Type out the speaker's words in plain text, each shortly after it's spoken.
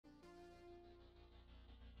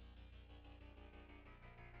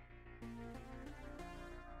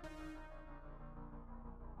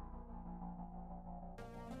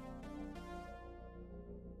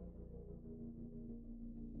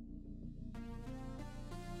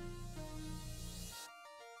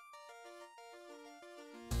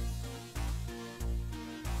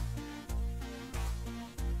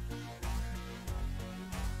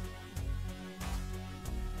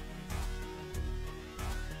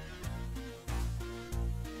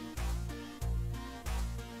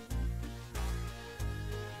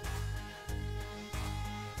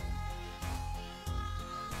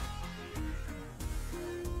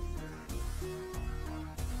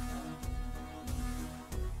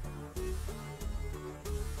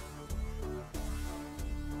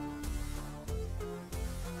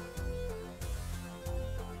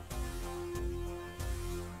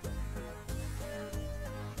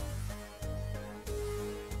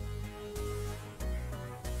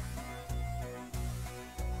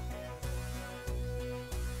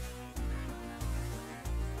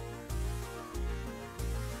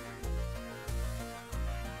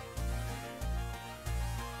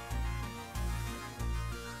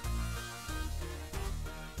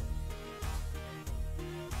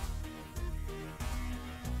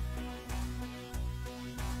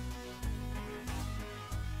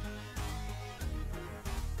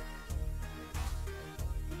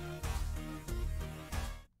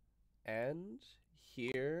And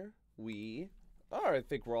here we are. I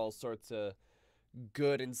think we're all sorts of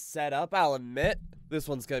good and set up. I'll admit, this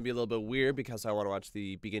one's going to be a little bit weird because I want to watch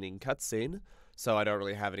the beginning cutscene. So I don't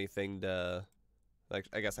really have anything to, like,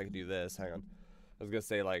 I guess I could do this. Hang on. I was going to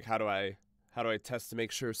say, like, how do I test to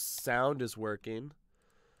make sure sound is working?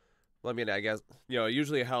 Well, I mean, I guess, you know, it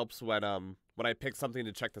usually helps when I pick something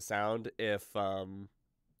to check the sound if,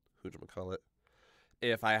 who'd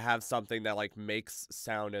if I have something that, like, makes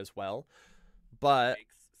sound as well. But,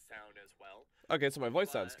 okay, so my voice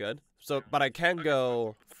sounds good. So, but I can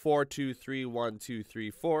go 4, 2, 3, 1, 2, 3,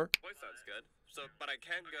 4. Voice sounds good. So, but I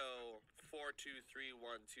can go 4, 2, 3,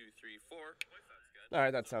 1, 2, 3, 4. All right,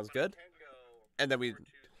 that sounds good. And then we.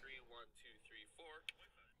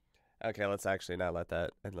 Okay, let's actually not let that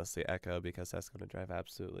endlessly echo because that's going to drive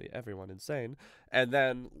absolutely everyone insane. And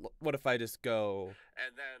then, what if I just go?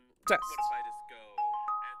 And then test. What if I just go?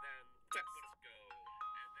 And then test.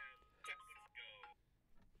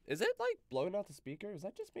 Is it like blowing out the speaker? Is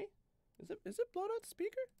that just me? Is it blowing out the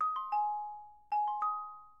speaker?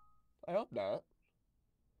 I hope not.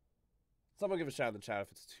 Someone give a shout in the chat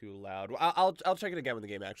if it's too loud. I'll check it again when the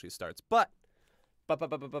game actually starts. But.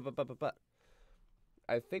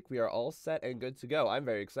 I think we are all set and good to go. I'm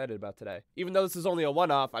very excited about today. Even though this is only a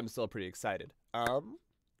one-off, I'm still pretty excited.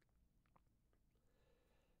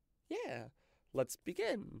 Yeah. Let's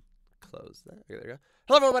begin. Close that. Okay, there you go.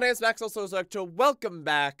 Hello everyone, my name is Max, also LordEctro. Welcome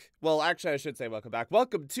back. Well, actually, I should say welcome back.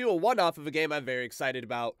 Welcome to a one-off of a game I'm very excited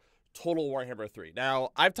about, Total Warhammer 3. Now,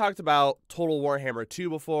 I've talked about Total Warhammer 2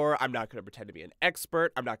 before. I'm not going to pretend to be an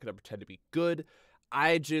expert. I'm not going to pretend to be good.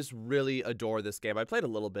 I just really adore this game. I played a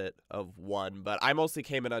little bit of 1, but I mostly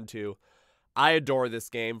came in on 2. I adore this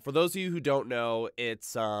game. For those of you who don't know,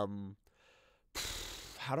 it's, how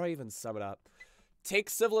do I even sum it up? Take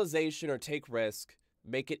civilization or take risk,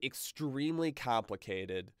 make it extremely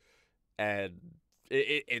complicated, and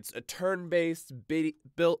it's a turn-based biddy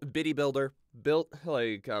builder, built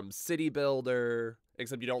like city builder,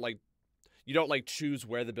 except you don't like choose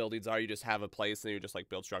where the buildings are. You just have a place and you just like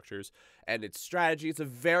build structures. And it's strategy. It's a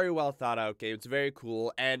very well thought out game. It's very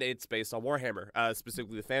cool. And it's based on Warhammer,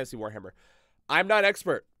 specifically the fantasy Warhammer. I'm not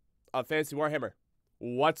expert on fantasy Warhammer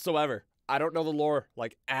whatsoever. I don't know the lore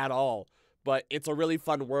like at all, but it's a really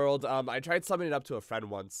fun world. I tried summoning it up to a friend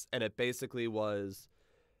once and it basically was,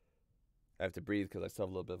 I have to breathe because I still have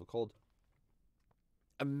a little bit of a cold.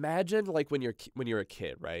 Imagine like when you're a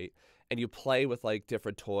kid, right? And you play with like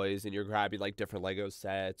different toys and you're grabbing like different Lego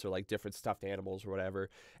sets or like different stuffed animals or whatever.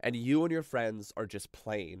 And you and your friends are just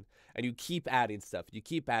playing and you keep adding stuff. You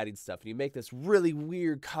keep adding stuff and you make this really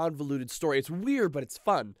weird convoluted story. It's weird, but it's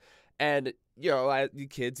fun. And you know, you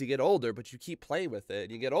kids, you get older, but you keep playing with it.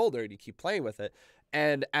 And you get older and you keep playing with it.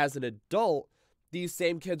 And as an adult, these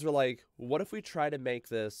same kids were like, what if we try to make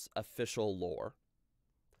this official lore?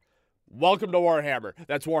 Welcome to Warhammer.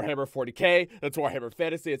 That's Warhammer 40K. That's Warhammer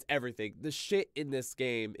Fantasy. It's everything. The shit in this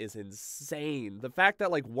game is insane. The fact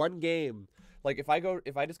that like one game, like if I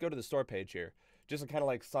just go to the store page here, just to kind of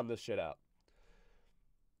like sum this shit up.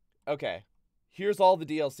 Okay, here's all the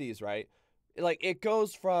DLCs, right? Like it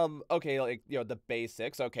goes from, okay, like, you know, the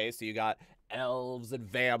basics. Okay, so you got elves and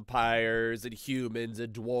vampires and humans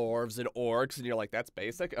and dwarves and orcs, and you're like, that's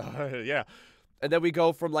basic? Yeah. And then we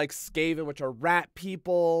go from like Skaven, which are rat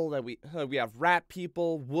people. Then we have rat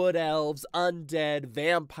people, wood elves, undead,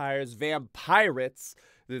 vampires, vampirates.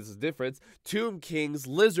 This is different. Tomb kings,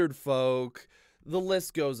 lizard folk. The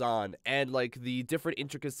list goes on, and like the different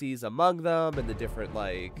intricacies among them, and the different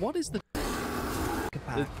like. What is the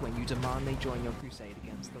path when you demand they join your crusade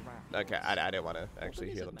against the rat? Okay, I didn't want to actually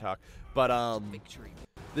hear them talk, but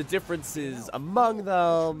the differences among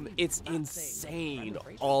them, it's insane,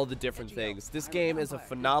 all the different things. This game is a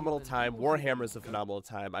phenomenal time. Warhammer is a phenomenal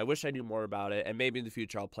time. I wish I knew more about it, and maybe in the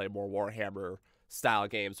future I'll play more Warhammer-style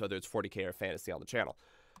games, whether it's 40K or fantasy on the channel.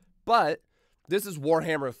 But this is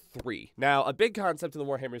Warhammer 3. Now, a big concept in the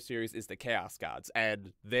Warhammer series is the Chaos Gods,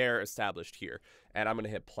 and they're established here. And I'm going to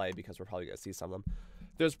hit play because we're probably going to see some of them.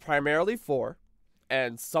 There's primarily 4,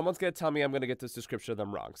 and someone's going to tell me I'm going to get this description of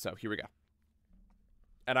them wrong, so here we go.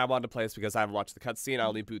 And I wanted to play this because I haven't watched the cutscene. I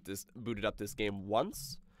only booted up this game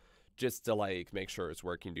once, just to like make sure it's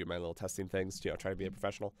working, do my little testing things, you know, try to be a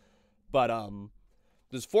professional. But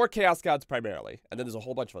there's 4 Chaos Gods primarily, and then there's a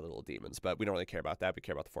whole bunch of other little demons, but we don't really care about that. We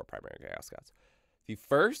care about the 4 primary Chaos Gods. The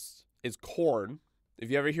first is Khorne.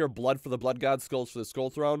 If you ever hear blood for the blood god, skulls for the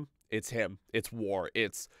skull throne, it's him. It's war.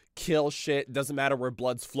 It's kill shit. Doesn't matter where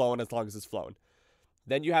blood's flowing as long as it's flowing.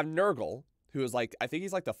 Then you have Nurgle, who is like, I think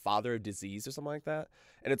he's like the father of disease or something like that.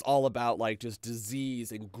 And it's all about like just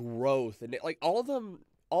disease and growth. And like all of them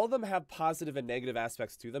all of them have positive and negative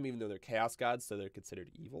aspects to them, even though they're chaos gods, so they're considered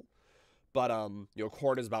evil. But you know,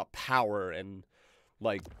 Khorne is about power and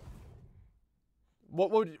like what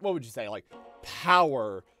would you say? Like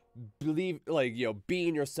power, believe, like, you know,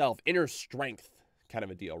 being yourself, inner strength kind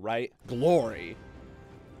of a deal, right? Glory.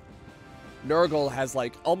 Nurgle has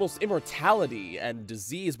like almost immortality and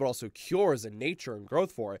disease, but also cures and nature and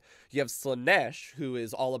growth for it. You have Slaanesh, who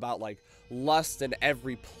is all about like lust and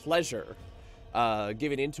every pleasure,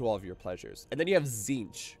 giving into all of your pleasures. And then you have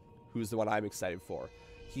Tzeentch, who's the one I'm excited for.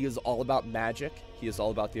 He is all about magic, he is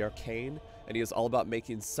all about the arcane, and he is all about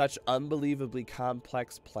making such unbelievably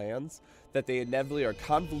complex plans that they inevitably are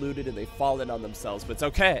convoluted and they fall in on themselves, but it's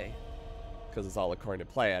okay, because it's all according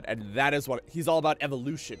to plan. And that is what he's all about: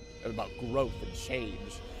 evolution and about growth and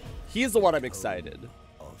change. He's the one I'm excited.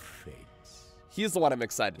 Of fates. He's the one I'm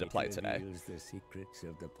excited to play today. It reveals the secrets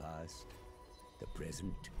of the past, the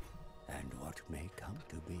present, and what may come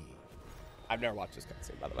to be. I've never watched this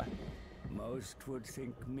cutscene, by the way. Most would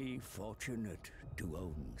think me fortunate to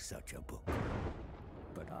own such a book,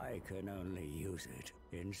 but I can only use it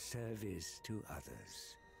in service to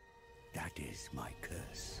others. That is my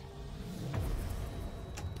curse.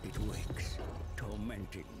 It wakes,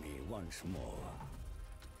 tormenting me once more,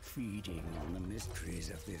 feeding on the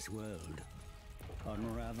mysteries of this world,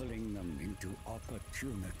 unraveling them into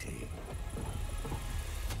opportunity.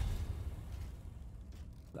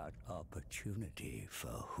 But opportunity for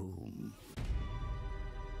whom?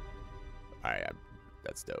 Alright,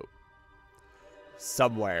 that's dope.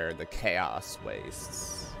 Somewhere in the Chaos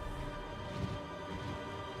Wastes.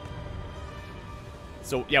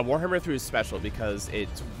 So yeah, Warhammer 3 is special because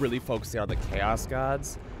it's really focusing on the Chaos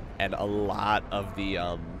Gods and a lot of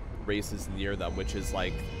the races near them, which is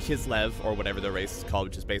like Kislev, or whatever the race is called,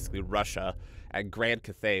 which is basically Russia, and Grand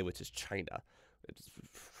Cathay, which is China. It's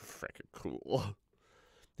freaking cool.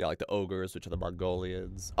 Yeah, like the ogres, which are the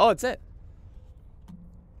Mongolians. Oh, that's it.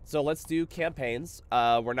 So let's do campaigns.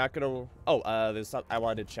 We're not gonna. Oh, there's some. I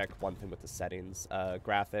wanted to check one thing with the settings.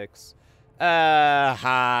 Graphics. Hi.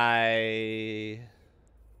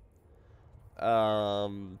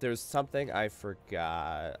 There's something I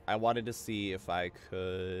forgot. I wanted to see if I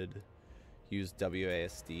could use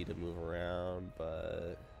WASD to move around,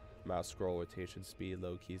 but mouse scroll rotation speed,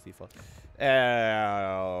 low keys default.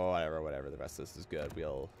 Whatever. The rest of this is good.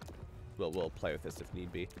 We'll play with this if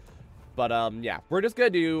need be. But yeah, we're just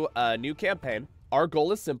gonna do a new campaign. Our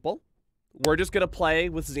goal is simple. We're just gonna play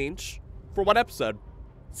with Tzeentch for one episode.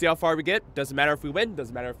 See how far we get. Doesn't matter if we win.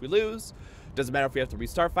 Doesn't matter if we lose. Doesn't matter if we have to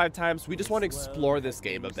restart 5 times. We just want to explore this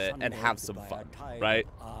game a bit and have some fun, right?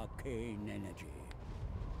 Arcane energy.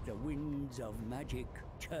 The winds of magic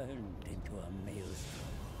turned into a maelstrom.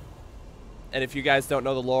 And if you guys don't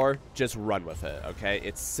know the lore, just run with it, okay?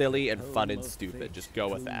 It's silly and fun and stupid. Just go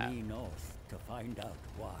with that. North to find out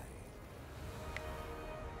why.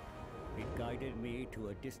 It guided me to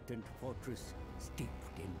a distant fortress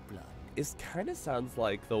steeped in blood. This kind of sounds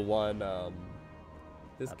like the one,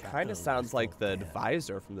 this kind of sounds like the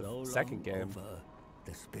advisor from the second game.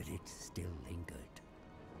 The spirits still lingered.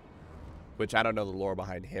 Which I don't know the lore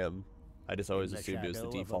behind him. I just always assumed it was the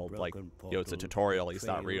default, like, you know, it's a tutorial, he's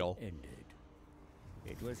not real.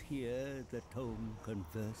 It was here the tome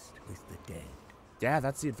conversed with the dead. Yeah,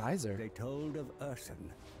 that's the advisor. They told of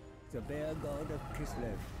Ursun, the bear god of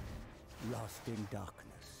Kislev, lost in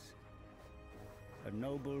darkness. A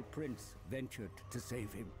noble prince ventured to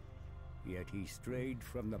save him, yet he strayed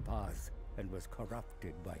from the path and was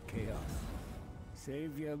corrupted by chaos.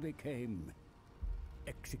 Savior became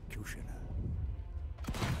executioner.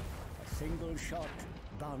 A single shot,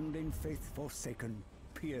 bound in faith forsaken,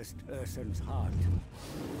 pierced Ursun's heart.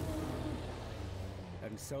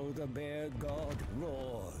 And so the bear god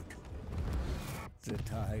roared. The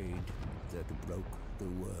tide that broke the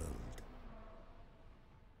world.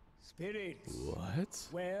 Spirits! What?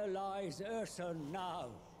 Where lies Ursun now?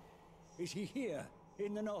 Is he here,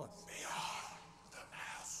 in the north? Beyond the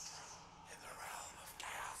maelstrom, in the realm of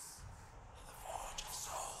chaos, on the forge of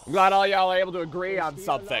souls. I'm glad all y'all are able to agree on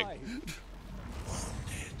something. Wounded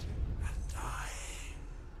and dying,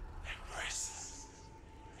 embraces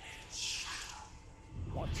in shadow.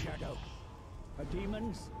 What shadow? A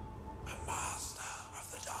demon's? A master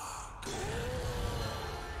of the dark.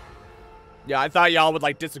 Yeah, I thought y'all would,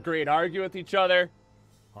 like, disagree and argue with each other.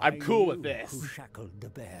 I'm cool with Who this. shackled the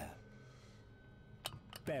bear?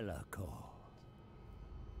 Belacor.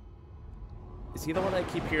 Is he the one I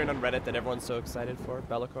keep hearing on Reddit that everyone's so excited for,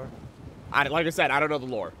 Belacor? Like I said, I don't know the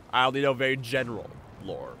lore. I only know very general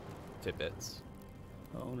lore tidbits.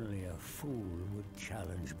 Only a fool would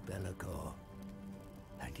challenge Belacor.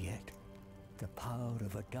 And yet, the power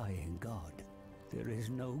of a dying god, there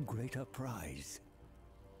is no greater prize.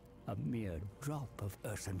 A mere drop of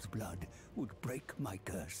Ursun's blood would break my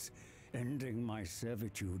curse, ending my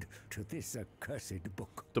servitude to this accursed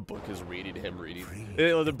book. The book is reading him reading. Free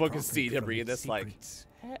The book is seeing him from reading its this like, secrets.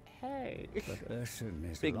 hey. But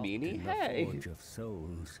Ursun is Big locked meanie, in the hey. Forge of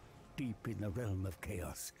Souls, deep in the realm of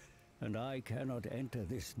chaos, and I cannot enter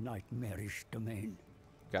this nightmarish domain.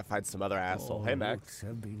 Gotta find some other asshole. All Hey, Max. routes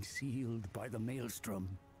have been sealed by the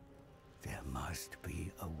maelstrom. There must be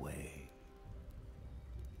a way.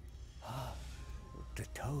 The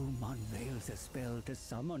tome unveils a spell to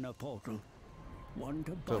summon a portal. One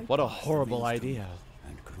to bypass What a the horrible maelstrom idea.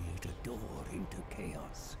 and create a door into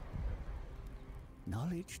chaos.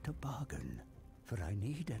 Knowledge to bargain, for I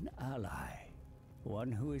need an ally.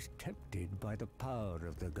 One who is tempted by the power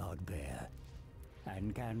of the God Bear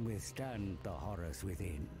and can withstand the horrors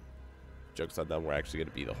within. Joke's on them, we're actually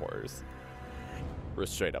gonna be the horrors. We're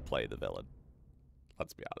straight up playing the villain.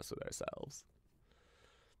 Let's be honest with ourselves.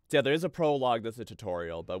 So yeah, there is a prologue that's a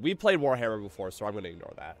tutorial, but we played Warhammer before, so I'm gonna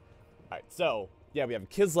ignore that. Alright, so yeah, we have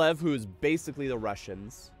Kislev, who is basically the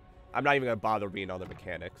Russians. I'm not even gonna bother reading all the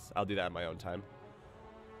mechanics. I'll do that in my own time.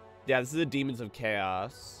 Yeah, this is the Demons of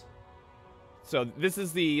Chaos. So this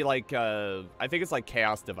is the, like, I think it's like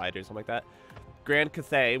Chaos Divider or something like that. Grand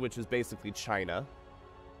Cathay, which is basically China.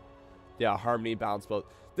 Yeah, Harmony, Balance, both.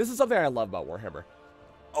 This is something I love about Warhammer.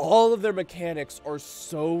 All of their mechanics are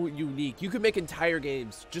so unique. You can make entire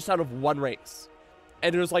games just out of one race.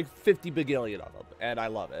 And there's like 50 bagillion of them. And I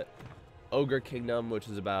love it. Ogre Kingdom, which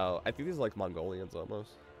is about, I think these are like Mongolians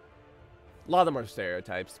almost. A lot of them are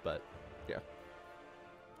stereotypes, but yeah.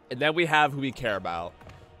 And then we have who we care about.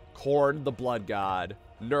 Khorne, the Blood God.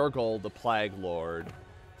 Nurgle, the Plague Lord.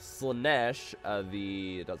 Slaanesh,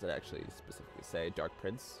 it doesn't actually specifically say, Dark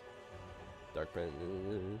Prince. Dark Prince.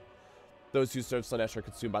 Those who serve Slaanesh are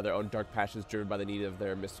consumed by their own dark passions, driven by the need of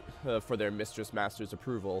their for their mistress-master's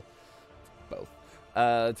approval. Both.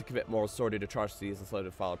 To commit moral sordid atrocities and slowly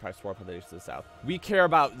to follow practice war upon the nations of the south. We care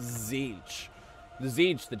about Tzeentch. The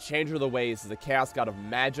Tzeentch, the changer of the ways, is the chaos god of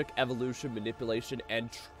magic, evolution, manipulation, and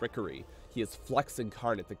trickery. He is Flux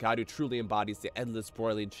incarnate, the god who truly embodies the endless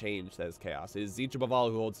broiling change that is chaos. It is Tzeentch above all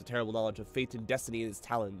who holds the terrible knowledge of fate and destiny in his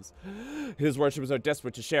talons. His worshippers are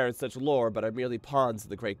desperate to share in such lore, but are merely pawns in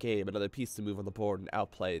the great game, another piece to move on the board and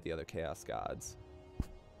outplay the other chaos gods.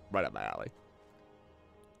 Right up my alley.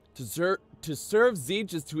 To serve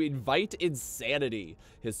Tzeentch is to invite insanity.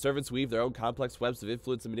 His servants weave their own complex webs of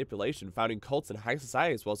influence and manipulation, founding cults in high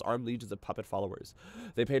society as well as armed legions of puppet followers.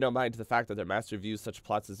 They pay no mind to the fact that their master views such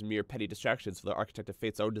plots as mere petty distractions, for the architect of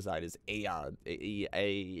fate's own design is eons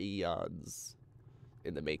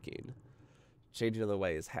in the making. Changing other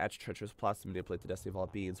ways, hatch treacherous plots to manipulate the destiny of all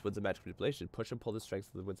beings. Winds of magic manipulation, push and pull the strengths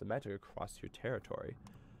of the winds of magic across your territory.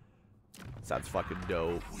 Sounds fucking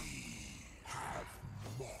dope.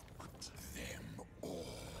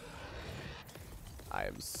 I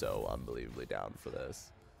am so unbelievably down for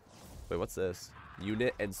this. Wait, what's this?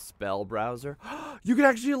 Unit and spell browser? You can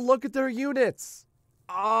actually look at their units!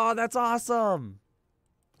 Oh, that's awesome!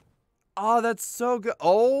 Oh, that's so good.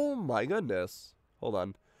 Oh my goodness. Hold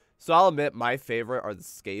on. So I'll admit my favorite are the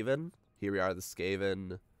Skaven. Here we are, the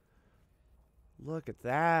Skaven. Look at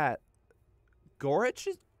that. Gorich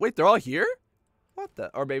is... Wait, they're all here? What the...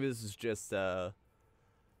 Or maybe this is just,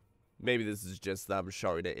 maybe this is just them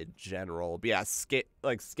showing it in general. But yeah,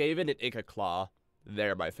 Skaven and Ikaclaw,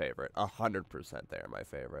 they're my favorite. 100% they're my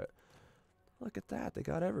favorite. Look at that. They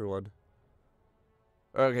got everyone.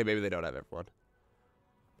 Okay, maybe they don't have everyone.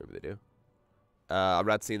 Maybe they do. I'm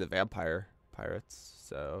not seeing the vampire pirates,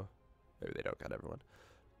 so maybe they don't got everyone.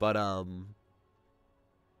 But,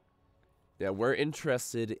 yeah, we're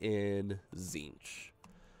interested in Tzeentch.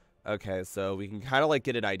 Okay, so we can kind of, like,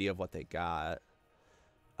 get an idea of what they got.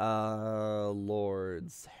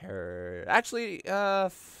 Lords, actually,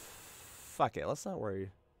 fuck it, let's not worry.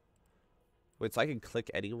 Wait, so I can click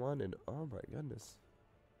anyone and, oh my goodness.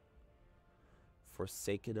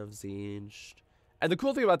 Forsaken of Tzeentch. And the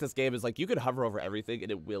cool thing about this game is, like, you can hover over everything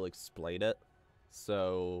and it will explain it.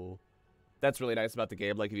 So, that's really nice about the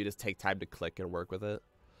game, like, if you just take time to click and work with it.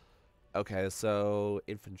 Okay, so,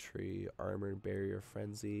 infantry, armor, barrier,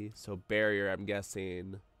 frenzy. So, barrier, I'm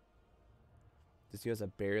guessing... This unit has a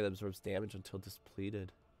barrier that absorbs damage until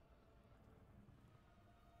depleted.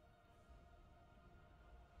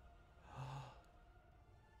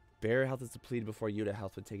 Barrier health is depleted before unit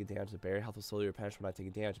health when taking damage. The barrier health will slowly replenish when not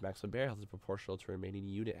taking damage. Maximum barrier health is proportional to remaining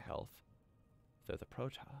unit health. They're the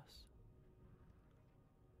Protoss.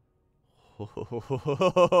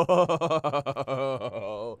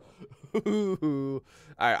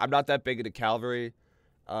 Alright, I'm not that big into cavalry.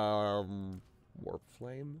 Warp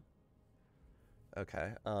flame.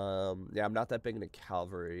 Okay. Yeah, I'm not that big into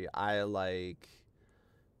cavalry. I like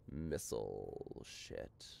missile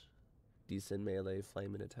shit. Decent melee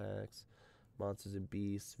flaming attacks. Monsters and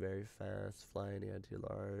beasts, very fast, flying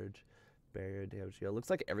anti-large, barrier damage. It looks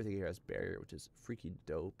like everything here has barrier, which is freaking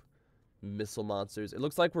dope. Missile monsters. It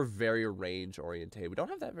looks like we're very range oriented. We don't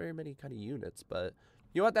have that very many kind of units, but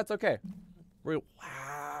you know what? That's okay. Wow.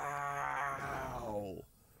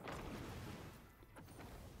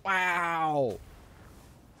 Wow.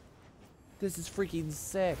 This is freaking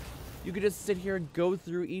sick. You could just sit here and go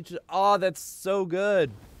through each. Oh, that's so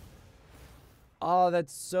good. Oh,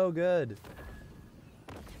 that's so good.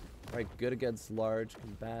 All right, good against large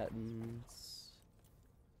combatants.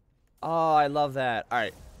 Oh, I love that. All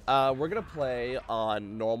right. We're gonna play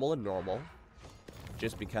on normal and normal,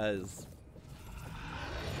 just because,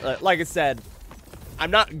 like I said,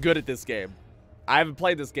 I'm not good at this game. I haven't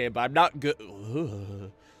played this game, but I'm not good.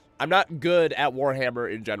 I'm not good at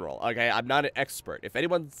Warhammer in general. Okay, I'm not an expert. If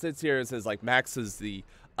anyone sits here and says like Max is the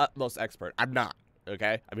utmost expert, I'm not.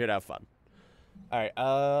 Okay, I'm here to have fun. All right.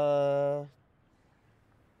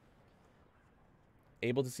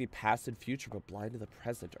 Able to see past and future, but blind to the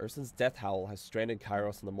present. Ursun's death howl has stranded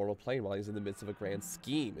Kairos on the mortal plane while he's in the midst of a grand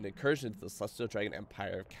scheme, an incursion into the celestial dragon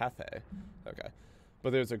empire of Cathay. Okay.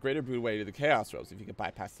 But there's a greater brood way to the Chaos Realms if you can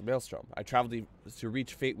bypass the Maelstrom. I traveled to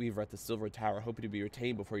reach Fate Weaver at the Silver Tower, hoping to be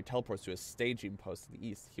retained before he teleports to a staging post in the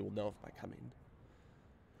east. He will know of my coming.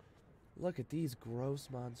 Look at these gross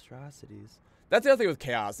monstrosities. That's the other thing with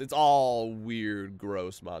Chaos. It's all weird,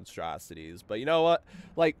 gross monstrosities. But you know what?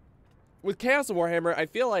 Like, with Chaos and Warhammer, I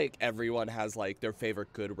feel like everyone has, like, their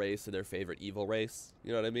favorite good race and their favorite evil race.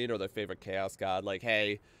 You know what I mean? Or their favorite Chaos god. Like,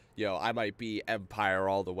 hey, you know, I might be Empire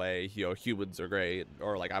all the way. You know, humans are great.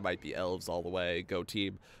 Or, like, I might be Elves all the way. Go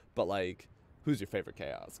team. But, like, who's your favorite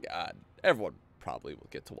Chaos god? Everyone probably will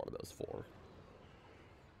get to one of those four.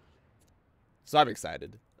 So I'm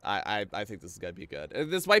excited. I think this is going to be good.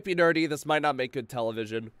 And this might be nerdy. This might not make good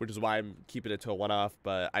television, which is why I'm keeping it to a one-off.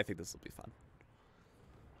 But I think this will be fun.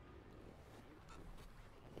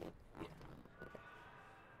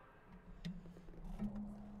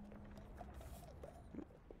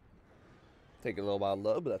 Taking a little while to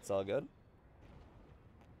load, but that's all good.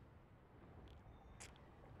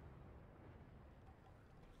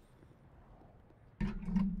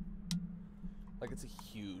 Like, it's a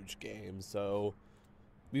huge game, so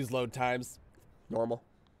these load times, normal.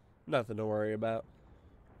 Nothing to worry about.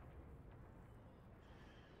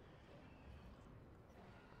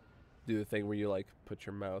 Do the thing where you, like, put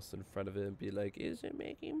your mouse in front of it and be like, is it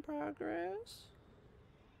making progress?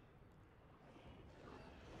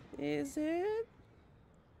 Is it?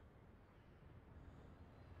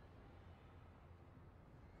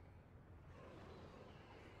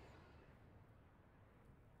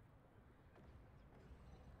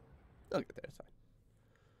 Look at there, it's fine.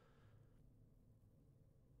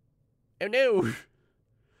 Oh no!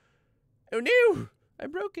 Oh no! I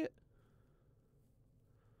broke it.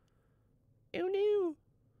 Oh no!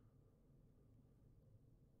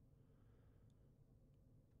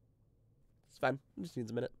 It's fine. It just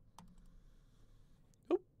needs a minute.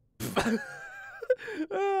 Oh,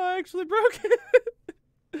 I actually broke it.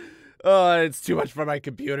 Oh, it's too much for my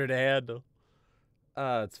computer to handle.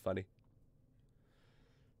 It's funny.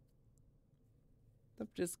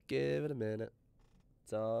 Just give it a minute.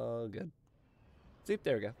 It's all good. See,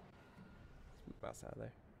 there we go. Mouse out of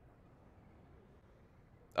there.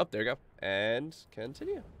 Oh, there we go. And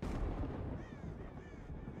continue.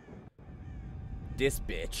 This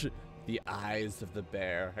bitch. The eyes of the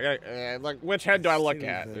bear. Like, which head do I look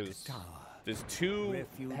at? There's two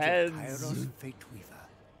Refuge heads. of Kairos Fateweaver,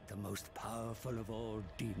 the most powerful of all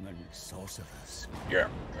demon sorcerers. Yeah.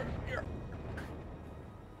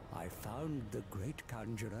 I found the great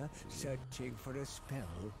conjurer searching for a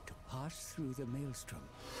spell to pass through the maelstrom,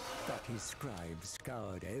 but his scribe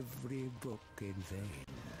scoured every book in vain.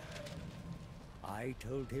 I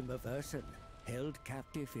told him of Ursun, held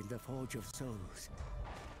captive in the Forge of Souls,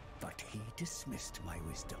 but he dismissed my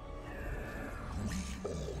wisdom. We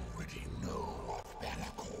already know of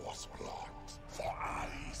Bellacor's plot, for I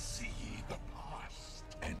see the past,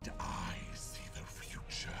 and I see the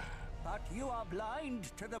future. But you are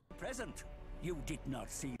blind to the present. You did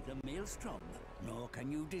not see the maelstrom, nor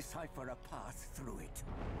can you decipher a path through it.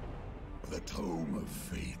 The Tome of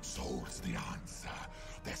Fates holds the answer,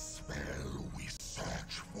 the spell we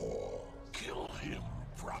search for. Kill him,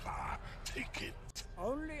 brother. Take it.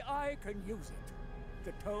 Only I can use it.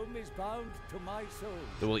 The tome is bound to my soul.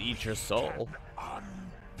 It will eat your soul.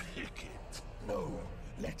 Unpick it. No,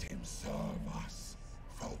 let him serve us.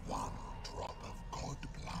 For one drop of good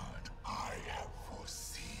blood, I have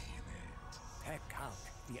foreseen it. Peck out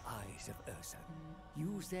the eyes of Ursa.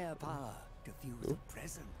 Use their power to view the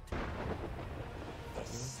present. The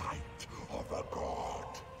sight of a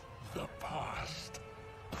god. The past,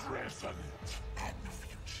 present, and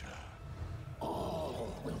future.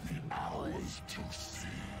 All will be ours to see.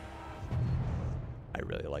 I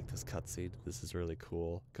really like this cutscene. This is really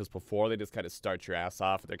cool. Because before, they just kind of start your ass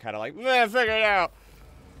off, and they're kind of like, meh, figure it out.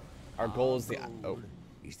 Our goal is the... Oh.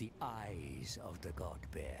 Is the eyes of the god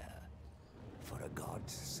bear. For a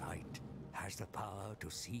god's sight has the power to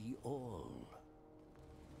see all.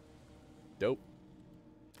 Dope.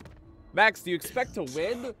 Max, do you expect to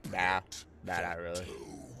win? Nah, not really.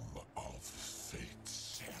 Tome of Fate.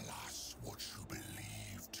 Tell us what you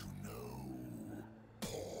believe to know.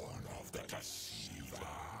 Born of the Deceiver.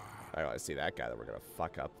 I don't see that guy that we're gonna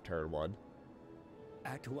fuck up turn 1.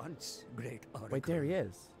 At once, great oracle. Wait, there he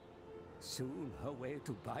is. Soon a way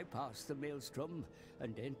to bypass the maelstrom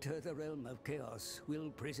and enter the realm of chaos will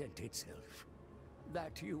present itself.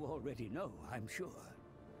 That you already know, I'm sure.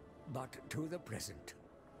 But to the present,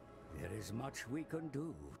 there is much we can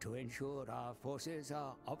do to ensure our forces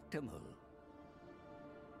are optimal.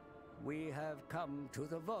 We have come to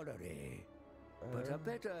the Valerie, but a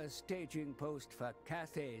better staging post for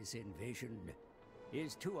Cathay's invasion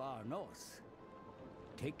is to our north.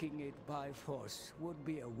 Taking it by force would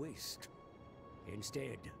be a waste.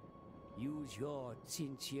 Instead, use your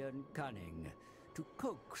Tsintian cunning to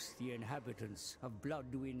coax the inhabitants of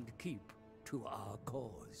Bloodwind Keep to our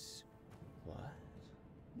cause. What?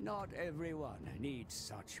 Not everyone needs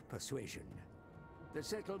such persuasion. The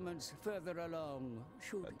settlements further along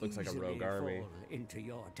should That looks like a easily rogue army. fall into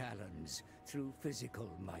your talons through physical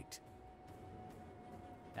might.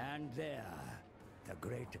 And there, the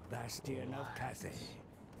great bastion of Cathay.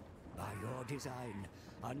 By your design,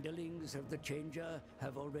 underlings of the Changer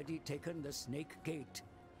have already taken the Snake Gate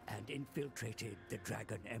and infiltrated the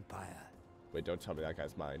Dragon Empire. Wait, don't tell me that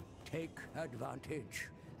guy's mine. Take advantage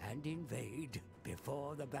and invade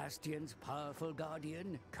before the Bastion's powerful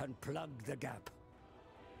guardian can plug the gap.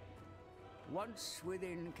 Once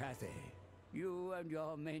within Cathay, you and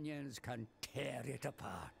your minions can tear it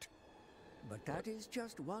apart. But that is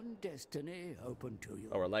just one destiny open to you.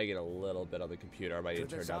 Oh, we're lagging a little bit on the computer. I might need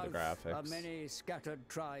to turn down the south are graphics. many scattered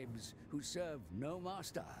tribes who serve no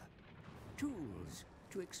master. Tools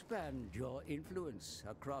to expand your influence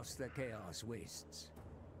across the Chaos Wastes.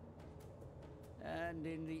 And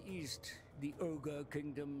in the east, the ogre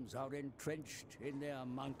kingdoms are entrenched in their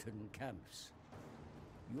mountain camps.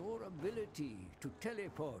 Your ability to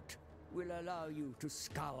teleport will allow you to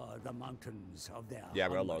scour the mountains of their Yeah,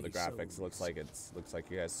 I'm gonna lower the hungry graphics. souls. Looks like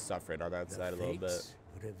you guys suffering on that The side a little bit. fates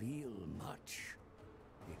reveal much.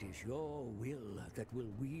 It is your will that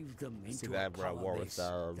will weave them See into that a we're at power war with base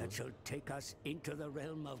them. that shall take us into the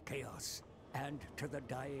realm of chaos and to the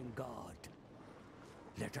dying god.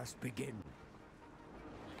 Let us begin.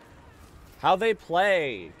 How they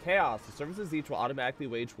play. Chaos. The services each will automatically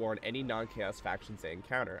wage war on any non-chaos factions they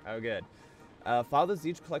encounter. Oh, good. Followers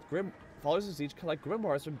each collect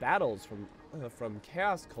grimoires from battles, from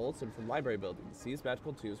chaos cults, and from library buildings. These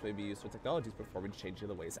magical tools may be used for technologies performing changing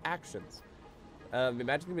the way's actions.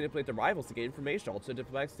 Magically manipulate their rivals to gain information, alter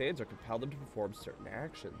diplomatic stands, or compel them to perform certain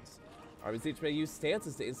actions. Armies each may use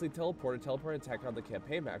stances to instantly teleport an attack on the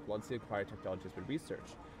campaign map once the acquired technology has been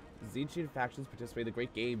researched. Tzeentchian factions participate in the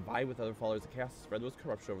Great Game, vie with other followers of Chaos to spread those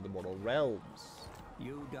corruption over the mortal realms.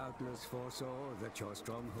 You doubtless foresaw that your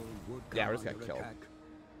stronghold would come Yeah, we're just under gonna kill. attack.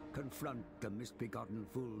 Confront the misbegotten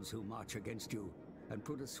fools who march against you, and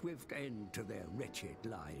put a swift end to their wretched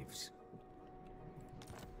lives.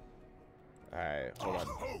 Alright, hold Our on.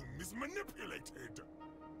 home is manipulated.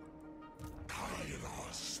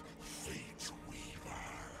 Kairos, Fate Weaver.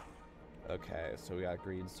 Okay, so we got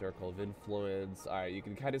green circle of influence. Alright, you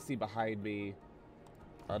can kind of see behind me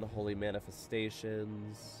unholy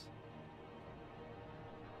manifestations.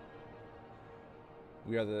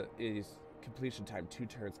 We are it is completion time 2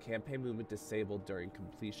 turns. Campaign movement disabled during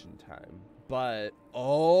completion time. But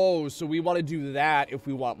oh, so we want to do that if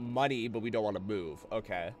we want money, but we don't want to move.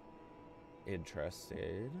 Okay.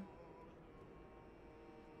 Interesting.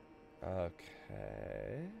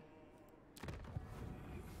 Okay.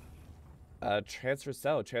 Transfer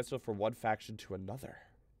cell. Transfer from one faction to another.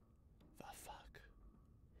 The fuck?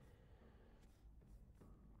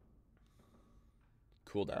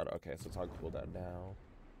 Cooldown. Okay, so it's on cooldown now.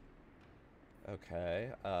 Okay.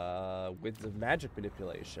 Winds of magic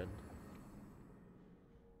manipulation.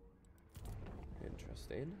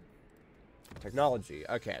 Interesting. Technology.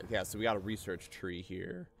 Okay, yeah, so we got a research tree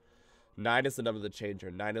here. 9 is the number of the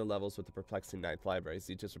changer. 9 are levels with the perplexing 9th library.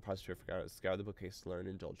 See just repository for scour the bookcase to learn and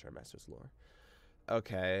indulge our master's lore.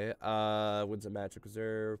 Okay, wins a magic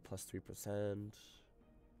reserve, plus 3%.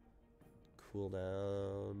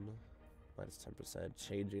 Cooldown, minus 10%.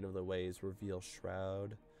 Changing of the ways, reveal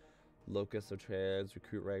shroud. Locus of trans,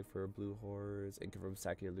 recruit rank for blue horrors. Income from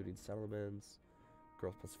sacking and looting settlements.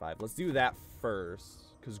 Growth plus 5. Let's do that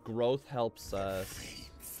first, because growth helps us.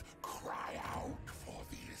 Fates cry out for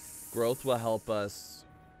this. Growth will help us.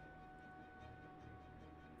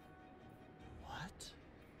 What?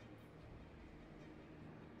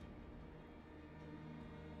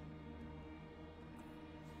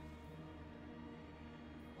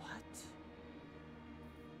 What?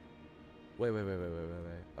 Wait.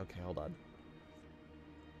 Okay, hold on.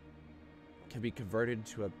 Can be converted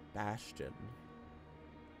into a bastion.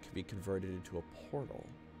 Can be converted into a portal.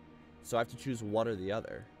 So I have to choose one or the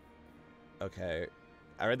other. Okay.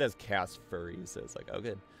 I read that's Chaos Furry, so it's like, oh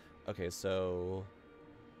good. Okay, so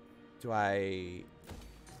do I?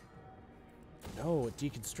 No, it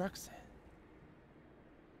deconstructs it.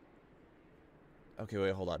 Okay,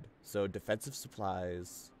 wait, hold on. So defensive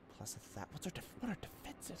supplies plus what are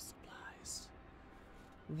defensive supplies?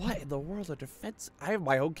 What in the world are defense? I have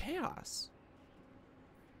my own chaos.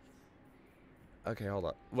 Okay, hold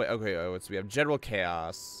on. Wait, okay, so we have general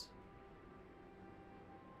chaos.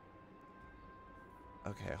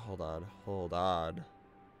 Okay, hold on.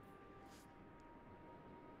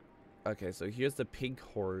 Okay, so here's the pink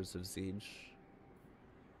horrors of Zinj.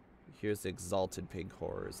 Here's the exalted pink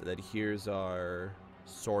horrors, and then here's our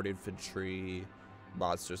sword infantry,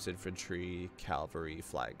 monstrous infantry, cavalry,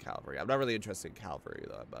 flying cavalry. I'm not really interested in cavalry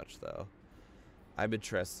that much, though. I'm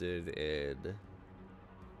interested in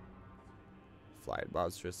flying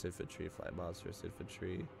monstrous infantry,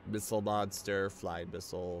 missile monster, flying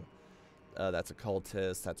missile. That's a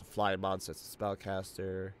cultist. That's a flying monster. That's a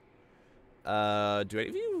spellcaster. Do any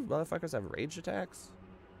of you motherfuckers have ranged attacks?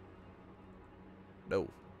 No.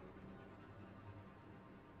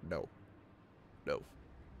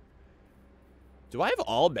 Do I have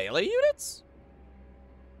all melee units?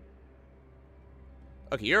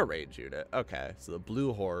 Okay, you're a range unit. Okay, so the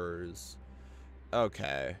blue horrors.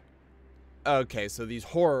 Okay, so these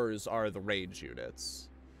horrors are the range units.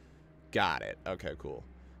 Got it. Okay, cool.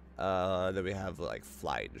 Then we have like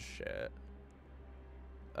flying shit.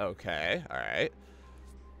 Okay, alright.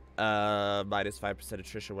 Minus 5%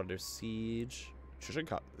 attrition when under siege.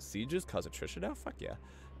 Sieges cause attrition now? Fuck yeah.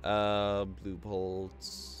 Blue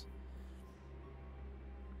bolts.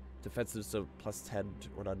 Defensive, so plus 10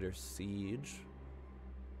 when under siege.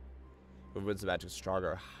 Wins the magic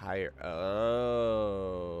stronger or higher.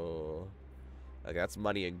 Oh. Okay, that's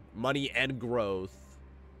money and growth.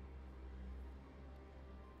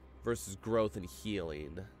 Versus growth and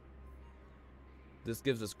healing. This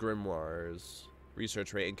gives us grimoires.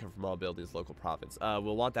 Research rate, income from all buildings, local profits.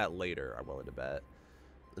 We'll want that later, I'm willing to bet.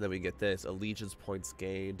 And then we get this. Allegiance points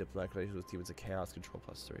gained. Diplomatic relations with demons of chaos. Control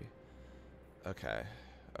plus 3. Okay.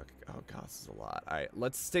 Oh god, this is a lot. Alright,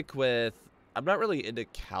 let's stick with... I'm not really into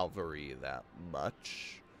cavalry that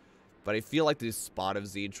much. But I feel like the spot of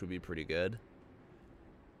Zinj would be pretty good.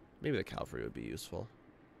 Maybe the cavalry would be useful.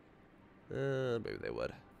 Maybe they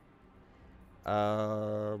would.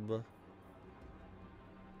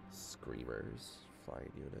 Screamers,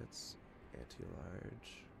 flying units,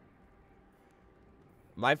 anti-large.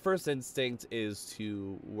 My first instinct is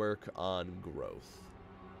to work on growth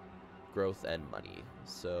and money.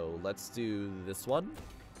 So let's do this one.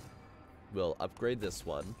 We'll upgrade this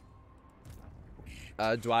one.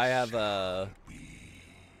 Do I have a...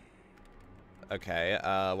 Okay,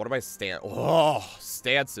 what are my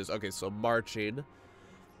stances? Okay, so marching.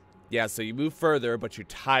 Yeah, so you move further, but you're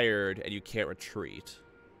tired and you can't retreat.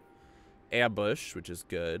 Ambush, which is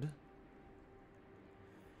good.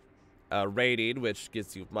 Raiding, which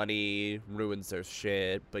gives you money, ruins their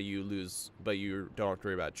shit, but you don't have to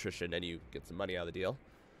worry about attrition and you get some money out of the deal.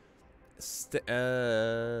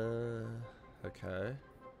 Okay.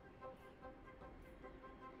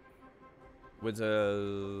 Wins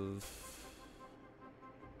of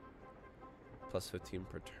plus 15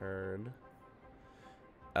 per turn.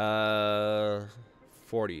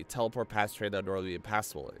 40. Teleport past terrain that normally be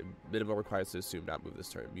impassable. Minimum requires to assume not move this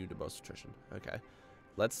turn. Immune to most attrition. Okay.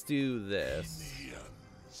 Let's do this.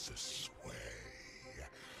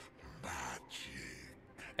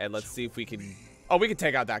 And let's see if we can... Oh, we can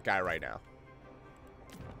take out that guy right now.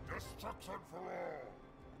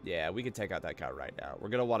 Yeah, we can take out that guy right now. We're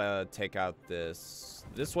going to want to take out this...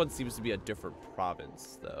 This one seems to be a different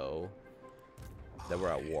province, though. that we're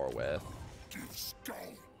at war with. Give skull.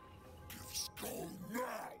 Give skull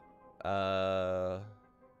now.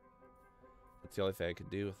 That's the only thing I can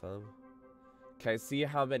do with them. Can I see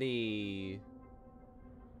how many?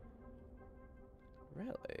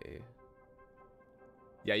 Really?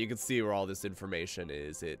 Yeah, you can see where all this information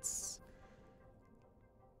is. It's...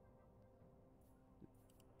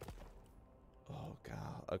 Oh,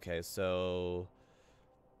 God. Okay, so...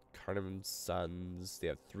 Cardamom Sons, they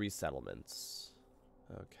have 3 settlements.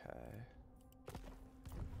 Okay.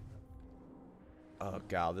 Oh,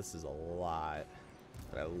 God, this is a lot.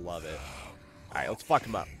 I love it. Alright, let's fuck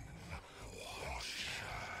him up.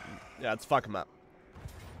 Yeah, let's fuck him up.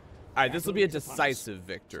 Alright, this will be a decisive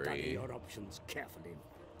Study victory. your options carefully.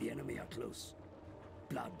 The enemy are close.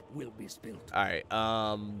 Blood will be spilled. Alright,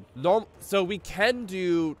 so we can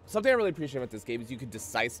do... Something I really appreciate about this game is you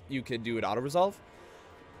can do an auto-resolve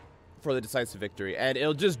for the decisive victory, and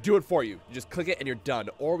it'll just do it for you. You just click it and you're done.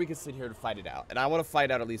 Or we can sit here and fight it out. And I want to fight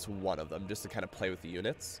out at least one of them, just to kind of play with the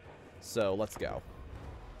units. So, let's go.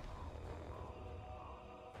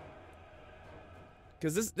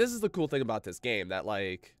 Because this is the cool thing about this game, that,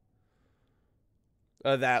 like...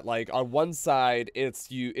 on one side it's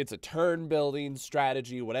a turn building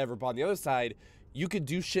strategy, whatever, but on the other side you could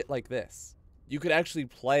do shit like this. You could actually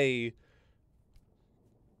play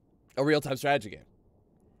a real-time strategy game,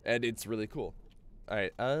 and it's really cool. All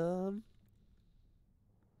right,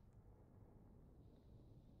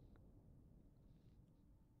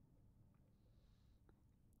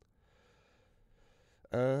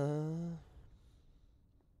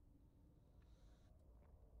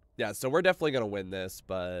 yeah, so we're definitely gonna win this,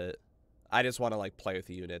 but I just want to like play with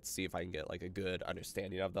the units, see if I can get like a good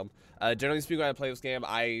understanding of them. Generally speaking, when I play this game,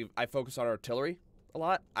 I focus on artillery a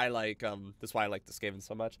lot. I like that's why I like this game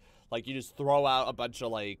so much. Like, you just throw out a bunch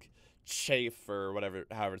of like chafe or whatever,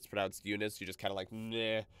 however it's pronounced, units. You just kind of like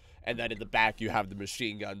nah, and then in the back you have the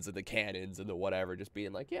machine guns and the cannons and the whatever, just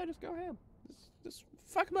being like, yeah, just go ham, just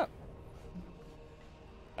fuck them up.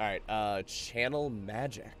 All right, channel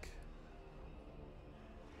magic.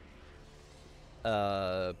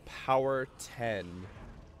 Power 10.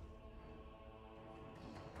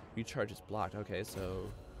 Recharge is blocked. Okay, so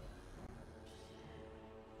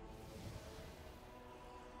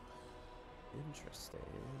interesting.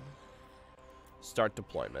 Start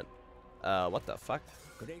deployment. What the fuck?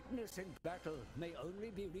 Greatness in battle may only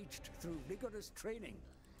be reached through rigorous training.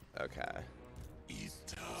 Okay.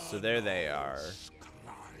 So there they are.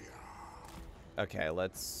 Okay,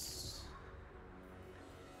 let's...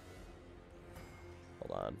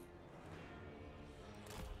 Hold on.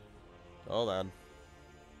 Hold on.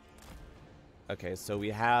 Okay, so we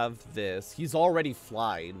have this. He's already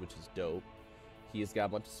flying, which is dope. He's got a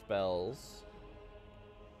bunch of spells.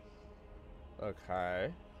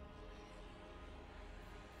 Okay.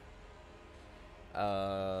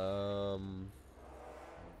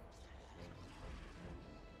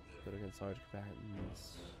 Good against large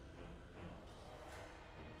combatants.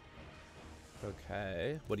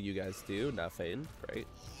 Okay. What do you guys do? Nothing. Great.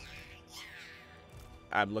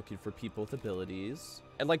 I'm looking for people with abilities.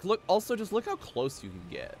 And like, look, also just look how close you can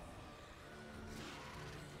get.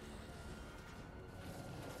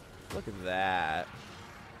 Look at that.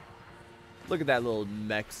 Look at that little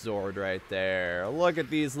mech Zord right there. Look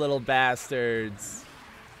at these little bastards.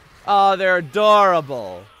 Oh, they're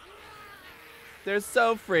adorable. They're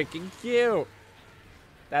so freaking cute.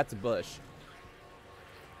 That's a bush.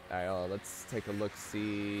 Alright, oh, let's take a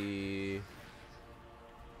look-see.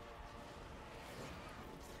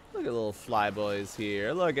 Look at little flyboys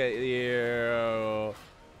here. Look at you.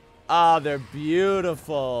 Oh, they're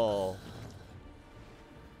beautiful.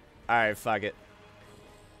 Alright, fuck it.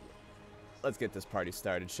 Let's get this party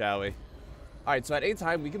started, shall we? Alright, so at any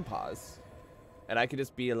time we can pause. And I can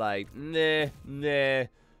just be like, nah, nah.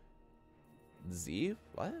 Z?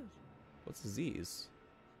 What? What's the Z's?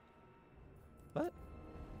 What?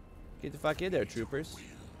 Get the fuck in there, troopers.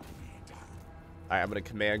 Alright, I'm gonna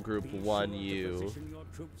command group 1U. Position your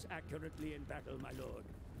troops accurately in battle, my lord.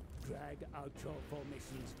 Drag out your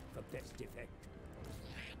formations for best effect.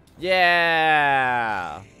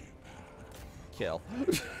 Yeah! Kill.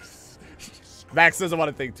 Max doesn't want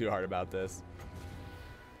to think too hard about this.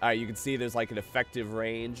 Alright, you can see there's like an effective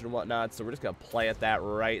range and whatnot, so we're just gonna play at that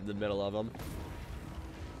right in the middle of them.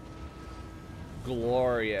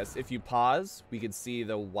 Glorious. If you pause, we can see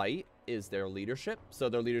the white is their leadership. So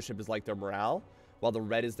their leadership is like their morale, while the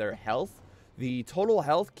red is their health. The total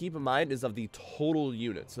health, keep in mind, is of the total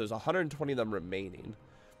unit. So there's 120 of them remaining.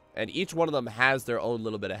 And each one of them has their own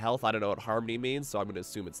little bit of health. I don't know what harmony means, so I'm going to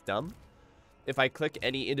assume it's dumb. If I click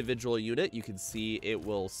any individual unit, you can see it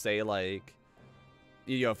will say, like,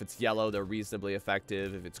 You know, if it's yellow, they're reasonably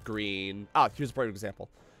effective. If it's green... Ah, here's a perfect example.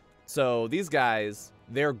 So these guys,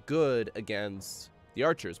 they're good against the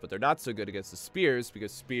archers, but they're not so good against the spears,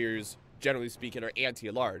 because spears, generally speaking, are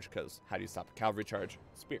anti-large, because how do you stop a cavalry charge?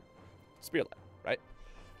 Spear. Spear line, right?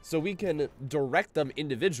 So we can direct them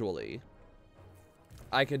individually.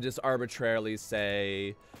 I can just arbitrarily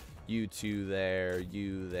say, you two there,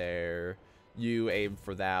 you aim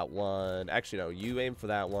for that one. Actually, no, you aim for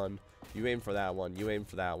that one. You aim for that one. You aim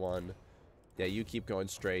for that one. Yeah, you keep going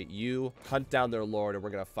straight. You hunt down their lord, and we're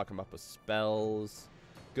going to fuck them up with spells.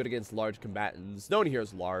 Good against large combatants. No one here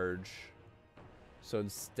is large. So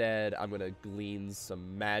instead, I'm going to glean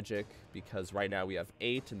some magic, because right now we have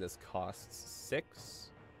 8, and this costs 6.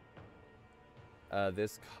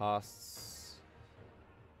 This costs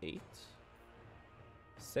 8.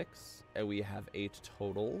 6. And we have 8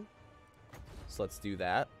 total. So let's do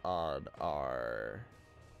that on our...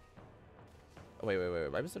 Oh, wait.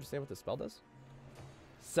 Am I misunderstanding what this spell does?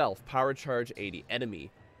 Self. Power charge 80. Enemy.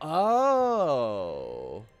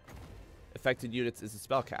 Oh. Affected units is a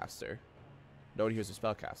spellcaster. No one here is a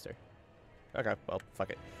spellcaster. Okay, well, fuck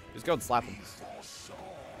it. Just go and slap him.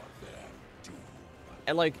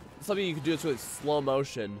 And, like, something you can do this with slow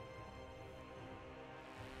motion.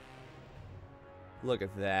 Look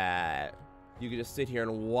at that. You can just sit here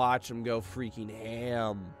and watch them go freaking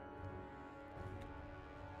ham.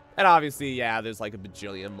 And obviously, yeah, there's like a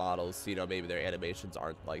bajillion models, so, you know, maybe their animations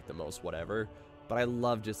aren't like the most whatever. But I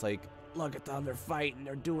love just like, look at them, they're fighting,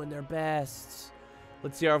 they're doing their best.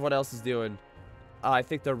 Let's see how everyone else is doing. I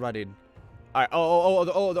think they're running. All right,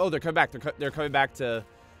 oh, they're coming back. They're coming back to,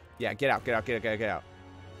 yeah, get out.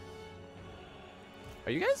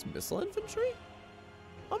 Are you guys missile infantry?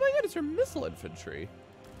 Oh my god, it's your missile infantry.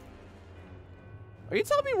 Are you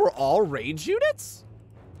telling me we're all range units?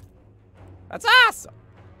 That's awesome.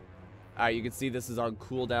 All right, you can see this is on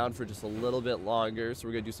cooldown for just a little bit longer, so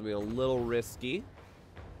we're gonna do something a little risky.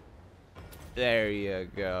 There you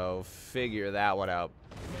go. Figure that one out,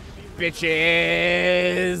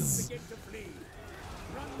 bitches.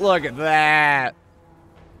 Look at that.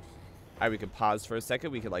 All right, we can pause for a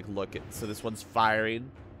second. We can like look at, so this one's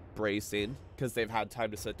firing, bracing, because they've had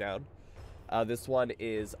time to sit down. This one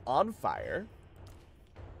is on fire.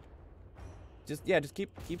 Just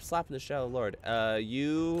keep slapping the Shadow Lord.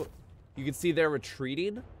 You can see they're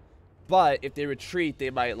retreating, but if they retreat, they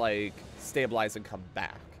might like stabilize and come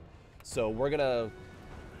back. So we're gonna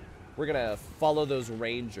follow those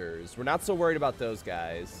rangers. We're not so worried about those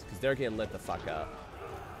guys because they're getting lit the fuck up.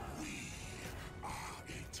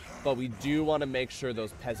 But we do want to make sure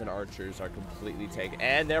those peasant archers are completely taken.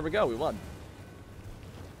 And there we go, we won.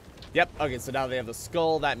 Yep. Okay, so now they have the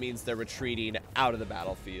skull. That means they're retreating out of the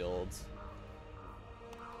battlefield.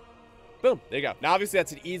 Boom, there you go. Now, obviously,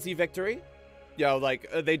 that's an easy victory. You know, like,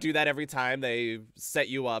 they do that every time. They set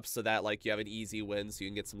you up so that, like, you have an easy win so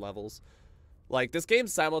you can get some levels. Like, this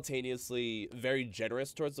game's simultaneously very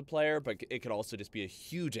generous towards the player, but it can also just be a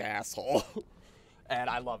huge asshole. And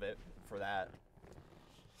I love it for that.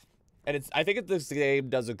 And I think this game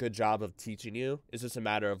does a good job of teaching you. It's just a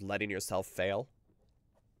matter of letting yourself fail.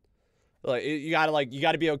 Like, you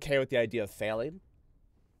gotta be okay with the idea of failing.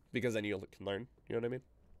 Because then you can learn. You know what I mean?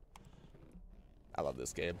 I love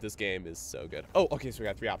this game. This game is so good. Oh, okay, so we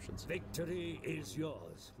got 3 options. Victory is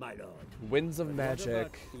yours, my lord. Winds of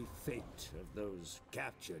magic. The fate of those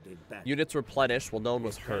captured in battle. Units replenished. Well, no one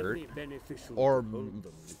was hurt. Or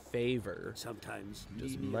favor. Sometimes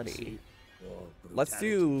just money. Let's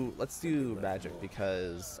do magic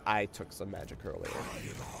because I took some magic earlier.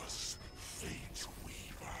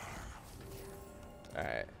 All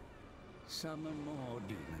right. Summon more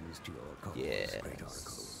demons to your cause, yes. great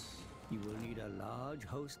oracle. You will need a large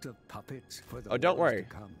host of puppets for the don't wars worry. to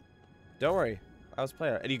come. Don't worry. I was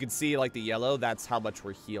playing. And you can see like the yellow, that's how much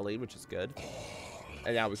we're healing, which is good.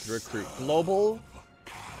 And now we can recruit global.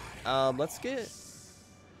 Let's get,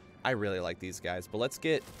 I really like these guys, but let's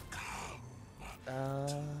get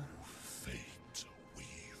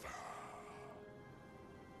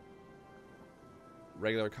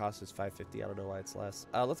regular cost is 550. I don't know why it's less.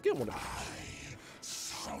 Let's get one of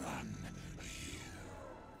them.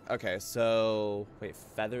 Okay, so wait,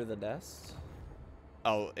 feather the nest?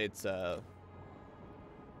 Oh, it's yeah,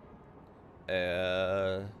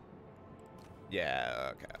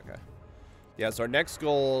 okay. Yeah, so our next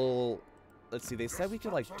goal, let's see, they said we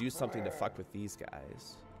could like do something to fuck with these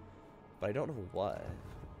guys. But I don't know what.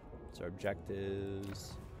 So our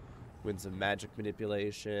objectives, winds of magic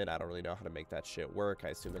manipulation. I don't really know how to make that shit work. I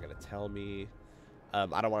assume they're gonna tell me. I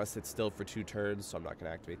don't want to sit still for 2 turns, so I'm not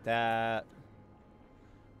gonna activate that.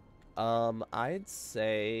 I'd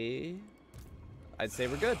say I'd say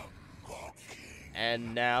we're good.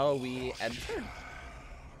 And now we end turn.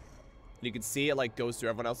 You can see it like goes through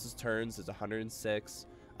everyone else's turns. It's 106.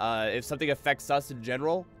 If something affects us in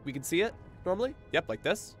general, we can see it normally. Yep, like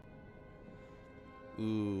this.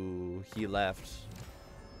 Ooh, he left.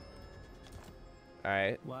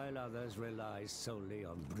 Alright. While others rely solely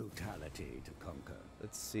on brutality to conquer,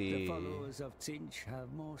 Let's see. the followers of Tzeentch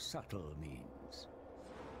have more subtle means.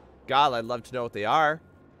 God, I'd love to know what they are.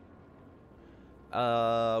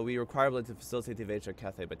 We require ability to facilitate the invasion of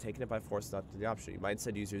Cathay, but taking it by force is not the option. You might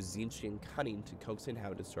instead use your Tzeentchian cunning to coax the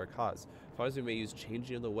inhabitants to our cause. Followers we may use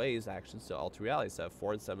changing of the ways actions to alter reality, so that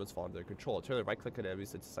foreign sentiments fall under their control. Alternatively, right-click on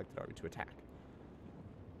enemies and select an army to attack.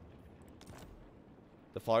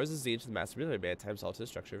 The followers of Tzeentch, the master military may at times alter the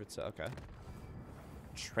structure of its... Okay.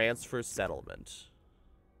 Transfer settlement.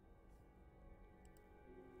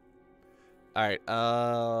 Alright,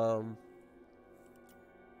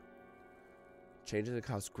 changing the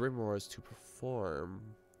cost grimoires to perform.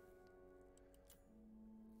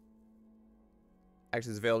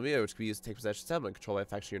 Actions available to me, which can be used to take possession of settlement, control by a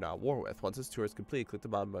faction you're not at war with. Once this tour is complete, click the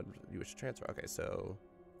bottom button you wish to transfer. Okay, so...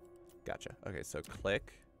 Gotcha. Okay, so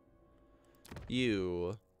click...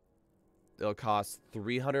 You... It'll cost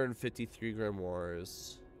 353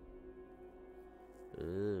 grimoires.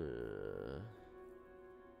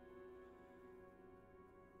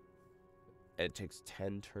 It takes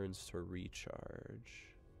 10 turns to recharge.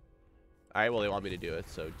 Alright, well, they want me to do it,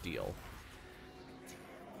 so deal.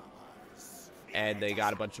 And they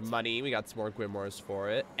got a bunch of money. We got some more grimoires for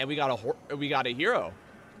it. And we got a hero.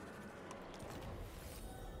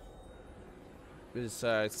 This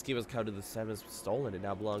scheme has come to the seven has stolen. It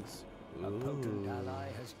now belongs. A potent ally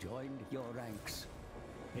has joined your ranks.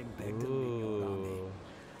 Embed them in your army.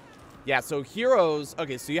 Yeah, so heroes.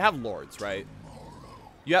 Okay, so you have lords, right?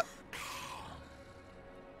 Yep.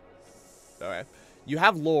 Okay. You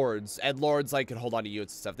have lords, and lords like can hold on to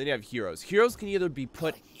units and stuff. Then you have heroes. Heroes can either be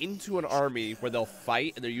put into an army where they'll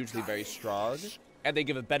fight, and they're usually very strong, and they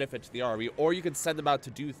give a benefit to the army, or you can send them out to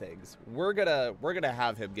do things. We're gonna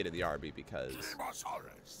have him get in the army because.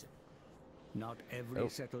 Not every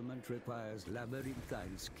settlement requires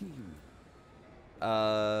labyrinthine scheme.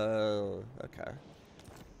 Okay.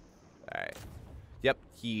 Alright. Yep,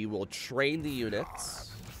 he will train the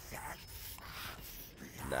units.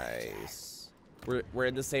 Nice. We're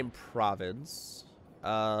in the same province.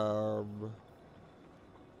 Grimoires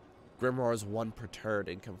 1 per turn,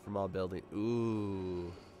 income from all building.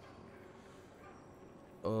 Ooh.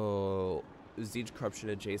 Oh. Tzeentch corruption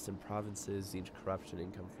adjacent provinces. Tzeentch corruption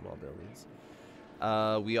income from all buildings.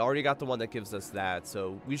 We already got the one that gives us that,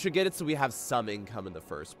 so we should get it so we have some income in the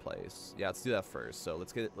first place. Yeah, let's do that first. So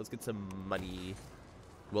let's get some money.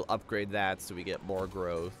 We'll upgrade that so we get more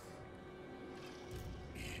growth.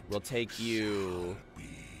 We'll take you.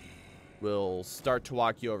 We'll start to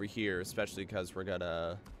walk you over here, especially because we're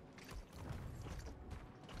gonna.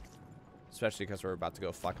 Especially because we're about to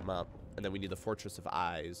go fuck them up, and then we need the Fortress of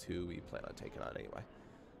Eyes, who we plan on taking on anyway,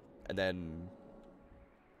 and then.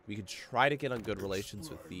 We could try to get on good relations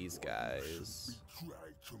with these guys.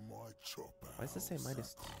 Why does it say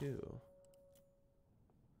 -2?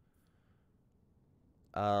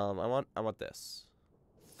 I want this.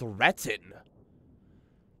 Threaten.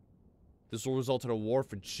 This will result in a war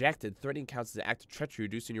if rejected. Threatening counts as an act of treachery,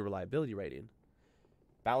 reducing your reliability rating.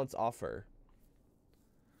 Balance offer.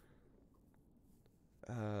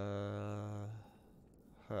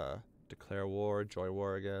 Declare war, join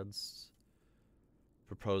war against.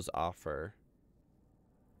 Proposed offer.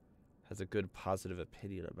 Has a good positive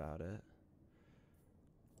opinion about it.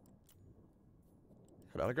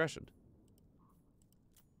 Not aggression.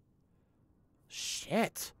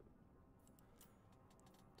 Shit.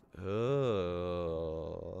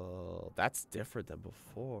 Oh, that's different than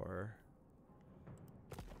before.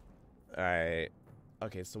 Alright.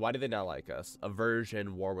 Okay, so why do they not like us?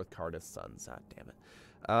 Aversion, war with Cardiff's sons. Ah, damn it.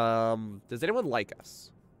 Does anyone like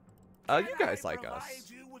us? You guys like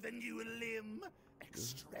us. You with a new limb,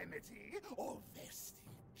 extremity, or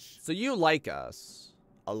vestige? So you like us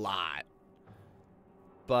a lot.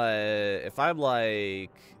 But if I'm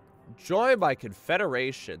like, join my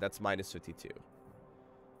confederation, that's -52.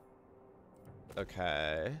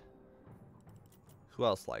 Okay. Who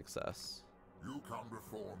else likes us? You come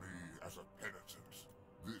before me as a penitent.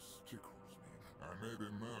 This tickles me. I may be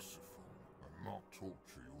merciful and not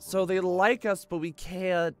torture you. So they like us, but we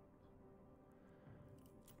can't.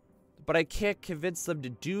 But I can't convince them to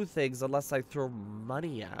do things unless I throw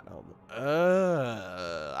money at them.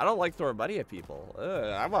 I don't like throwing money at people.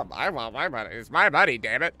 I want my money. It's my money,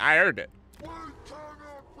 damn it. I earned it.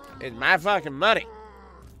 It's my fucking money.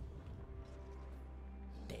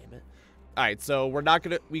 All right, so we're not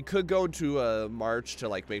gonna. We could go to a march to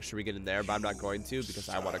like make sure we get in there, but I'm not going to because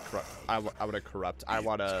I want to corrupt. I want to corrupt. I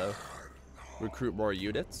want to recruit more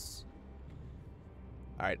units.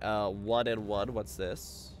 All right, 1 and 1. What's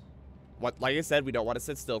this? What? Like I said, we don't want to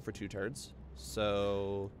sit still for 2 turns,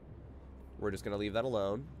 so we're just gonna leave that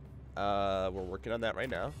alone. We're working on that right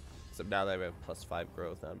now. Except now that we have +5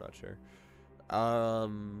 growth, I'm not sure.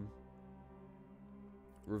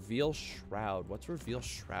 Reveal Shroud. What's Reveal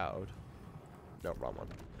Shroud? No, wrong one.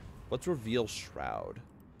 What's Reveal Shroud?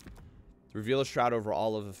 Reveal a shroud over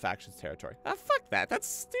all of the faction's territory. Ah, fuck that. That's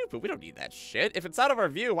stupid. We don't need that shit. If it's out of our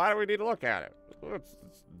view, why do we need to look at it? It's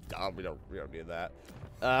dumb. We don't need that.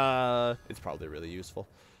 It's probably really useful.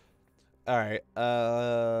 All right.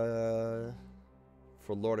 For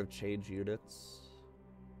Lord of Change units.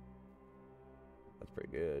 That's pretty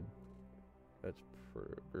good. That's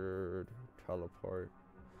bird, teleport.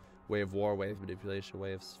 Way of War, Way of Manipulation,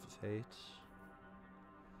 Way of Fate.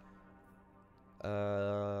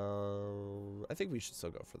 I think we should still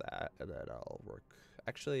go for that, and then I'll work.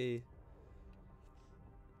 Actually,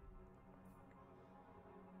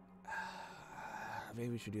 maybe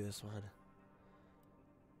we should do this one.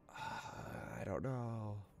 I don't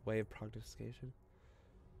know. Way of Prognostication.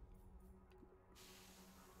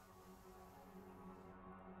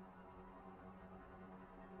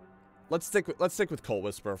 Let's stick with Cold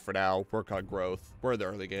Whisper for now. Work on growth. We're in the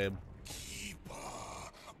early game. Keeper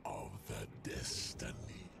of the destiny.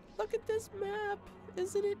 Look at this map.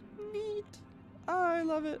 Isn't it neat? Oh, I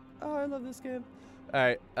love it. Oh, I love this game. All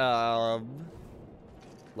right.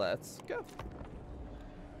 Let's go.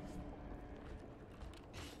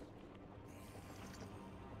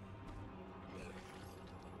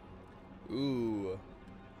 Ooh.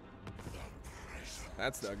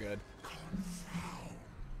 That's not good.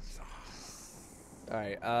 All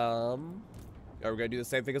right. Are we gonna do the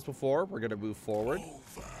same thing as before? We're gonna move forward.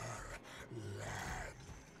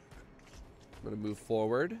 I'm gonna move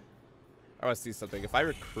forward. I want to see something.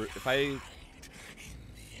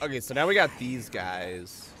 Okay, so now we got these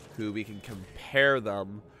guys who we can compare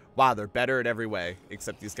them. Wow, they're better in every way,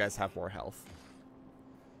 except these guys have more health.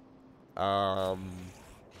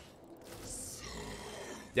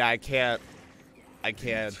 Yeah, I can't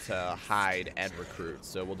hide and recruit,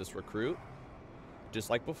 so we'll just recruit, just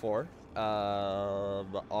like before.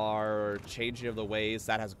 Our Changing of the Ways,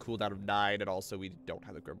 that has a cooldown of 9, and also we don't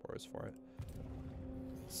have the Grimoires for it.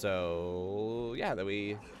 So yeah, then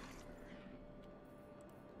we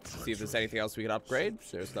see if there's anything else we can upgrade.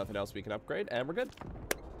 There's nothing else we can upgrade, and we're good.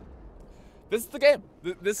 This is the game.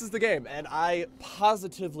 This is the game, and I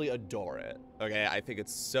positively adore it. Okay, I think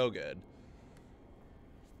it's so good.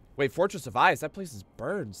 Wait, Fortress of Ice? That place is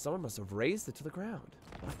burned. Someone must have razed it to the ground.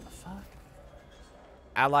 What the fuck?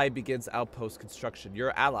 Ally begins outpost construction.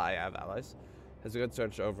 Your ally, I have allies, has begun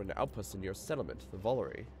search over an outpost in your settlement, the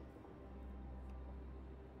Volary.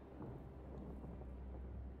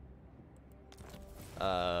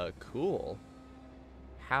 Cool.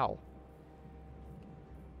 How?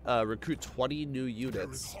 Recruit 20 new units.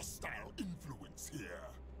 There is hostile influence here.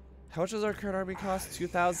 How much does our current army cost?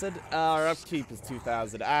 2,000? Our upkeep is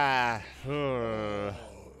 2,000. I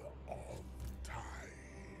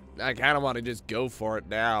kind of want to just go for it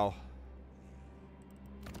now.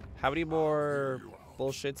 How many more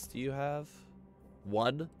bullshits do you have?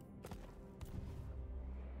 1?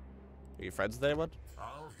 Are you friends with anyone?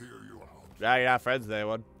 I'll hear you out. Nah, you're not friends with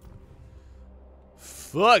anyone.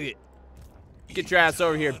 Fuck it. Get your ass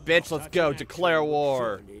over here, bitch. Let's go. Declare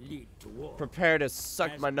war. Prepare to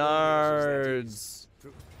suck my nards.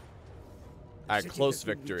 Alright, close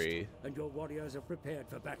victory. And your warriors are prepared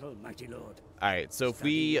for battle, mighty lord. Alright, so if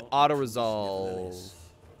we auto-resolve...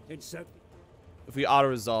 If we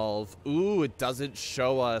auto-resolve... Ooh, it doesn't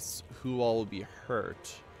show us who all will be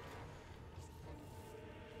hurt.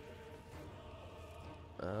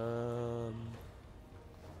 So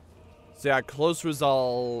yeah, close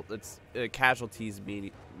resolve. It's casualties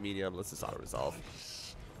medium. Let's just auto-resolve.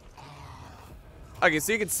 Okay,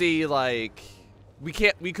 so you can see, like... We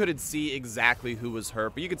couldn't see exactly who was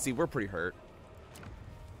hurt, but you can see we're pretty hurt.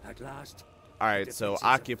 At last. Alright, so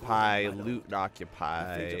occupy, loot and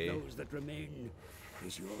occupy. The fate of those that remain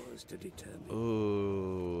is yours to determine.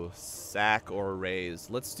 Ooh, sack or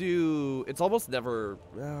raise. Let's do... It's almost never...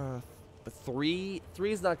 But 3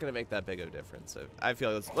 is not going to make that big of a difference. So I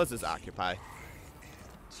feel like let's just occupy.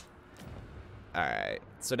 Alright,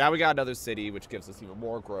 so now we got another city, which gives us even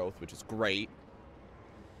more growth, which is great.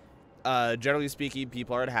 Generally speaking,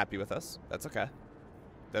 people aren't happy with us. That's okay.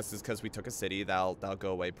 This is because we took a city. That'll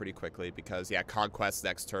go away pretty quickly because, yeah, conquest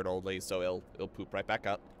next turn only, so it'll poop right back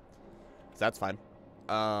up. So that's fine.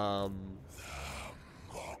 Our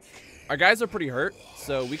guys are pretty hurt,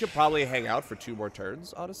 so we could probably hang out for 2 more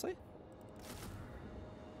turns, honestly.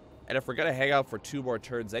 And if we're gonna hang out for 2 more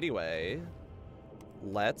turns anyway,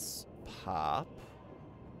 let's pop.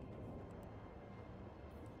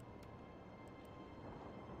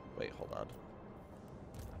 Wait, hold on.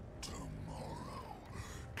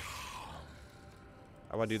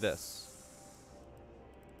 I want to do this.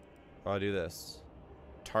 I want to do this.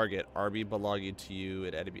 Target army belonging to you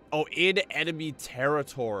in enemy. Oh, in enemy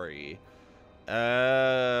territory.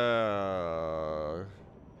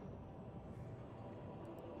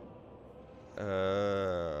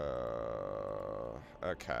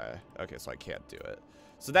 Okay. Okay, so I can't do it.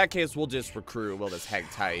 So in that case, we'll just recruit. We'll just hang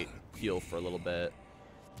tight, heal for a little bit.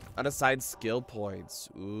 Unassigned skill points.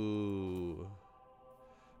 Ooh.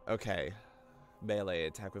 Okay. Melee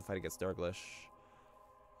attack when fighting against Nurglish.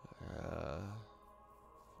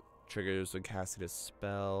 Triggers when casting a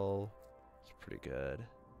spell. It's pretty good.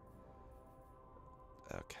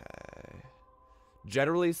 Okay.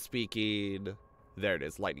 Generally speaking, there it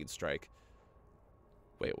is. Lightning Strike.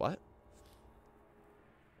 Wait, what?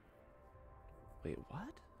 Wait, what?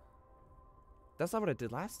 That's not what it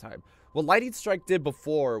did last time. What Lightning Strike did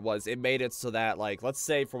before was it made it so that, like, let's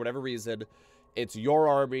say for whatever reason, it's your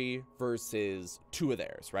army versus 2 of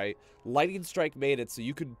theirs, right? Lightning Strike made it so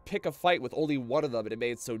you could pick a fight with only one of them, and it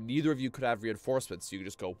made it so neither of you could have reinforcements. So you could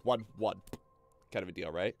just go 1-1 kind of a deal,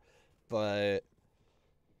 right? But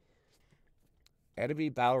enemy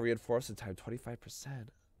battle reinforcement time 25%.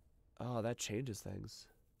 Oh, that changes things.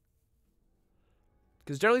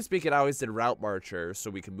 Because generally speaking, I always did Route Marcher so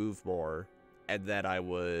we could move more, and then I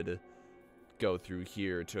would go through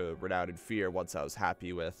here to Renown and Fear once I was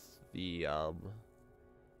happy with the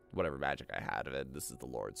whatever magic I had of it. This is the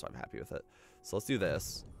Lord, so I'm happy with it. So let's do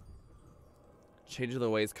this. Changing the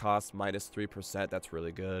ways cost -3%. That's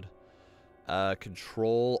really good.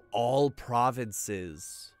 Control all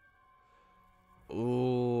provinces.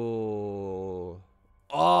 Ooh.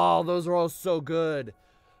 Oh, those are all so good.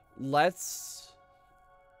 Let's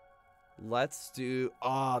do.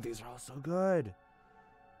 Oh, these are all so good.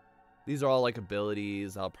 These are all like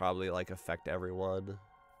abilities. I'll probably like affect everyone.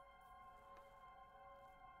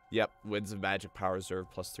 Yep, Winds of Magic Power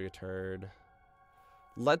Reserve +3 a turn.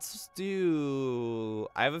 Let's do...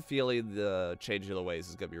 I have a feeling the Change of the Ways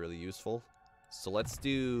is going to be really useful. So let's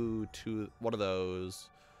do one of those.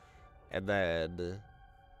 And then...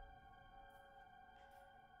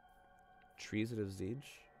 Treason of Zinj.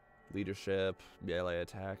 Leadership, melee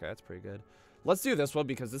attack. That's pretty good. Let's do this one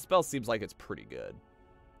because this spell seems like it's pretty good.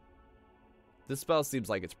 This spell seems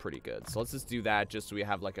like it's pretty good. So let's just do that just so we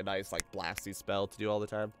have like a nice like blasty spell to do all the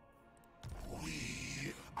time.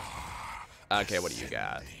 Okay, what do you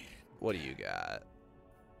got? What do you got?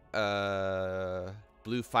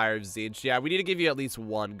 Blue Fire of Zinj. Yeah, we need to give you at least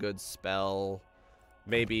one good spell.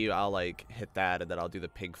 Maybe I'll like hit that and then I'll do the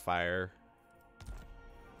pink fire.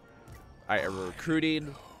 Alright, we're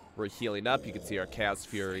recruiting. We're healing up. You can see our Chaos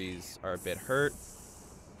Furies are a bit hurt.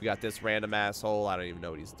 We got this random asshole. I don't even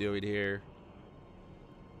know what he's doing here.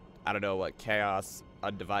 I don't know what Chaos,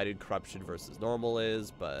 Undivided, Corruption versus Normal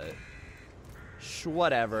is, but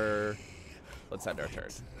whatever. Let's end our turn.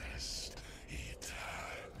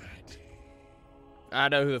 I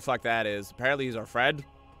know who the fuck that is. Apparently he's our friend.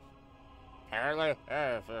 Apparently.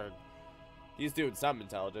 He's doing something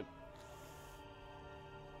intelligent.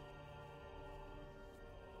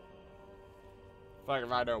 Fuck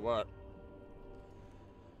if I know what.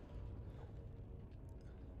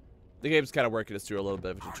 The game's kind of working us through a little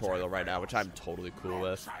bit of a tutorial right now, which I'm totally cool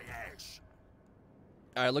with.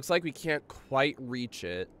 Alright, looks like we can't quite reach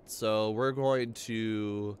it, so we're going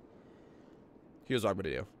to... Here's what I'm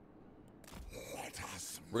going to do.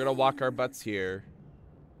 We're going to walk our butts here.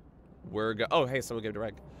 Oh, hey, someone gave it a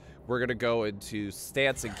rank. We're going to go into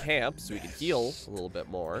stance and camp so we can heal a little bit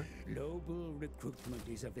more. Global recruitment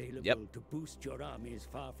is available to boost your armies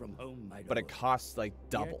far from home, my lord. But it costs like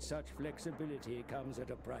double. Yet such flexibility comes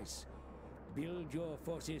at a price. Build your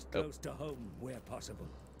forces close to home where possible.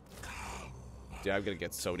 Dude, I'm going to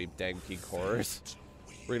get so many dang pink horrors.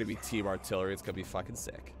 We're going to be team artillery. It's going to be fucking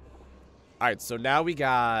sick. Alright, so now we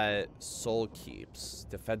got soul keeps,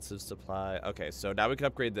 defensive supply. Okay, so now we can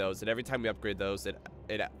upgrade those, and every time we upgrade those, it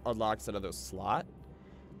unlocks another slot.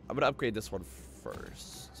 I'm going to upgrade this one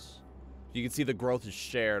first. You can see the growth is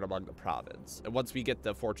shared among the province. And once we get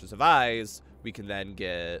the Fortress of Eyes, we can then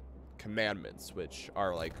get commandments, which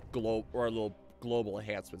are like little global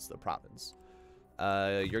enhancements to the province.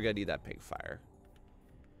 You're going to need that pink fire.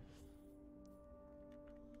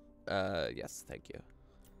 Yes, thank you.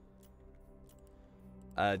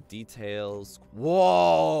 Details.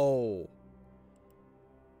 Whoa!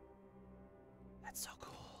 That's so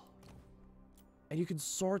cool. And you can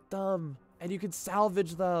sort them. And you can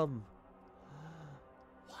salvage them.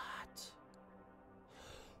 What?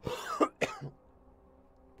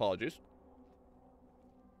 Apologies.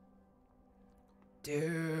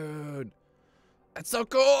 Dude. That's so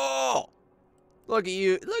cool! Look at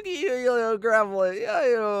you, you little gravel, you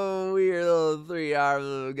little weird little 3-armed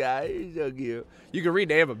little guy. He's so cute. You can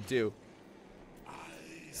rename him too.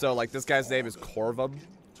 So like this guy's name is Corvum.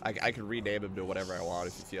 I can rename him to whatever I want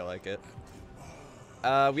if you feel like it.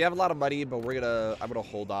 We have a lot of money, but I'm gonna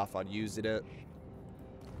hold off on using it.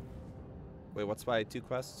 Wait, what's my 2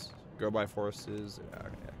 quests? Grow my forces.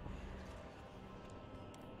 Okay.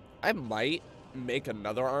 I might make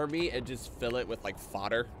another army and just fill it with like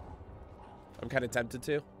fodder. I'm kind of tempted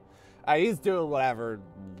to. He's doing whatever.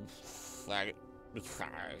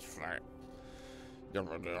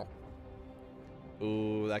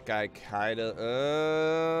 Ooh, that guy kind of.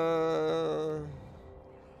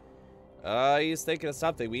 He's thinking of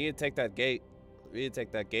something. We need to take that gate. We need to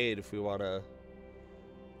take that gate if we want to.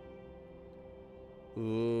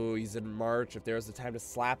 Ooh, he's in March. If there's a time to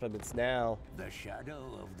slap him, it's now. The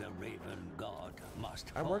shadow of the Raven God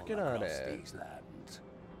must I'm fall working on across it. these lands.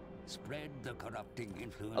 Spread the corrupting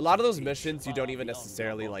influence. A lot of those peace missions you far don't even beyond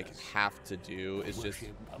necessarily your like borders. have to do. It's just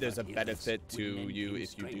there's a benefit to you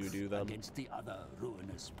if you do them. Against the other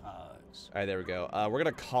ruinous powers. All right, there we go. We're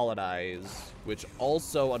gonna colonize, which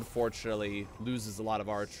also unfortunately loses a lot of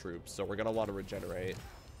our troops, so we're gonna want to regenerate.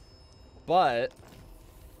 But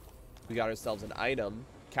we got ourselves an item.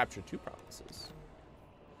 Capture 2 provinces.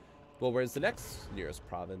 Well, where's the next nearest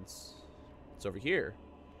province? It's over here.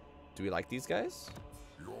 Do we like these guys?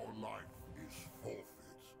 Your life is forfeit.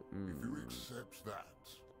 If you accept that,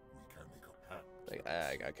 we can make a pact.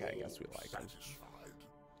 Okay, I guess we like him. Satisfied.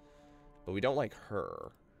 But we don't like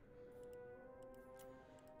her.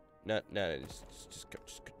 No, just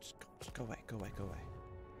go away, go away, go away.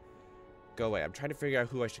 Go away. I'm trying to figure out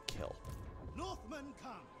who I should kill. Northmen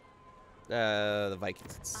come. The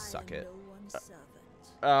Vikings can suck it. No one's servant.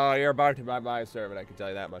 Oh, you're about to be my servant, I can tell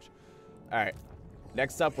you that much. Alright.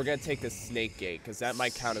 Next up, we're going to take the Snake Gate, because that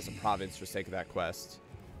might count as a province for sake of that quest.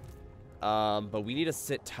 But we need to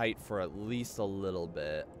sit tight for at least a little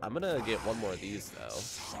bit. I'm going to get one more of these, though.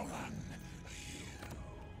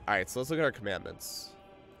 Alright, so let's look at our commandments.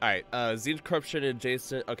 Alright, Zinj Corruption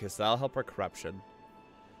adjacent. Okay, so that'll help our corruption.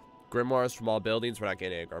 Grimoires from all buildings. We're not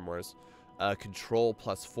getting any grimoires. Control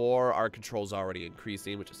 +4. Our control's already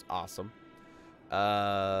increasing, which is awesome.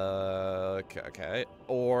 Okay.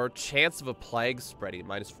 Or chance of a plague spreading,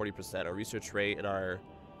 -40%. Our research rate and our...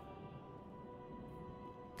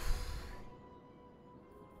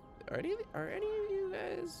 Are any of you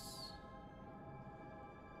guys...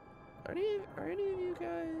 Are any of you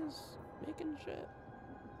guys making shit?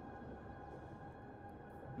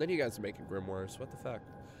 None of you guys are making grimoires. What the fuck?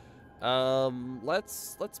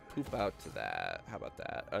 Let's poop out to that. How about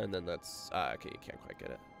that? And then let's okay, you can't quite get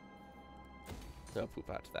it. No, poop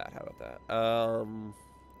out to that. How about that?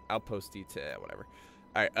 Outpost detail, whatever.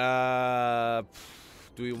 All right.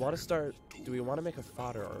 Do we want to start? Do we want to make a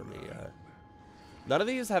fodder army? None of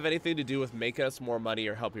these have anything to do with making us more money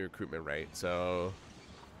or helping recruitment rate. So,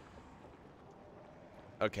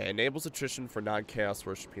 okay, enables attrition for non-chaos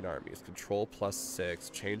worshipping armies. Control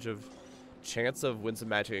 +6. Chance of winds of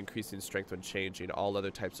magic increasing strength when changing. All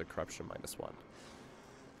other types of corruption -1.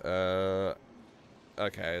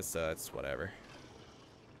 Okay, so that's whatever.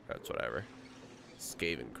 That's whatever.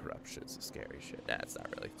 Skaven corruption is scary shit. Nah, it's not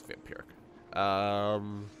really. It's vampiric.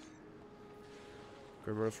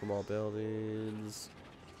 Grimoires from all buildings.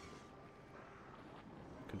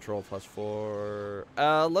 Control +4.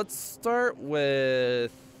 Let's start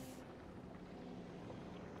with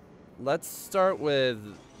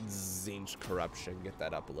Zinj Corruption. Get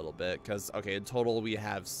that up a little bit, because okay, in total we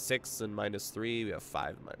have 6 and -3. We have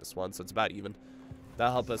 5 and -1, so it's about even.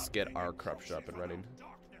 That'll help us get our corruption up and running.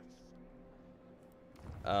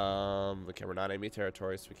 Okay, we're not enemy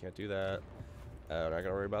territory, so we can't do that. We're not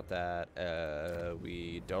gonna worry about that.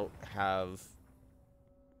 We don't have.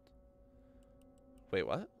 Wait,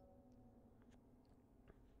 what?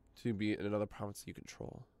 To be in another province you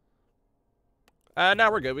control.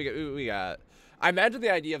 Now we're good. We got. I imagine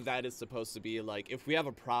the idea of that is supposed to be like, if we have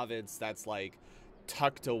a province that's like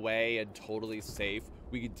tucked away and totally safe,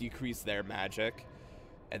 we could decrease their magic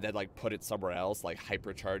and then like put it somewhere else, like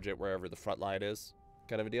hypercharge it wherever the front line is,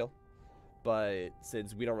 kind of a deal. But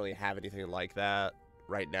since we don't really have anything like that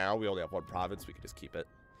right now, we only have one province, we could just keep it.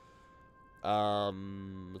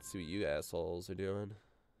 Let's see what you assholes are doing.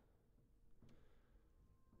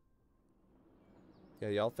 Yeah,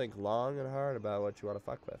 y'all think long and hard about what you want to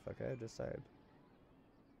fuck with, okay? Just saying.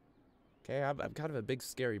 Okay, I'm kind of a big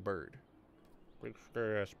scary bird. Big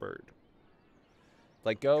scary ass bird.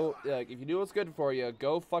 Like, go, if you knew what's good for you,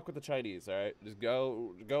 go fuck with the Chinese, alright? Just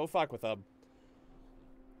go fuck with them.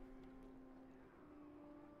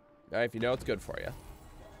 Alright, if you know what's good for you.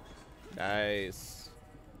 Nice.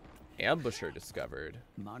 Ambusher discovered.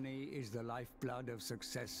 Money is the lifeblood of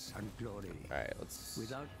success and glory. Alright, let's...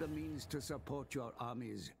 Without the means to support your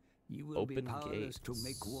armies, you will Open be powerless to gates.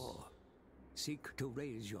 make war. Seek to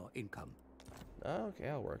raise your income. Okay,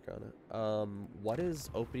 I'll work on it. What is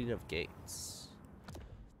opening of gates?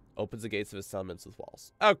 Opens the gates of his settlements with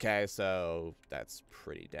walls. Okay, so that's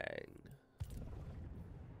pretty dang.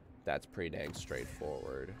 That's pretty dang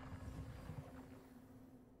straightforward.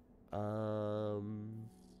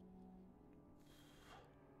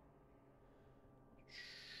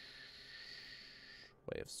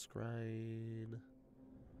 Way of scrying.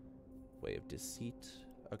 Way of deceit.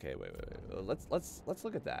 Okay, wait. Let's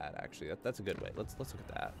look at that. Actually, that's a good way. Let's look at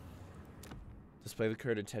that. Display the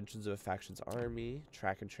current intentions of a faction's army.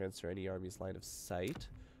 Track and transfer any army's line of sight.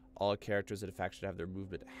 All characters in a faction have their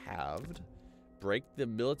movement halved. Break the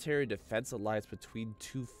military defense alliance between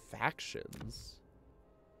two factions.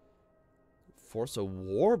 Force a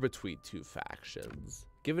war between two factions.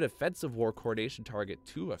 Give an offensive war coordination target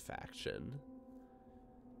to a faction.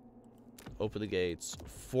 Open the gates.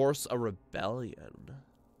 Force a rebellion.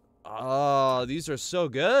 Oh, these are so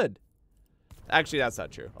good. Actually, that's not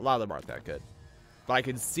true. A lot of them aren't that good. But I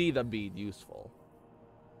can see them being useful.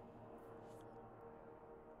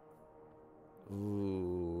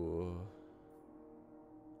 Ooh.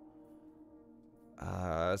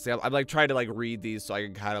 See, I'm like trying to like read these so I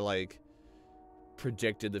can kind of like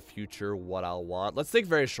predict in the future what I'll want. Let's think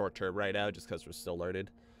very short term right now, just because we're still learning.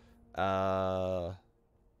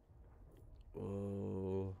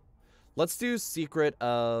 Ooh. Let's do secret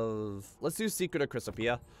of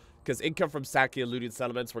Chrysopia, because income from sacking and looting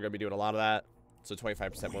settlements, we're gonna be doing a lot of that. So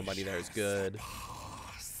 25% more money there is good.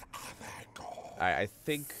 I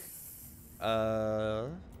think. A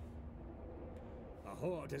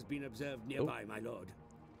horde has been observed nearby, my lord.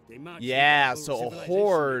 They march yeah, the so a civilization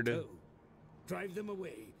horde. in tow. Drive them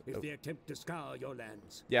away if they attempt to scour your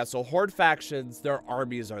lands. Yeah, so horde factions, their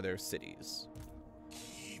armies are their cities,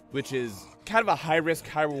 which is kind of a high risk,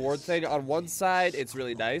 high reward thing. On one side, it's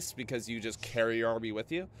really nice because you just carry your army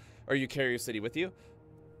with you, or you carry your city with you.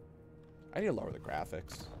 I need to lower the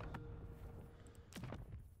graphics.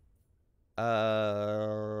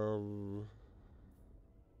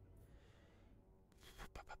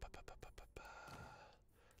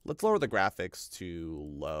 Let's lower the graphics to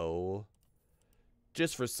low,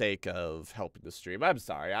 just for sake of helping the stream. I'm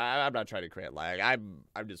sorry, I'm not trying to create lag.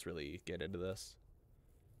 I'm just really getting into this.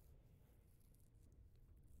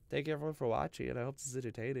 Thank you everyone for watching, and I hope this is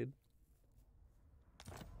entertaining.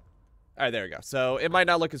 All right, there we go. So it might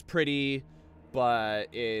not look as pretty,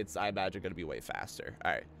 but it's, I imagine, going to be way faster.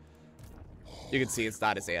 All right. You can see it's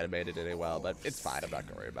not as animated any well, but it's fine. I'm not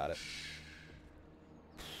going to worry about it.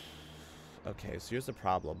 Okay, so here's the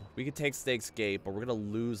problem. We can take Snake's Gate, but we're going to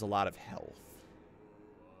lose a lot of health.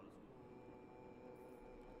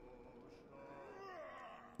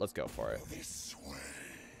 Let's go for it.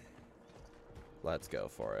 Let's go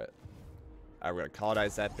for it. All right, we're going to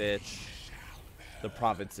colonize that bitch. The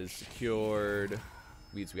province is secured.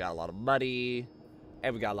 Means we got a lot of money.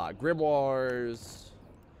 And we got a lot of grimoires.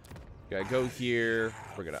 Gotta go here.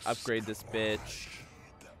 We're gonna upgrade this bitch.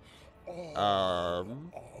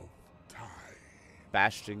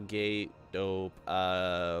 Bastion Gate. Dope.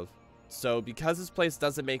 So because this place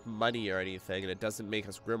doesn't make money or anything, and it doesn't make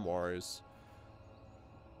us grimoires,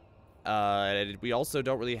 and we also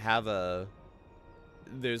don't really have a...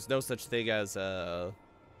 There's no such thing as a...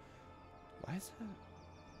 Why is that?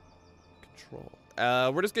 Control.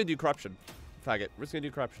 We're just gonna do corruption. Fuck it. We're just gonna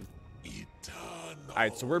do corruption.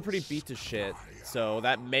 Alright, so we're pretty beat to shit. So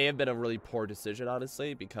that may have been a really poor decision,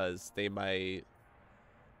 honestly, because they might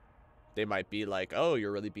be like, oh,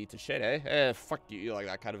 you're really beat to shit, eh? Eh, fuck you, like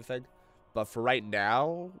that kind of thing. But for right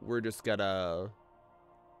now, we're just gonna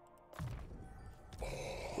chill.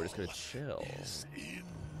 We're just gonna chill.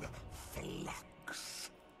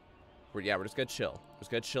 We're just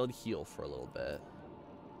gonna chill and heal for a little bit.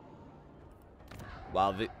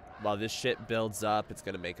 While this shit builds up, it's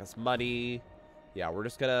gonna make us money. Yeah, we're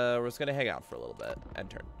just gonna hang out for a little bit. End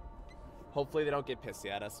turn. Hopefully they don't get pissy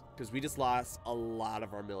at us, because we just lost a lot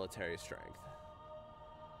of our military strength.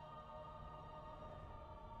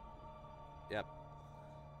 Yep.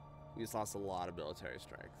 We just lost a lot of military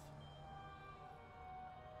strength.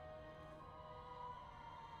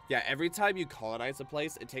 Yeah, every time you colonize a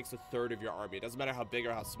place, it takes a third of your army. It doesn't matter how big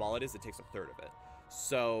or how small it is, it takes a third of it.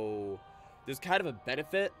 So there's kind of a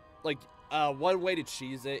benefit. Like, one way to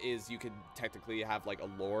cheese it is you can technically have, like, a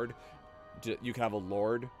lord. You can have a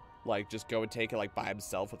lord, like, just go and take it, like, by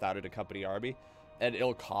himself without an accompanying army. And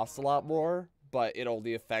it'll cost a lot more, but it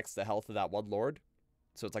only affects the health of that one lord.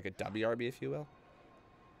 So it's like a dummy army, if you will.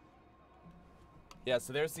 Yeah,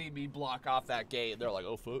 so they're seeing me block off that gate, and they're like,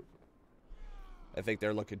 oh, fuck. I think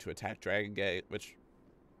they're looking to attack Dragon Gate, which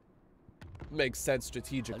makes sense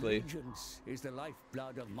strategically. Allegiance is the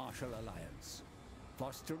lifeblood of martial alliance.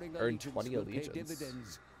 Fostering Earn 20 will pay allegiance.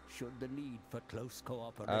 dividends should the need for close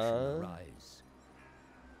cooperation arise.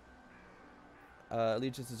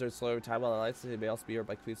 Allegiance is earned slower time while alliances may also be earned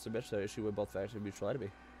by complete submission, so issue with both factions of mutual enemy.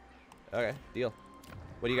 Okay, deal.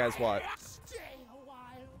 What do you guys want? Stay a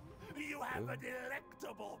while. You have a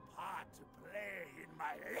delectable part to play in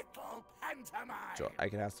my little pantomime. I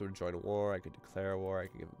can ask them to join a war. I could declare a war. I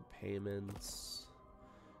can give them payments.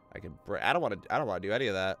 I can. I don't want to do any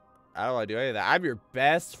of that. I don't want to do any of that. I'm your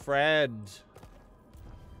best friend.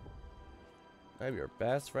 I'm your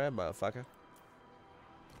best friend, motherfucker.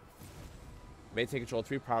 Maintain control of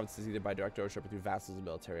 3 provinces either by direct ownership or through vassals and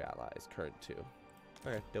military allies. Current 2.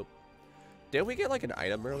 Okay, dope. Didn't we get like an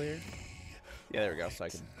item earlier? Yeah, there we go. So I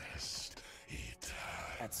can.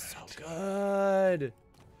 That's so good.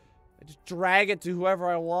 I just drag it to whoever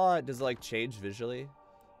I want. Does it like change visually?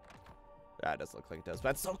 That doesn't look like it does. But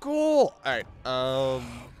that's so cool. All right. All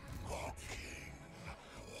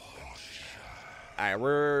right,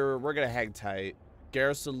 we're gonna hang tight.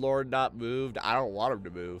 Garrison Lord not moved. I don't want him to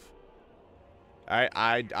move. All right,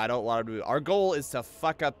 I don't want him to move. Our goal is to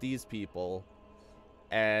fuck up these people,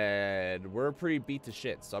 and we're pretty beat to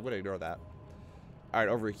shit. So I'm gonna ignore that. All right,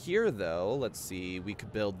 over here though, let's see. We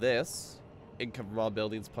could build this. Income from all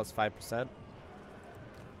buildings plus 5%.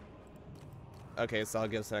 Okay, so I'll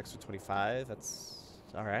give us an extra 25. That's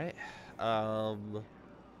all right.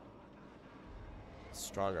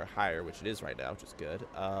 Stronger, higher, which it is right now, which is good.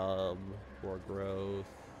 More growth.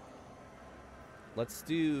 Let's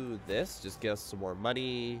do this. Just get us some more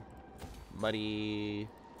money.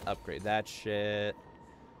 Upgrade that shit.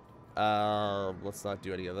 Let's not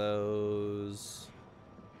do any of those.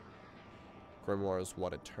 Grimoires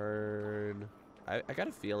 1 a turn. I got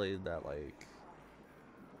a feeling that, like,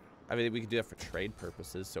 I mean, we could do that for trade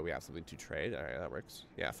purposes, so we have something to trade. All right, that works.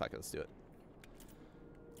 Yeah, fuck it, let's do it.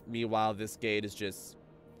 Meanwhile, this gate is just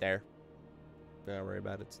there. Don't worry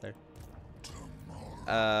about it, it's there.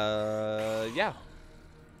 Yeah.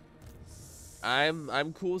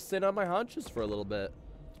 I'm cool sitting on my haunches for a little bit.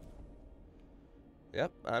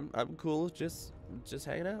 Yep, I'm cool just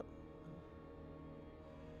hanging out.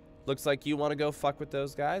 Looks like you want to go fuck with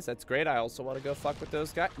those guys. That's great. I also want to go fuck with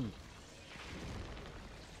those guys.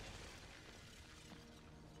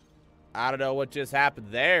 I don't know what just happened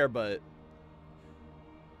there, but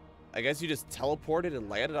I guess you just teleported and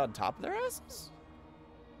landed on top of their asses?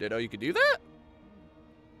 Didn't know you could do that?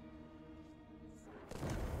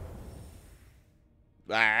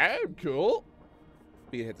 Alright, cool.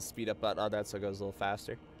 We can hit the speed up button on that so it goes a little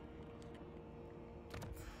faster.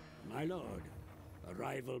 My lord, a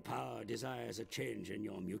rival power desires a change in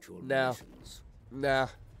your mutual No. relations. Nah,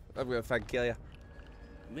 I'm gonna fucking kill you.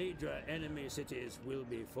 Major enemy cities will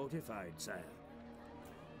be fortified, sire.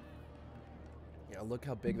 Yeah, look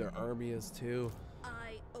how big their army is too.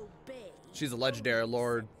 I obey. She's a legendary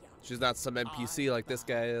lord. She's not some NPC like this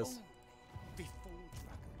guy is.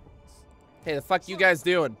 Hey, the fuck you guys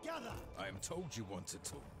doing? I am told you wanted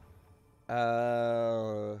to.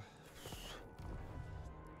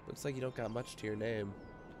 Looks like you don't got much to your name.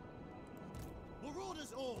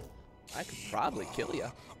 I could probably kill you.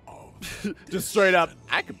 Just straight up,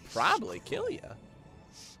 I could probably kill you.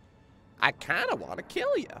 I kind of want to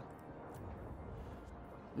kill you.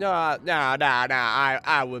 No,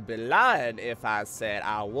 I would be lying if I said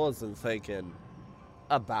I wasn't thinking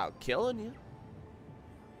about killing you.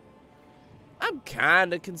 I'm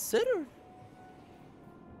kind of considering.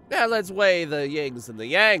 Now let's weigh the yings and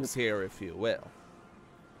the yangs here, if you will.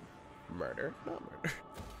 Murder, not murder.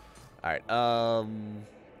 All right,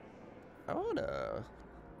 I wanna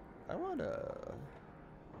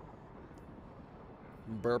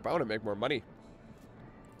burp. I wanna make more money.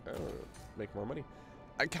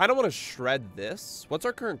 I kind of want to shred this. What's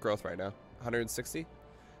our current growth right now? 160?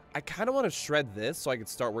 I kind of want to shred this so I can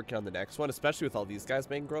start working on the next one, especially with all these guys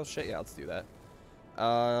making growth shit. Yeah, let's do that.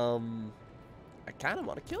 I kind of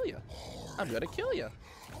want to kill you. I'm gonna kill you.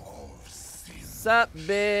 Sup,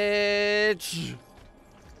 bitch?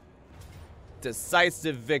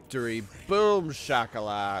 Decisive victory. Boom,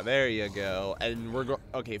 shakala. There you go. And we're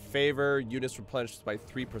okay, favor. Units replenished by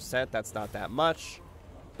 3%. That's not that much.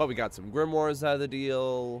 But we got some grimoires out of the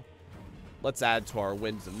deal. Let's add to our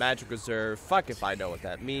winds and magic reserve. Fuck if I know what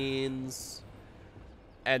that means.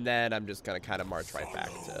 And then I'm just gonna kind of march right back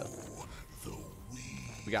to...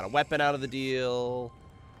 We got a weapon out of the deal.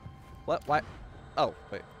 What? What? Oh,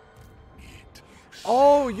 wait.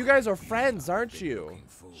 Oh, you guys are friends, aren't you?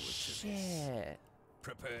 Shit.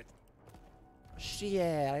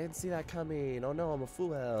 Shit, I didn't see that coming. Oh no, I'm a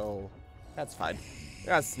fool. That's fine. I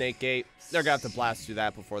got a snake gate. They're gonna have to blast through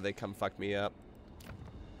that before they come fuck me up.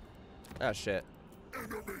 Ah, shit.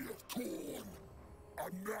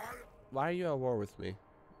 Why are you at war with me?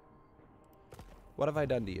 What have I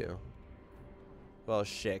done to you? Well,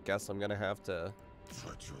 shit, guess I'm gonna have to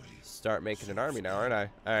start making an army now, aren't I?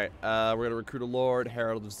 Alright, we're gonna recruit a Lord,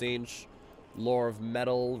 Herald of Tzeentch. Lore of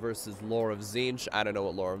Metal versus Lore of Tzeentch. I don't know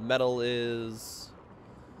what Lore of Metal is.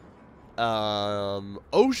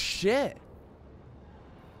 Oh shit!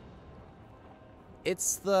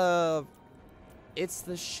 It's the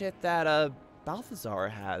shit that, Balthazar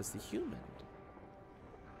has, the human.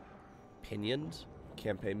 Pinioned.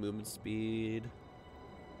 Campaign movement speed.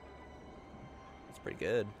 That's pretty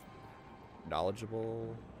good.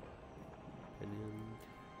 Knowledgeable. Pinioned.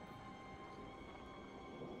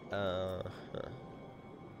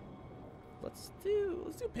 Let's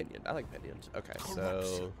do Pinioned. I like Pinioned. Okay,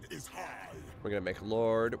 so we're gonna make a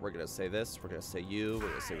Lord. We're gonna say this. We're gonna say you. We're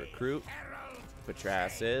gonna say recruit. Put your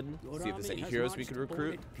ass in. See if there's any heroes we can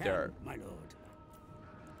recruit. There are.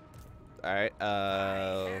 Alright,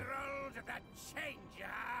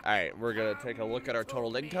 Alright, we're gonna take a look at our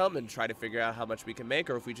total income and try to figure out how much we can make,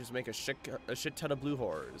 or if we just make a shit ton of blue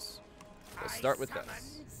horrors. We'll start with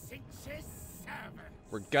this.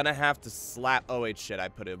 We're gonna have to slap. Oh wait, shit! I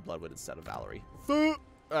put in Bloodwood instead of Valerie.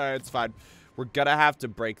 Alright, it's fine. We're gonna have to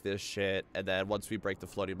break this shit, and then once we break the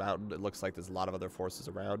floating mountain, it looks like there's a lot of other forces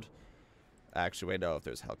around. Actually, wait, no, if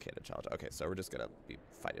there's Hell Cannon challenge. Okay, so we're just gonna be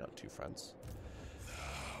fighting on two fronts.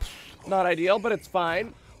 Not ideal, but it's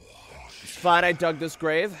fine. It's fine. I dug this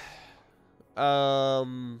grave.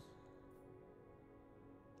 Alright,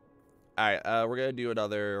 we're gonna do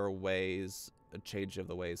another ways, a change of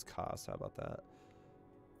the ways cost. How about that?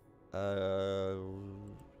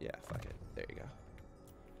 Yeah, fuck it. There you go.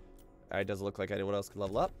 Alright, doesn't look like anyone else can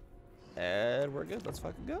level up. And we're good. Let's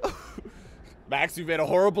fucking go. Max, you've made a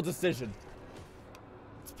horrible decision.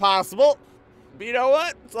 It's possible. But you know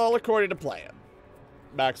what? It's all according to plan.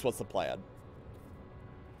 Max, what's the plan?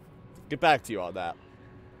 Get back to you on that.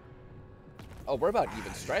 Oh, we're about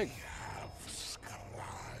even strength.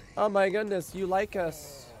 Oh my goodness, you like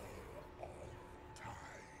us.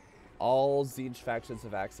 All Tzeentch factions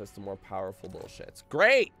have access to more powerful bullshits.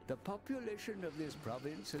 Great! The population of this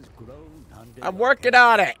province has grown under I'm working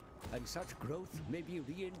on it! And such growth may be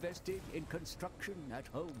reinvested in construction at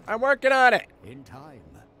home. I'm working on it! In time,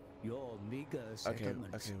 your meager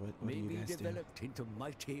settlements what may do you be guys developed into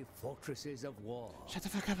mighty fortresses of war. Shut the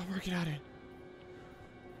fuck up, I'm working on it.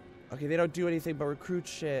 Okay, they don't do anything but recruit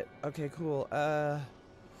shit. Okay, cool.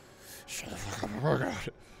 Shut the fuck up, I'm working on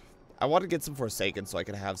it. I want to get some Forsaken so I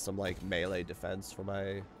can have some like melee defense for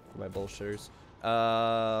my bullshitters.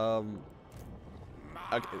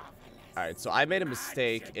 Okay. Alright, so I made a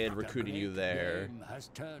mistake in recruiting you there.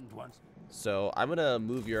 So I'm gonna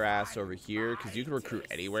move your ass over here because you can recruit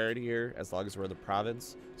anywhere in here as long as we're in the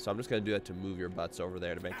province. So I'm just gonna do that to move your butts over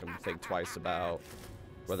there to make them think twice about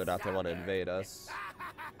whether or not they want to invade us.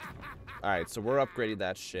 Alright, so we're upgrading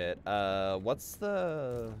that shit. What's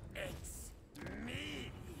the...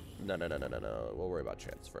 No. We'll worry about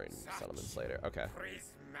transferring settlements later. Okay.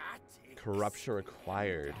 Corruption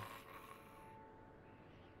required.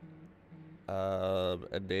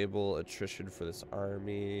 Enable attrition for this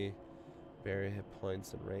army. Bury hit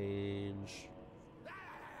points and range.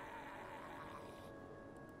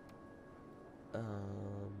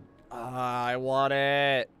 I want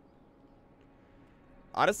it.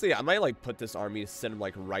 Honestly, I might like put this army, send them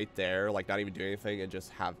like right there, like not even do anything, and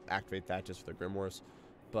just have activate that just for the grimoires.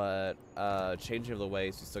 But changing of the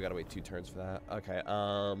ways, you still gotta wait 2 turns for that. Okay,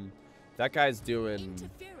 that guy's doing.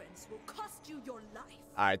 Interference will cost you your life.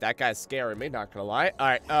 All right, that guy's scaring me. Not gonna lie. All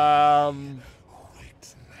right,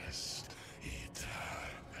 Witness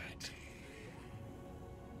eternity.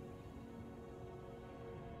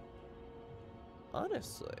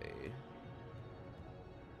 honestly,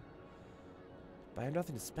 but I have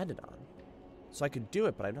nothing to spend it on. So I could do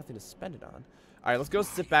it, but I have nothing to spend it on. All right, let's go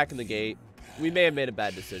sit back in the gate. We may have made a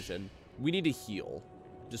bad decision. We need to heal.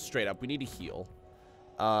 Just straight up, we need to heal.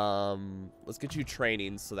 Let's get you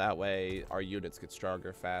training so that way our units get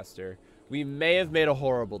stronger faster. We may have made a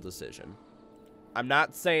horrible decision. I'm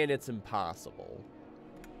not saying it's impossible.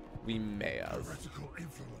 We may have. Heretical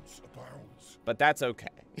influence abounds. But that's okay.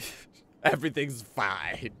 Everything's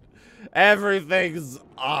fine. Everything's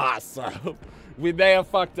awesome. We may have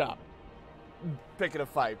fucked up picking a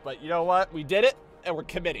fight, but you know what? We did it, and we're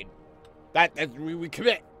committing. We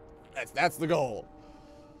commit. That's the goal.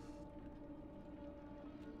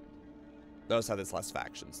 Notice how there's less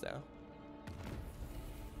factions now.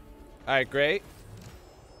 All right, great.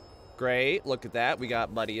 Great. Look at that. We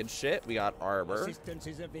got money and shit. We got armor. Assistance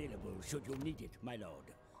is available should you need it, my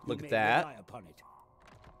lord. Look You at may that. rely upon it.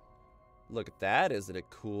 Look at that. Isn't it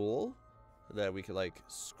cool? That we could like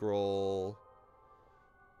scroll.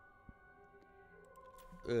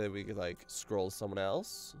 We could like scroll to someone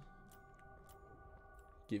else.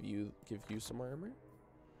 Give you some armor.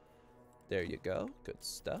 There you go. Good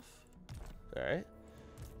stuff. All right.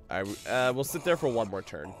 All right. We'll sit there for one more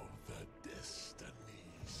turn.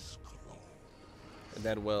 And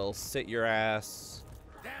then we'll sit your ass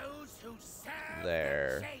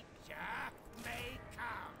there.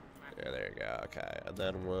 Yeah, there you go. Okay. And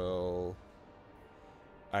then we'll...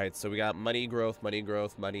 Alright, so we got money growth, money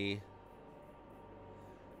growth, money.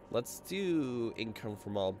 Let's do income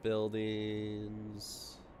from all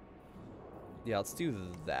buildings. Yeah, let's do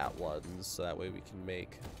that one so that way we can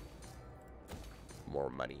make more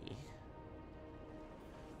money.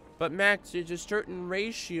 But Max, there's a certain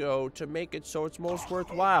ratio to make it so it's most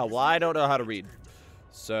worthwhile. Well, I don't know how to read.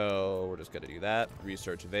 So we're just gonna do that.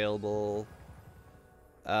 Research available.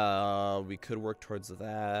 We could work towards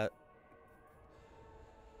that.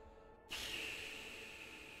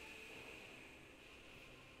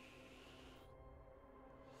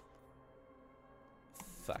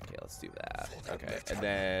 Fuck yeah, let's do that. Okay, and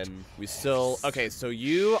then we still... Okay, so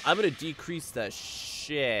you... I'm gonna decrease the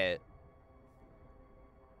shit.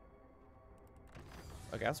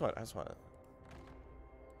 Okay, I just want it.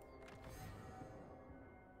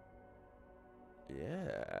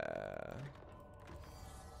 Yeah.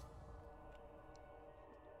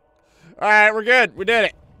 Alright, we're good. We did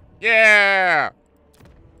it. Yeah!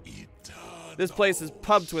 This place is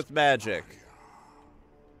pumped with magic.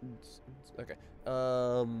 Okay.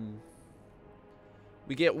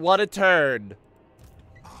 We get one a turn.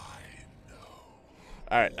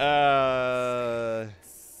 Alright,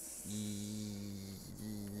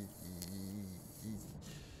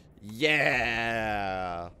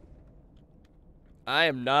 yeah. I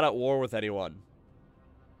am not at war with anyone.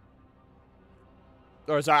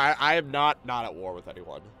 Or sorry, I am not at war with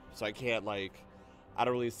anyone. So I can't like, I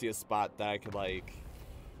don't really see a spot that I could like.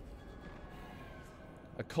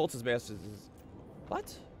 Occultist Masters is,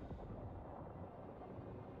 what?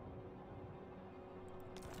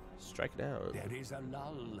 Strike down. There is a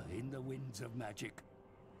lull in the winds of magic.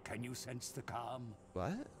 Can you sense the calm?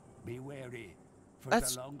 What? Be wary. For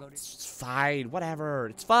That's the longer it's fine. Whatever.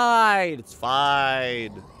 It's fine. It's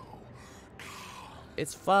fine.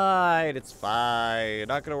 It's fine. It's fine.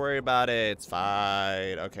 Not gonna worry about it. It's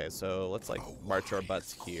fine. Okay, so let's like march our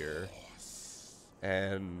butts here.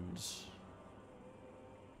 And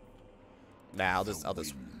nah, I'll just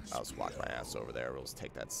walk my ass over there. We'll just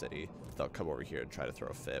take that city. They'll come over here and try to throw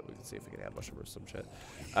a fit. We can see if we can ambush them or some shit.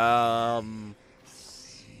 Ah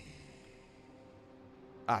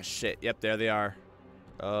shit. Yep, there they are.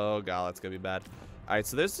 Oh god, that's gonna be bad. Alright,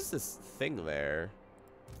 so there's just this thing there.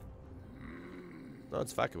 No,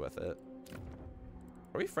 it's fucking with it.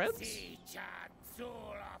 Are we friends?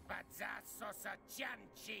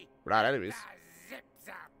 We're not enemies.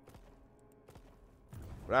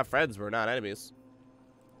 We're not friends, we're not enemies.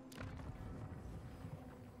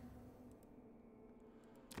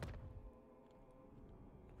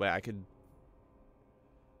 Wait, I could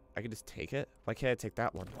just take it? Why can't I take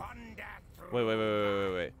that one?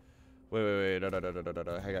 Wait.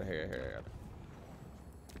 No. Hang on.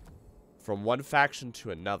 From one faction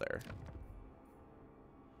to another.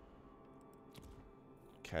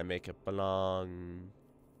 Can I make it belong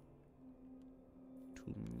to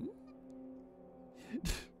me?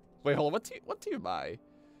 Wait, hold on. What do you buy?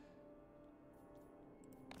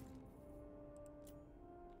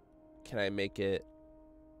 Can I make it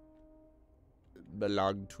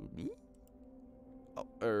belong to me?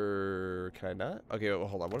 Oh, can I not? Okay, well,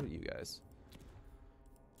 hold on. What are you guys?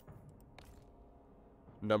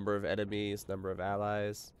 Number of enemies, number of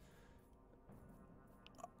allies.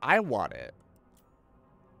 I want it.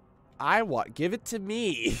 Give it to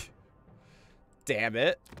me. Damn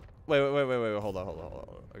it. Wait, hold on.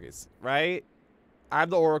 Okay, right? I'm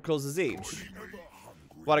the Oracle's Azige.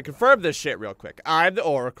 Want to confirm this shit real quick. I'm the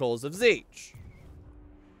Oracles of Zeech.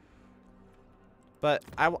 But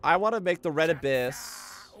I want to make the Red Abyss.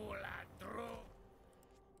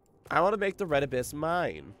 I want to make the Red Abyss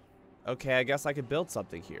mine. Okay, I guess I could build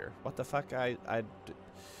something here. What the fuck? I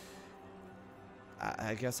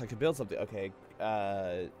guess I could build something. Okay.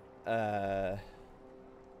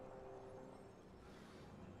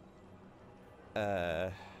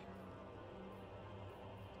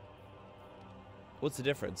 What's the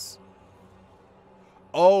difference?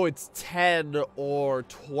 Oh, it's 10 or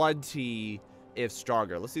 20 if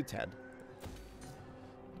stronger. Let's do 10.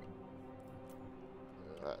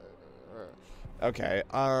 Okay,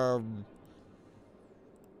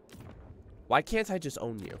 why can't I just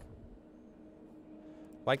own you?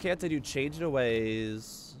 Why can't I do change in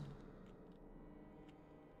ways?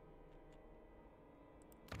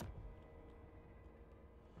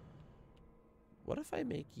 What if I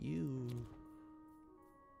make you?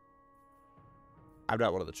 I'm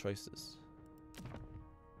not one of the choices.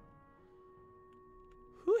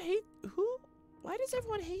 Who? Why does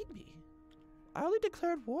everyone hate me? I only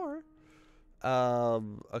declared war.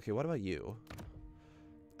 Okay, what about you?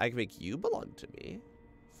 I can make you belong to me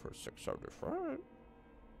for 600.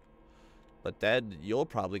 But then you'll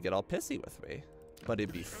probably get all pissy with me. But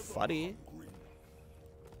it'd be funny.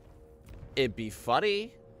 It'd be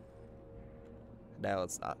funny. No,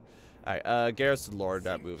 it's not. Alright, Garrison Lord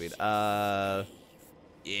not moving. Yeah,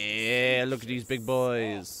 look at these big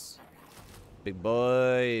boys. Big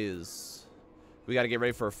boys. We gotta get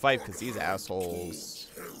ready for a fight because these assholes.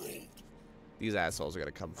 These assholes are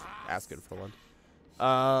gonna come asking for one.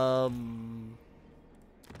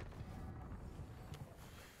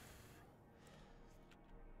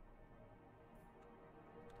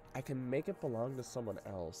 I can make it belong to someone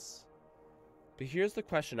else. But here's the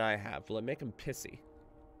question I have. Will it make them pissy?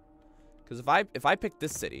 Because if I pick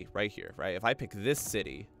this city right here, right? If I pick this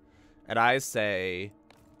city and I say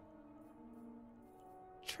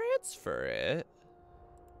transfer it.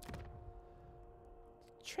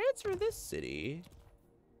 Transfer this city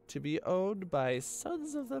to be owned by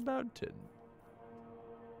Sons of the Mountain.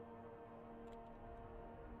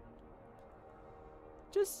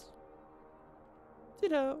 Just, you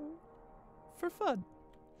know, for fun.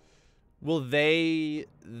 Will they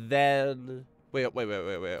then... Wait, hold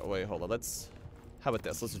on. How about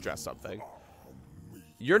this? Let's address something.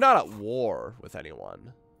 You're not at war with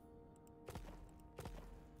anyone.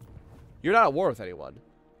 You're not at war with anyone.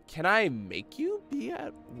 Can I make you be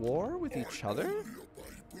at war with each other?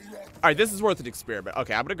 Alright, this is worth an experiment.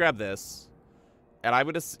 Okay, I'm gonna grab this. And I'm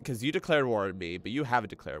gonna... Because you declared war on me, but you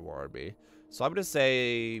haven't declared war on me. So I'm gonna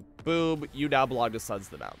say... Boom, you now belong to Sons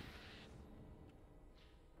of the Mountain.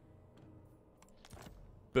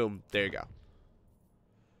 Boom, there you go.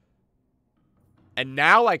 And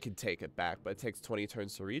now I can take it back, but it takes 20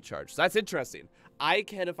 turns to recharge. So that's interesting. I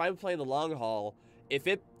can, if I'm playing the long haul,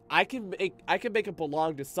 I can make it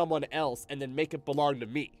belong to someone else and then make it belong to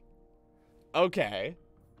me. Okay.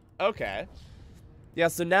 Okay. Yeah,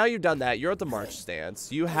 so now you've done that. You're at the march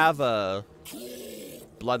stance. You have a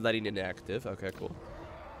bloodletting inactive. Okay, cool.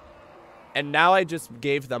 And now I just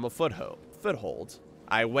gave them a foothold.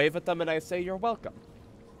 I wave at them and I say, you're welcome.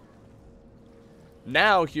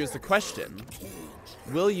 Now, here's the question.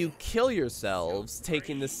 Will you kill yourselves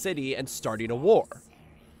taking the city and starting a war?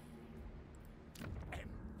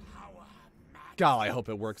 God, I hope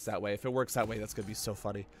it works that way. If it works that way, that's going to be so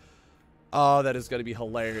funny. Oh, that is going to be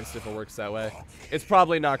hilarious if it works that way. It's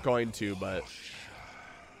probably not going to, but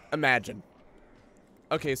imagine.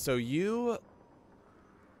 Okay, so you...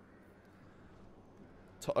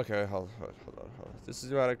 Okay, hold on. This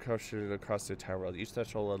is about a corruption across the entire world. Each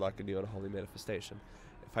threshold will unlock a new unholy manifestation.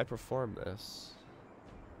 If I perform this,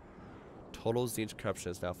 total Zinch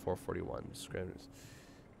corruption is now 441.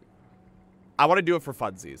 I want to do it for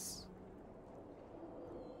funsies.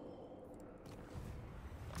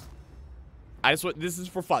 This is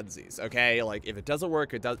for funsies, okay? Like, if it doesn't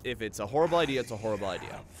work, it does. If it's a horrible idea, it's a horrible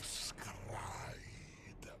idea.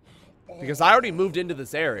 Because I already moved into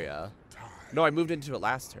this area. No, I moved into it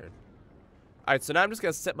last turn. Alright, so now I'm just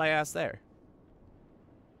going to sit my ass there.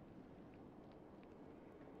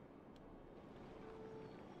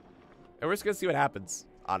 And we're just going to see what happens,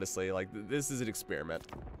 honestly. Like, this is an experiment.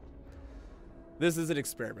 This is an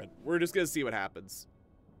experiment. We're just going to see what happens.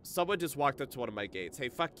 Someone just walked up to one of my gates. Hey,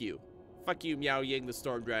 fuck you. Fuck you, Meow Ying the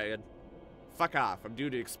Storm Dragon. Fuck off. I'm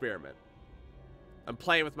doing an experiment. I'm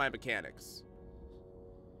playing with my mechanics.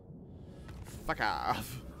 Fuck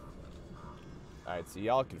off. Alright, so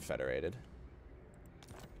y'all confederated.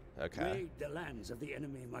 Okay. Raid the lands of the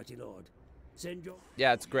enemy, mighty lord. Send your...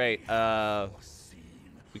 Yeah, it's great.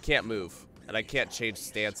 We can't move. And I can't change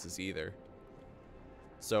stances either.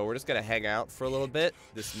 So we're just going to hang out for a little bit.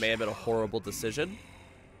 This may have been a horrible decision.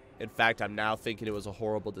 In fact, I'm now thinking it was a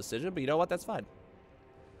horrible decision. But you know what? That's fine.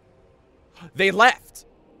 They left.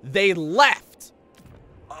 They left.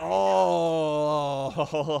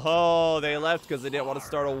 Oh, they left because they didn't want to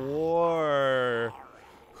start a war.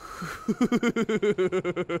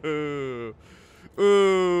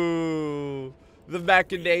 Ooh, the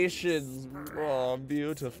machinations. Oh,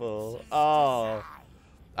 beautiful. Oh. All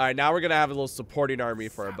right, now we're going to have a little supporting army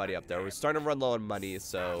for our buddy up there. We're starting to run low on money,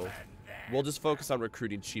 so we'll just focus on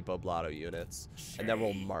recruiting cheapo blotto units, and then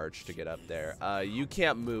we'll march to get up there. You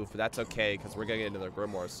can't move, but that's okay because we're going to get into the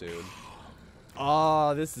Grimoire soon.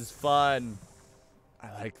 Oh, this is fun.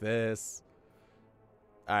 I like this.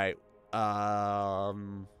 All right. Oh.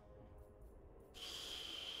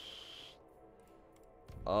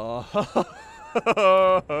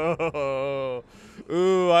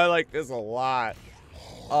 Ooh, I like this a lot.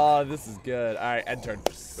 Oh, this is good. All right, end turn.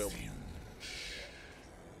 Boom.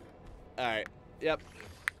 All right. Yep.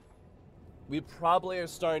 We probably are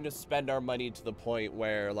starting to spend our money to the point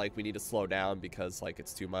where, like, we need to slow down because, like,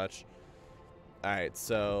 it's too much. All right,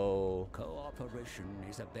 so Cooperation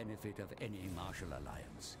is a benefit of any martial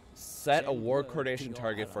alliance. set a war coordination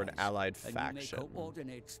target for an allied faction. You may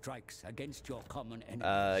coordinate strikes against your common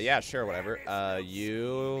enemy. Yeah, sure, whatever.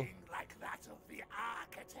 You Like that of the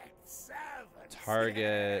architect's servants.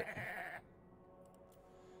 target.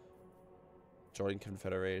 Join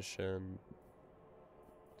confederation.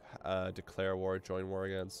 Declare war. Join war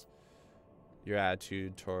against. Your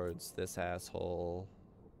attitude towards this asshole.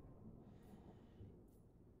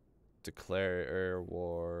 Declare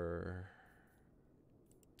war.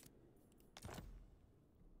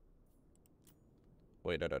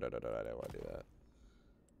 Wait, no, I don't want to do that.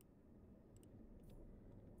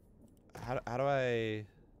 How do I...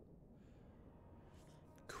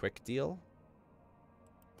 Quick deal?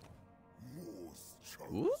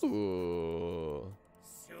 Ooh.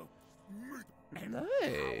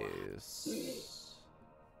 Nice.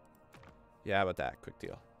 Yeah, how about that? Quick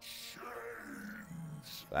deal.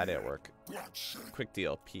 That didn't work. Quick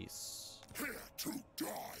deal. Peace.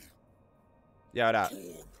 Yeah, no.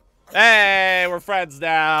 Hey, we're friends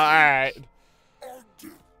now. All right.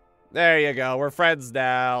 There you go. We're friends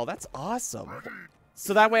now. That's awesome.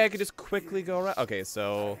 So that way I can just quickly go around. Okay,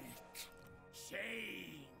 so...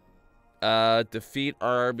 defeat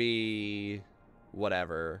army...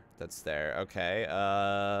 whatever that's there. Okay,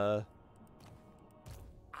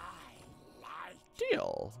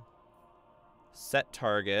 deal. Set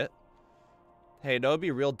target. Hey, no, it'd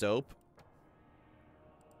be real dope.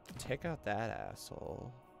 Take out that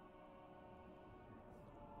asshole.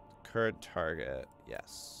 Current target.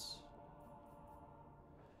 Yes.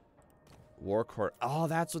 War court. Oh,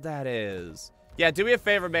 that's what that is. Yeah, do me a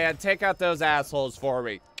favor, man. Take out those assholes for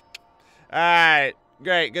me. All right.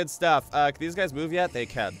 Great. Good stuff. Can these guys move yet? They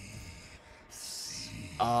can.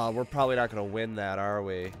 We're probably not going to win that, are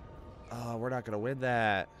we? We're not going to win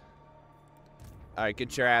that. All right,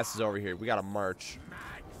 get your asses over here. We got to march.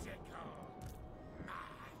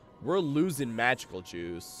 We're losing magical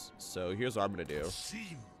juice. So here's what I'm going to do.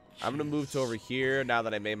 I'm going to move to over here now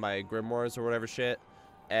that I made my grimoires or whatever shit.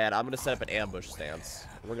 And I'm going to set up an ambush stance.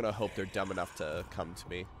 We're going to hope they're dumb enough to come to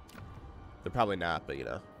me. They're probably not, but, you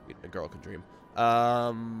know, a girl can dream.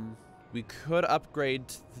 We could upgrade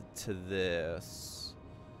to this.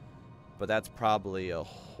 But that's probably a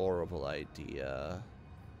horrible idea.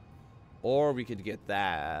 Or we could get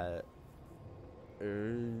that. Get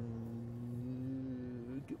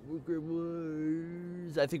more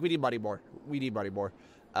grimoires. I think we need money more. We need money more.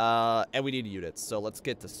 And we need units. So let's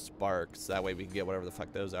get the sparks. That way we can get whatever the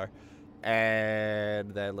fuck those are.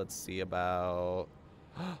 And then let's see about...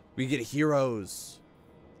 we get heroes.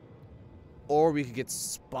 Or we could get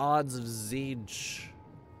spawns of Zinch.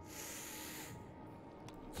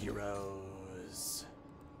 Heroes.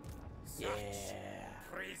 Yeah.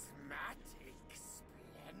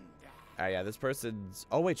 Oh yeah, this person's...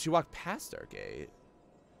 oh wait, she walked past our gate.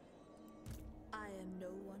 I am no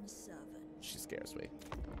one's servant. She scares me.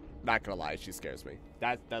 Not gonna lie, she scares me.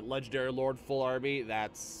 That legendary lord full army,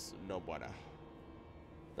 that's no bueno.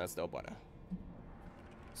 That's no bueno.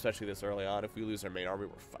 Especially this early on. If we lose our main army,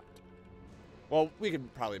 we're fucked. Well, we can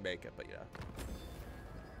probably make it, but yeah.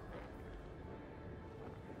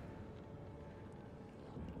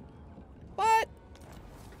 What?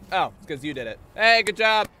 Oh, it's because you did it. Hey, good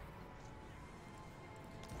job.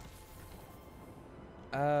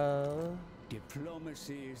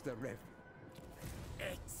 Diplomacy is the ref.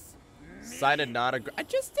 Sign a non-agree. I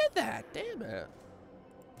just did that. Damn it.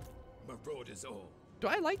 Marauders all. Do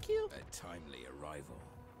I like you? A timely arrival.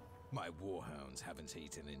 My warhounds haven't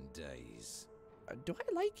eaten in days. Do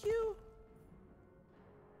I like you?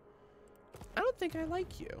 I don't think I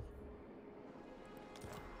like you.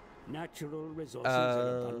 Natural resources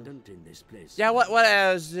are abundant in this place. Yeah, what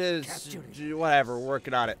else is whatever, we're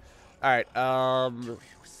working on it. Alright, You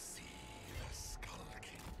see the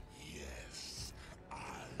skulking? Yes,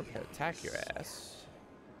 I'm gonna attack your ass.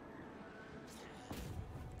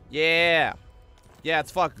 Yeah! Yeah,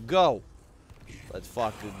 let's fucking go. Let's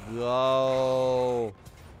fucking go.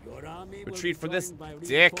 Your army Retreat will for be this joined by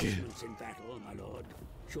dick. reinforcements in battle, my lord.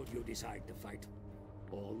 Should you decide to fight,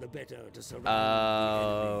 all the better to surround the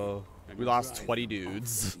enemy and we lost drive 20 them off the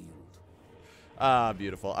dudes. field. Ah,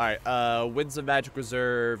 beautiful. Alright, Winds of Magic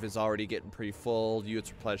Reserve is already getting pretty full.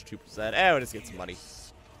 Units replenish 2%. Eh, we'll just get some money.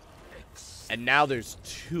 And now there's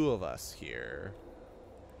 2 of us here.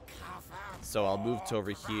 So I'll move to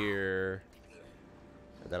over here.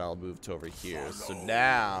 And then I'll move to over here. So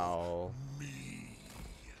now...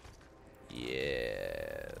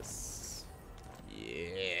 Yes.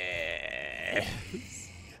 Yeah.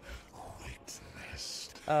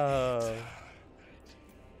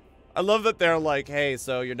 I love that they're like, hey,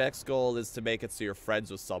 so your next goal is to make it so you're friends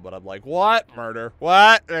with someone. I'm like, what? Murder.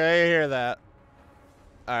 What? I hear that.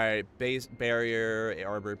 Alright, base barrier,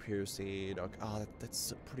 armor piercing. Okay. Oh,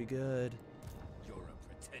 that's pretty good. You're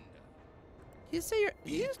a pretender. You say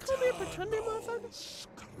you just call me a pretender, motherfucker?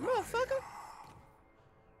 Motherfucker?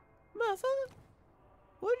 Motherfucker?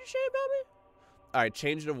 What did you say about me? Alright,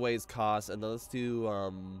 changing of ways cost, and then let's do,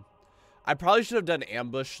 I probably should have done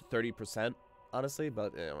ambush 30%, honestly,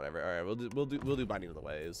 but whatever. Alright, we'll do binding of the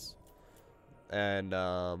ways. And,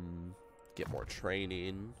 get more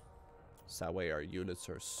training. So that way our units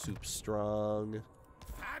are super strong.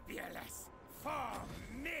 fabulous,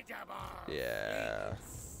 formidable. Yeah.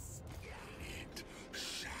 It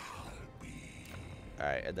shall be.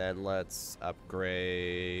 Alright, and then let's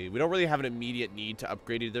upgrade. We don't really have an immediate need to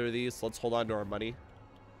upgrade either of these, so let's hold on to our money.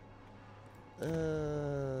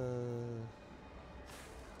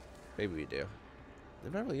 Maybe we do.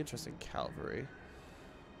 They're not really interested in cavalry.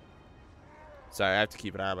 Sorry, I have to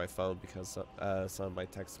keep an eye on my phone because someone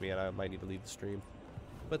might text me and I might need to leave the stream.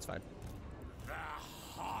 But it's fine.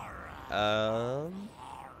 I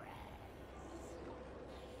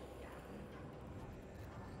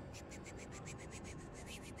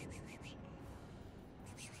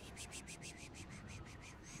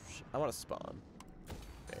want to spawn.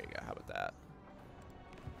 There you go. How about that?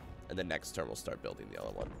 And then next turn we'll start building the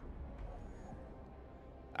other one.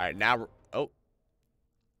 All right, now. Oh.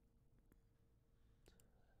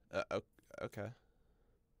 Okay.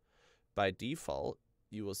 By default,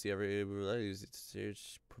 you will see every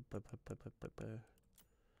search.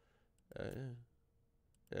 Yeah,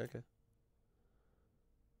 okay.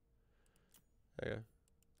 Okay.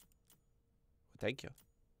 Thank you.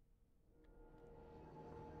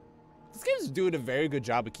 This game's doing a very good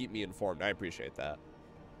job of keeping me informed. I appreciate that.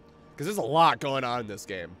 Because there's a lot going on in this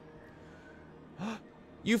game.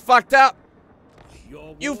 You fucked up!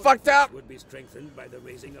 You fucked up! Would be strengthened by the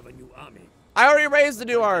raising of a new army. I already raised the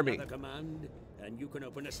new army. Another command, and you can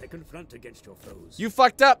open a second front against your foes. You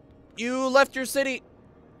fucked up. You left your city.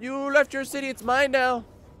 You left your city. It's mine now.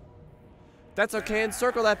 That's okay.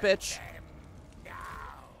 Encircle that bitch.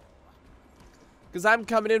 Because I'm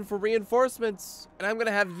coming in for reinforcements. And I'm going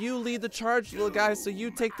to have you lead the charge, little guy, so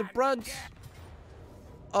you take the brunt.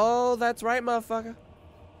 Oh, that's right, motherfucker.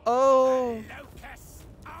 Oh.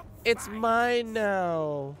 It's mine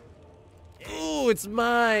now. Ooh, it's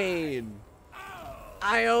mine.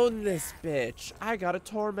 I own this bitch. I got a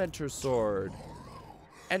Tormentor sword.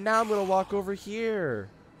 And now I'm going to walk over here.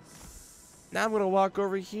 Now I'm going to walk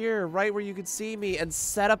over here, right where you can see me, and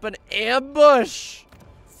set up an ambush.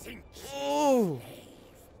 Ooh.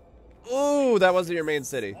 Ooh, that wasn't your main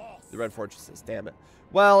city. The Red Fortresses, damn it.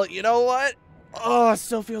 Well, you know what? Oh, it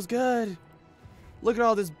still feels good. Look at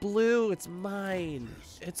all this blue. It's mine.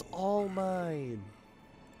 It's all mine.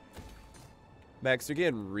 Max, you're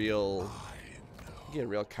getting real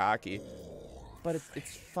cocky. But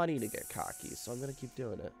it's funny to get cocky, so I'm gonna keep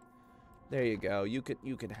doing it. There you go. You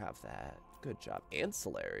can have that. Good job.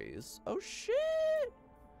 Ancillaries. Oh shit.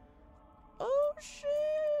 Oh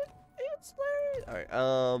shit. Ancillaries. Alright,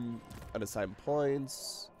 unassigned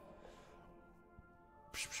points.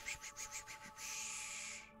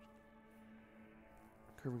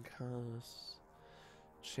 Curving costs.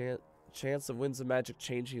 Chance of Winds of Magic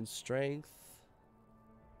changing strength.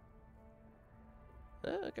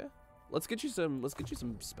 Okay. Let's get you some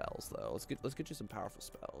spells though. Let's get you some powerful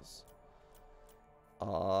spells.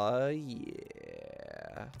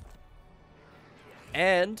 Yeah.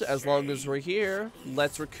 And as long as we're here,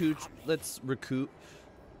 let's recruit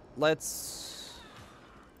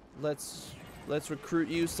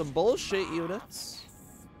you some bullshit units.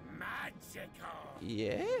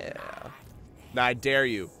 Yeah. Now I dare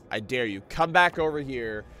you. I dare you. Come back over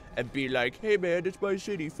here and be like, hey man, it's my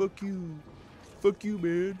city. Fuck you. Fuck you,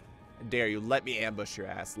 man. I dare you. Let me ambush your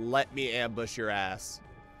ass. Let me ambush your ass.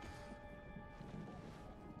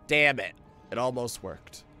 Damn it. It almost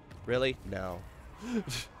worked. Really? No.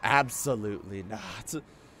 Absolutely not.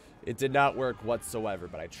 It did not work whatsoever,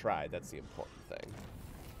 but I tried. That's the important thing.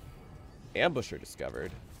 Ambusher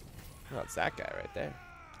discovered. Oh, it's that guy right there.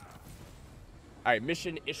 Alright,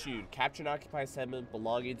 mission issued. Capture and occupy segment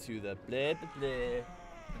belonging to the blah, blah, blah,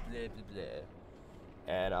 blah, blah, blah.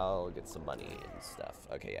 And I'll get some money and stuff.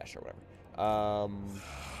 Okay, yeah, sure, whatever.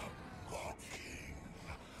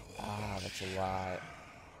 That's a lot.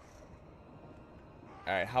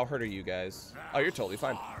 Alright, how hurt are you guys? Oh, you're totally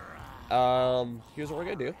fine. Here's what we're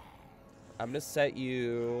gonna do. I'm gonna set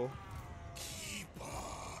you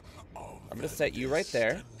right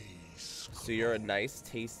there. So you're a nice,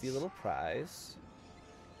 tasty little prize.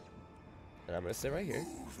 And I'm gonna sit right here.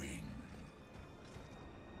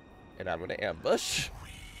 And I'm gonna ambush.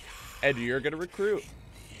 And you're gonna recruit.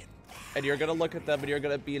 And you're gonna look at them and you're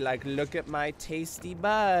gonna be like, look at my tasty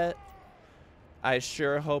butt. I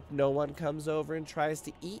sure hope no one comes over and tries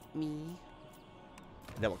to eat me.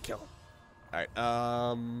 And then we'll kill him. Alright,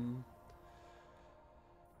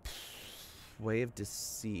 Way of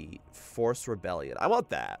Deceit. Forced Rebellion. I want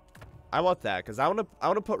that. I want that, because I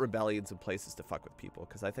wanna put rebellions in places to fuck with people,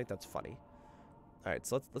 because I think that's funny. Alright,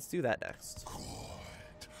 so let's do that next.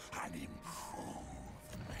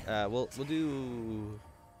 We'll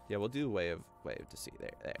do Way of Deceit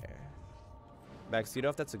there. Max, do you know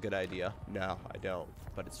if that's a good idea? No, I don't.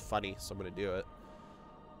 But it's funny, so I'm gonna do it.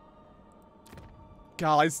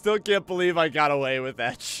 God, I still can't believe I got away with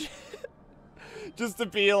that shit. Just to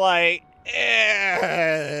be like,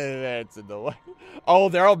 that's in the way. Oh,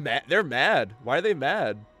 they're all mad. They're mad. Why are they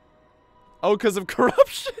mad? Oh, because of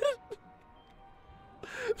corruption?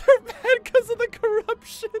 They're mad because of the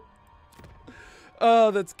corruption.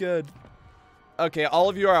 Oh, that's good. Okay, all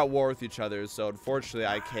of you are at war with each other, so unfortunately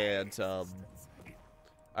I can't,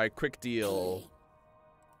 Alright, quick deal.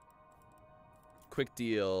 Quick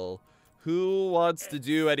deal. Who wants to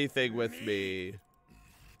do anything with me?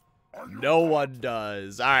 No one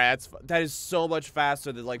does. Alright, that is so much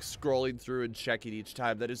faster than like scrolling through and checking each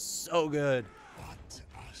time. That is so good.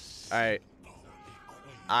 Alright.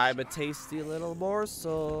 I'm a tasty little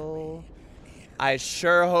morsel. I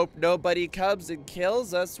sure hope nobody comes and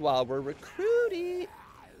kills us while we're recruiting.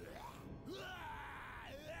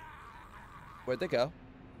 Where'd they go?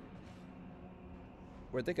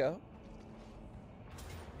 Where'd they go?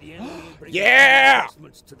 The enemy brings yeah!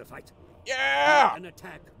 reinforcements to the fight. Yeah! An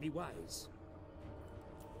attack, be wise.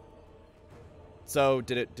 So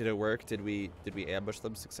did it work? Did we ambush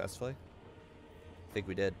them successfully? I think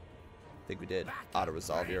we did. Auto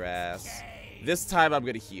resolve your ass. This time I'm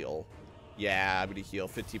gonna heal. Yeah, I'm gonna heal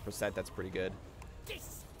 15%. That's pretty good.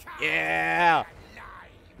 Yeah!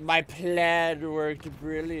 My plan worked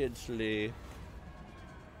brilliantly.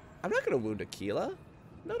 I'm not gonna wound Aquila.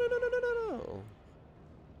 No.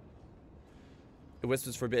 It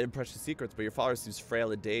whispers forbidden precious secrets, but your follower seems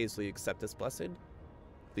frail and dazed. Will you accept this blessing?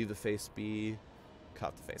 Leave the face be.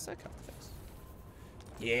 Cut the face. I cut the face.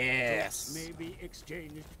 Yes. May be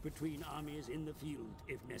exchanged between armies in the field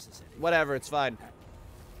if necessary. Whatever, it's fine.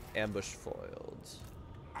 Ambush foiled.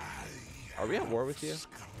 Are we at war with you?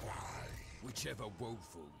 Whichever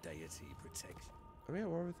woeful deity protects you. Are we at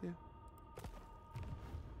war with you?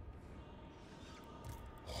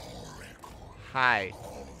 Hi.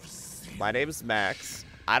 My name is Max.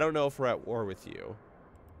 I don't know if we're at war with you.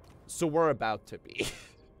 So we're about to be.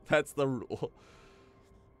 That's the rule.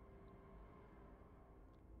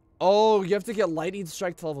 Oh, you have to get lightning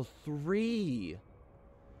strike to level 3.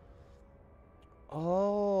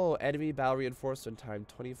 Oh, enemy battle reinforcement time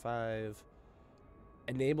 25.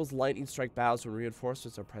 Enables lightning strike battles when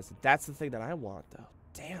reinforcements are present. That's the thing that I want, though.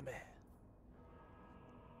 Damn it.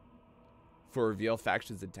 For reveal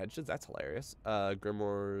factions' intentions? That's hilarious.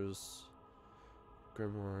 Grimoires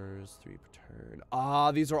 3 per turn.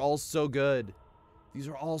 Ah, these are all so good. Let's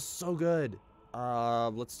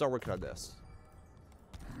start working on this.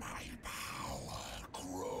 My power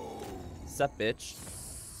grows. Sup, bitch?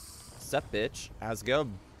 How's it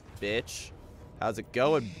going, bitch?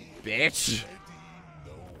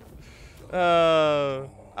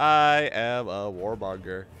 I am a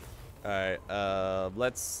warmonger. Alright,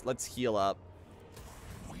 let's heal up.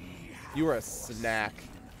 You are a snack.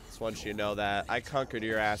 Let's want you to know that. I conquered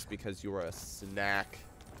your ass because you were a snack.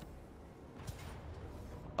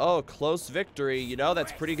 Oh, close victory. You know,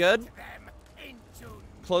 that's pretty good.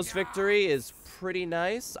 Close victory is pretty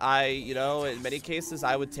nice. You know, in many cases,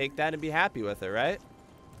 I would take that and be happy with it, right?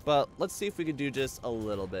 But let's see if we can do just a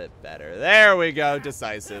little bit better. There we go.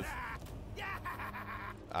 Decisive.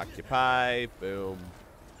 Occupy. Boom.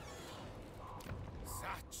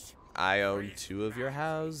 I own 2 of your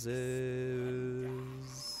houses.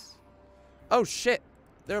 Oh, shit.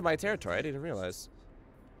 They're my territory. I didn't realize.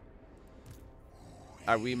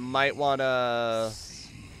 We might want to...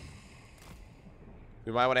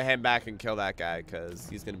 We might want to head back and kill that guy, because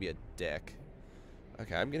he's going to be a dick.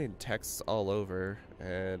 Okay, I'm getting texts all over,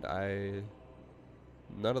 and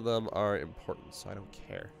none of them are important, so I don't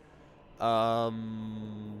care.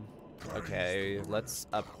 Okay, let's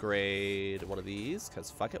upgrade one of these, because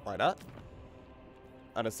fuck it, why not?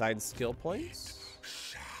 Unassigned skill points.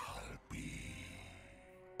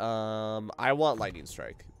 I want Lightning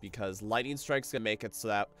Strike, because Lightning Strike's gonna make it so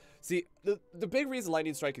that... See, the big reason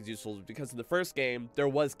Lightning Strike is useful is because in the first game, there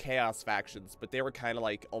was Chaos factions, but they were kind of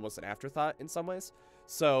like almost an afterthought in some ways.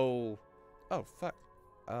 So... Oh, fuck.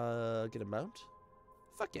 Get a mount?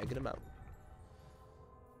 Fuck yeah, get a mount.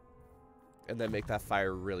 And then make that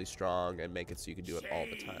fire really strong and make it so you can do it all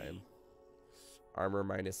the time. Armor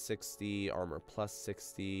minus 60, armor plus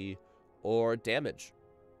 60, or damage.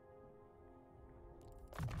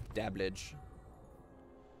 Dablage.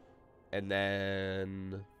 And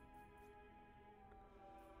then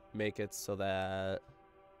make it so that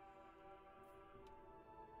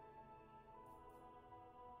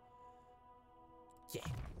yeah.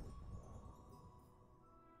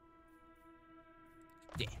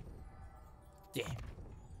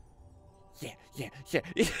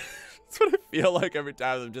 That's what I feel like every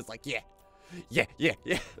time. I'm just like, yeah.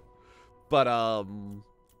 But oh,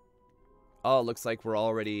 looks like we're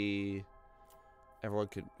already... Everyone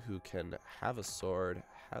who can have a sword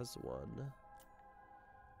has one.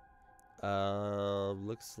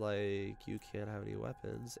 Looks like you can't have any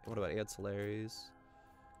weapons. What about ancillaries?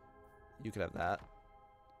 You can have that.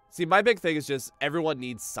 See, my big thing is just everyone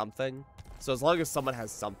needs something. So as long as someone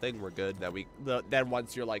has something, we're good. Then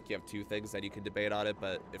once you're like, you have 2 things, then you can debate on it.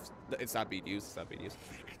 But if it's not being used, it's not being used.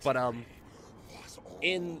 But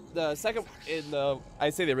in the I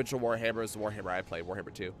say the original Warhammer is the Warhammer I played,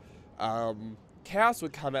 Warhammer 2. Chaos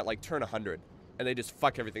would come at like turn 100, and they just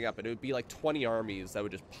fuck everything up, and it would be like 20 armies that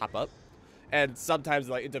would just pop up. And sometimes,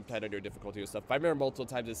 like, it depends on your difficulty and stuff. But I remember multiple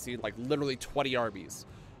times I've seen like literally 20 armies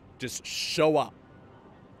just show up.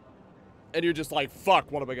 And you're just like, fuck,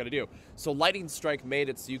 what am I going to do? So Lightning Strike made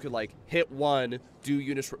it so you could, like, hit one, do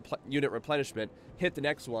unit replenishment, hit the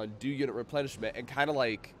next one, do unit replenishment, and kind of,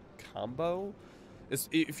 like, combo.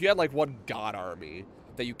 If you had, like, one god army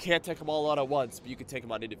that you can't take them all out at once, but you can take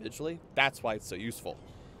them on individually, that's why it's so useful.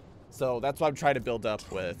 So that's why I'm trying to build up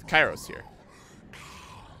with Kairos here.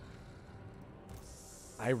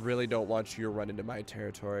 I really don't want you to run into my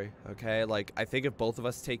territory, okay? Like, I think if both of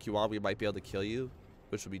us take you on, we might be able to kill you,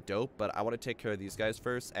 which would be dope, but I want to take care of these guys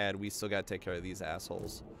first, and we still got to take care of these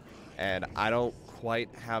assholes. And I don't quite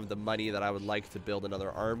have the money that I would like to build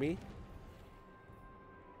another army.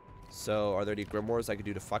 So, are there any grimoires I could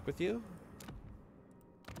do to fuck with you?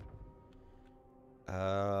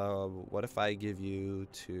 What if I give you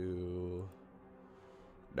to...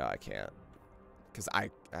 No, I can't. Because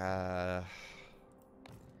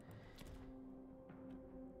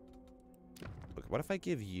what if I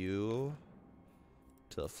give you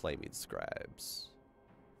to the Flaming Scribes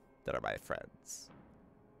that are my friends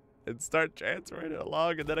and start transferring it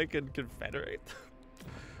along, and then I can confederate?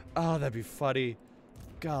 Oh, that'd be funny.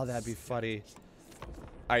 God, that'd be funny.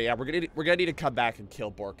 All right, yeah, we're gonna need to come back and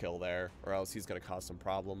kill Borkill there, or else he's gonna cause some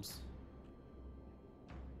problems.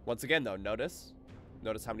 Once again, though, notice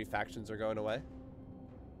how many factions are going away.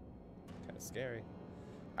 Kind of scary.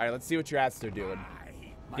 All right, let's see what your ads are doing.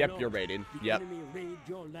 Yep, you're raiding. Yep.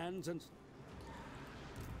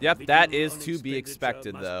 Yep, that is to be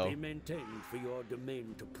expected, though. Be maintained for your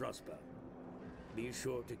domain to prosper. Be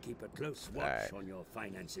sure to keep a close watch on your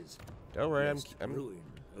finances. Don't worry, I'm ruin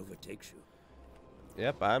overtakes you.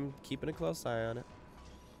 Yep, I'm keeping a close eye on it.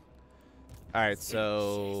 All right,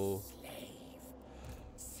 so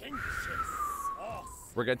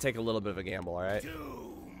we're gonna take a little bit of a gamble. All right.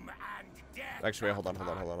 Actually, wait, hold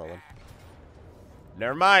on.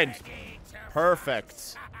 Never mind.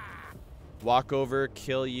 Perfect. Walk over,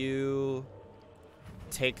 kill you.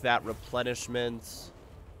 Take that replenishment.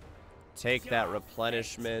 Take that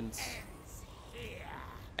replenishment.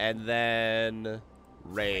 And then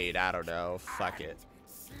raid. I don't know. Fuck it.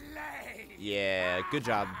 Yeah, good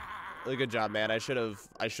job. Good job, man. I should have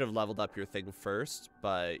leveled up your thing first,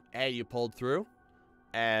 but hey, you pulled through.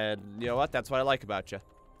 And you know what? That's what I like about you.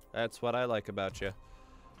 That's what I like about you.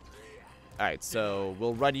 All right, so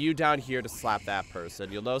we'll run you down here to slap that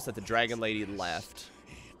person. You'll notice that the dragon lady left.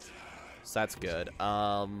 So that's good.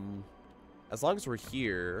 As long as we're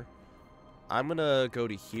here, I'm gonna go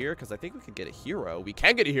to here because I think we can get a hero. We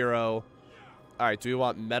can get a hero. All right, do we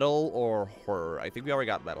want metal or horror? I think we already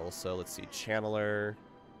got metal, so let's see. Channeler.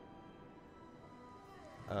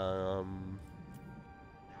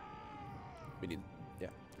 We need, yeah,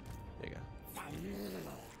 there you go.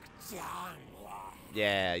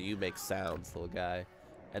 Yeah, you make sounds, little guy.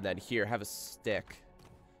 And then here, have a stick.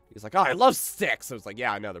 He's like, oh, I love sticks. I was like,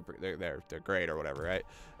 yeah, I know they're great or whatever, right?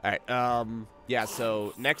 All right, yeah.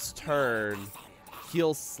 So next turn,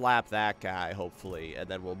 he'll slap that guy hopefully, and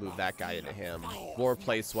then we'll move that guy into him. We'll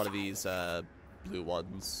replace one of these blue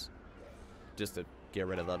ones, just to get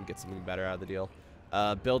rid of them, get something better out of the deal.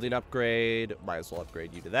 Building upgrade, might as well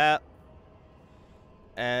upgrade you to that.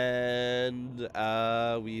 And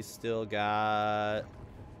we still got,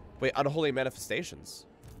 wait, unholy manifestations.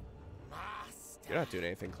 You're not doing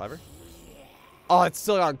anything clever. Oh, it's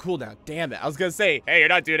still on cooldown. Damn it. I was going to say, hey, you're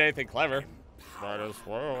not doing anything clever. Might as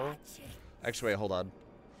well. Actually, wait, hold on.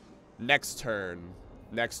 Next turn,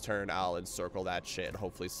 I'll encircle that shit and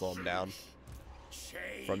hopefully slow him down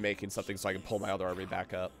from making something so I can pull my other army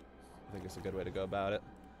back up. I think it's a good way to go about it.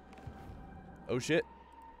 Oh, shit.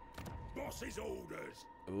 Boss's orders.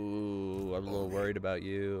 Ooh, I'm a little worried about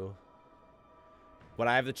you. When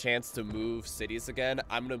I have the chance to move cities again,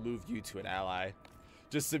 I'm going to move you to an ally.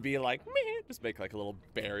 Just to be like, meh, just make like a little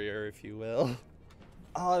barrier, if you will.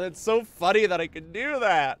 Oh, that's so funny that I can do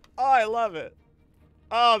that. Oh, I love it.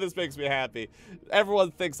 Oh, this makes me happy.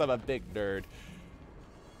 Everyone thinks I'm a big nerd.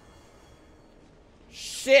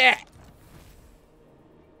 Shit!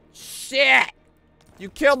 Shit! You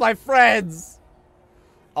killed my friends!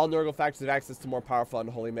 All Nurgle factions have access to more powerful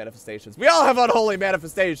unholy manifestations. We all have unholy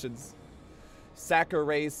manifestations! Sack or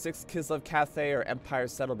raise 6 Kislev Cathay or Empire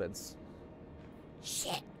settlements.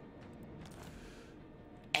 Shit.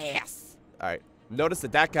 Ass. Alright. Notice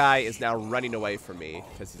that that guy is now running away from me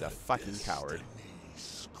because he's a fucking coward.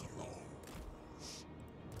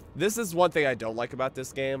 This is one thing I don't like about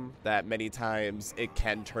this game, that many times it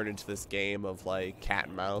can turn into this game of like cat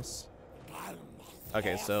and mouse.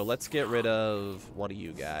 Okay, so let's get rid of one of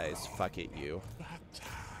you guys. Fuck it, you.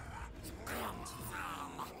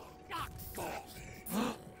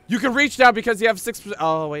 You can reach now because you have 6%.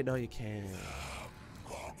 Oh, wait, no, you can't.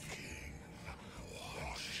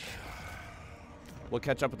 We'll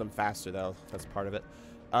catch up with them faster, though. That's part of it.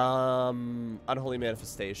 Unholy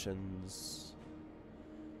manifestations.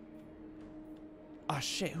 Oh,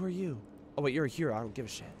 shit, who are you? Oh, wait, you're a hero. I don't give a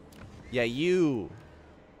shit. Yeah, you.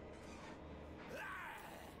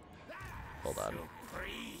 Hold on.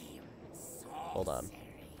 Hold on.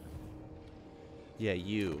 Yeah,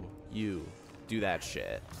 you. Do that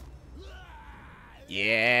shit.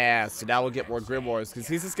 Yeah, so now we'll get more Grimoires, because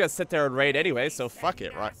he's just going to sit there and raid anyway, so fuck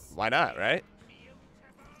it. Right? Why not, right?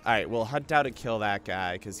 Alright, we'll hunt down and kill that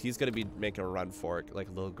guy, because he's going to be making a run for it, like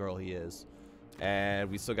a little girl he is. And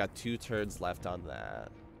we still got 2 turns left on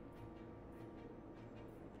that.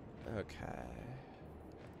 Okay.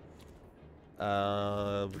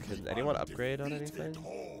 Can anyone upgrade on anything?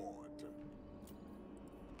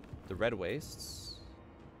 The Red Wastes?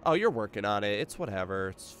 Oh, you're working on it. It's whatever.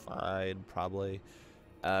 It's fine, probably.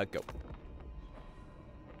 Go.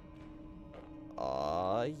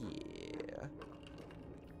 Aw, yeah.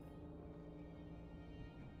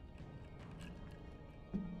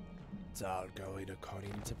 It's all going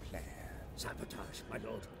according to plan. Sabotage, my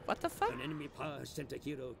lord. What the fuck? An enemy power sent a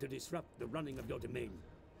hero to disrupt the running of your domain.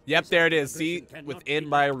 Yep, there it is. See? Within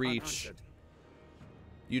my reach.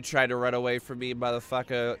 You tried to run away from me,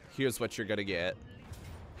 motherfucker. Here's what you're gonna get.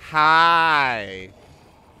 Hi.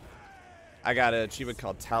 I got an achievement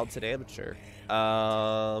called Talented Amateur.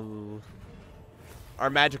 Our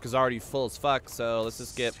magic is already full as fuck, so let's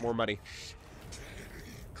just get more money.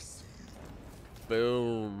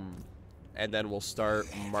 Boom. And then we'll start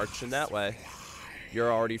marching that way.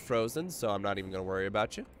 You're already frozen, so I'm not even gonna worry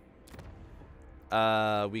about you.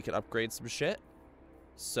 We can upgrade some shit.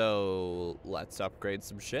 So let's upgrade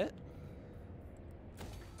some shit.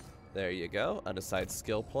 There you go. Unassigned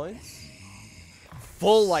skill points.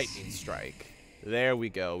 Full lightning strike. There we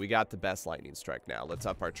go. We got the best lightning strike now. Let's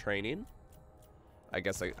up our training. I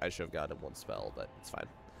guess I should have gotten one spell, but it's fine.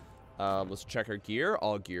 Let's check our gear.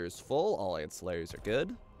 All gear is full. All ancillaries are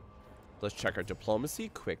good. Let's check our diplomacy.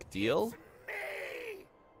 Quick deal.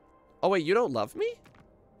 Oh, wait. You don't love me?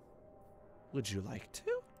 Would you like to?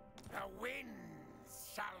 The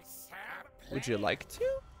winds shall serve. Would you like to?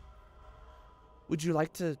 Would you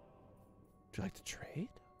like to? Would you like to trade?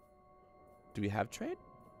 Do we have trade?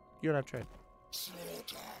 You don't have trade.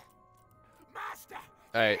 Slaughter. Master.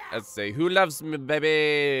 All right, let's see. Who loves me,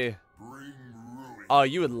 baby? Bring ruin. Oh,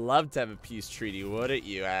 you would love to have a peace treaty, wouldn't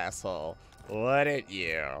you, asshole? Wouldn't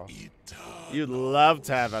you? You'd love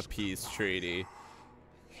to have a peace treaty.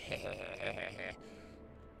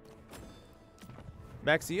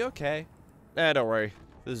 Max, are you okay? Don't worry.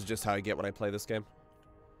 This is just how I get when I play this game.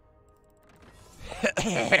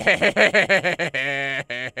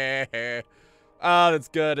 Oh, that's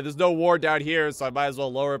good. And there's no war down here, so I might as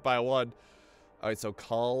well lower it by 1. All right, so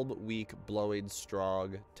calm, weak, blowing,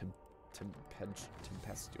 strong,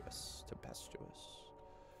 tempestuous.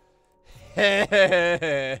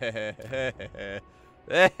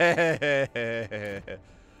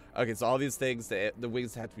 Okay, so all these things, the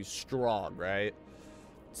wings have to be strong, right?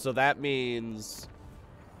 So that means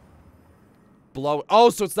blow. Oh,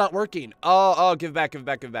 so it's not working. Oh, give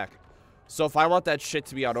it back. So if I want that shit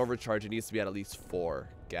to be on overcharge, it needs to be at least 4.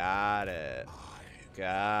 Got it.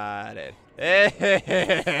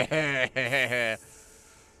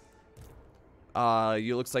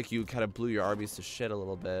 You looks like you kind of blew your armies to shit a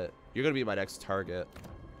little bit. You're gonna be my next target.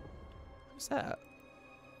 What's that?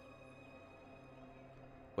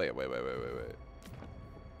 Wait.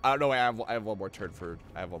 I don't know. I have one more turn for.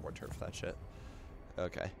 I have one more turn for that shit.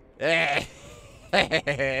 Okay.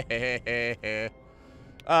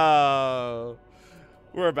 Oh,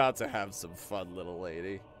 we're about to have some fun, little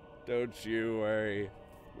lady. Don't you worry.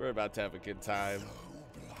 We're about to have a good time.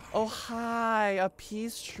 Oh, hi. A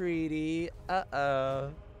peace treaty.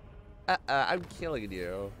 I'm killing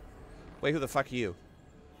you. Wait, who the fuck are you?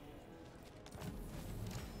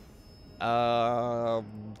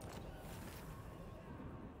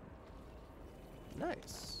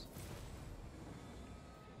 Nice.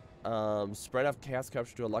 Spread out chaos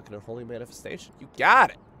capture to unlock an unholy manifestation. You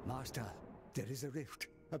got it. Master, there is a rift,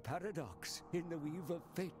 a paradox in the weave of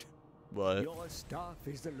fate. What? Your staff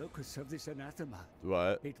is the locus of this anathema.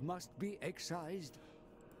 What? It must be excised.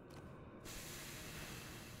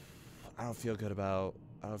 I don't feel good about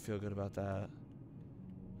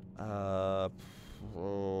that.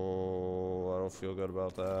 Oh, I don't feel good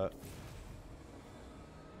about that.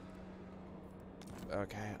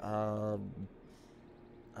 Okay,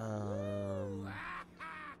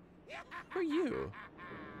 who are you?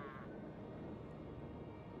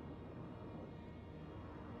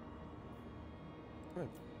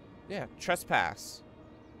 Yeah, trespass.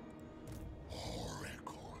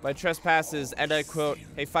 My trespass is, and I quote,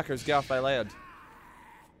 "Hey fuckers, get off my land."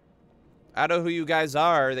 I don't know who you guys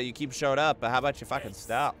are that you keep showing up, but how about you fucking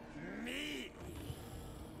stop?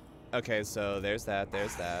 Okay, so there's that.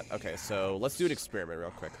 Okay, so let's do an experiment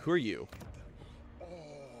real quick. Who are you?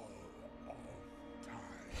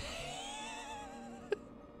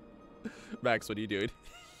 Max, what are you doing?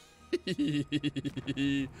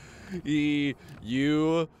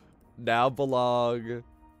 You now belong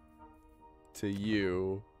to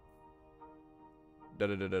you.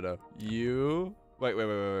 No. You. Wait.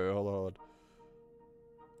 Hold on.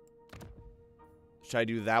 Should I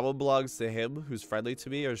do that one belongs to him who's friendly to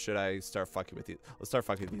me, or should I start fucking with you? Let's start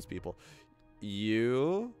fucking with these people.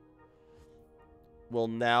 You will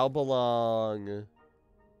now belong.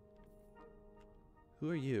 Who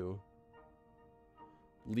are you?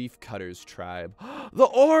 Leaf Cutters tribe. The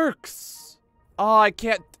orcs! Oh, I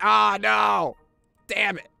can't. Ah, no!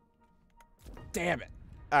 Damn it!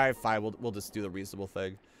 All right, fine. We'll just do the reasonable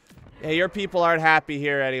thing. Hey, your people aren't happy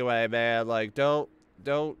here anyway, man. Like, don't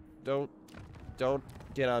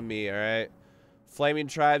get on me, all right? Flaming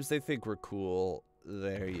tribes, they think we're cool.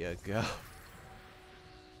 There you go.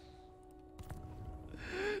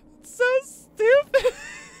 So stupid.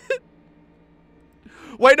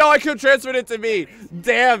 Wait, no, I could have transferred it to me.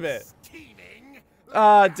 Damn it.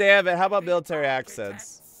 Damn it. How about military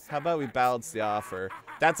accents? How about we balance the offer?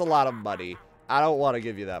 That's a lot of money. I don't want to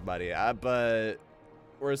give you that money, but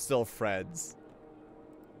we're still friends.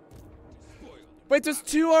 Wait, there's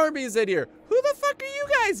 2 armies in here. Who the fuck are you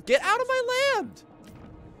guys? Get out of my land.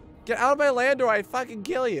 Get out of my land or I fucking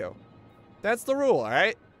kill you. That's the rule, all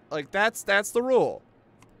right? Like that's the rule.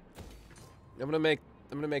 I'm gonna make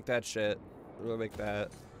that shit. I'm gonna make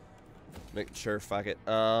that. Make sure, fuck it.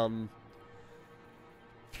 I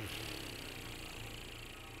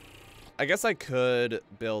guess I could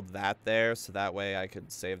build that there, so that way I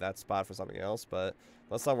could save that spot for something else, but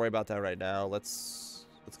let's not worry about that right now. Let's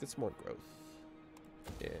get some more growth.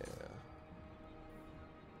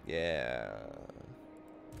 Yeah.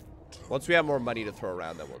 Once we have more money to throw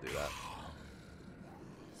around, then we'll do that.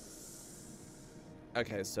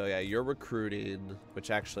 Okay, so yeah, you're recruiting,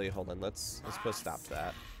 which actually, hold on, let's put a stop to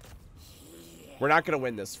that. We're not gonna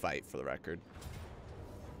win this fight, for the record.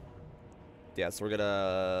 Yeah, so we're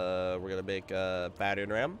gonna make a battering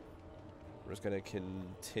ram. We're just gonna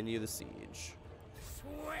continue the siege.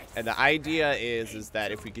 And the idea is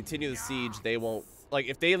that if we continue the siege, they won't, like,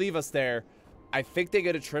 if they leave us there, I think they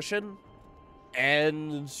get attrition,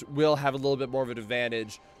 and we'll have a little bit more of an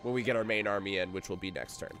advantage when we get our main army in, which will be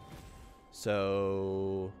next turn.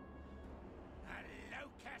 So,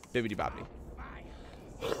 bibbidi bobbidi.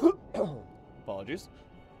 Apologies.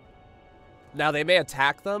 Now they may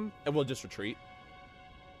attack them, and we'll just retreat.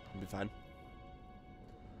 We'll be fine.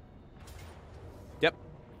 Yep,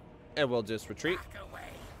 and we'll just retreat.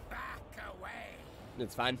 Back away.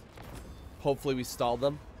 It's fine. Hopefully we stalled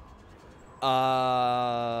them.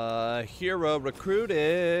 Hero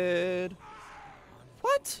recruited.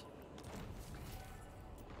 What?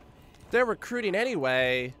 They're recruiting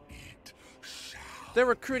anyway. They're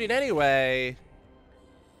recruiting anyway.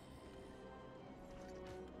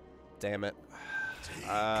 Damn it.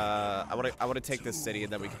 I want to take this city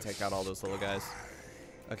and then we can take out all those little guys.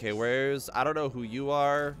 Okay, I don't know who you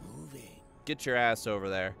are. Get your ass over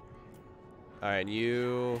there. All right,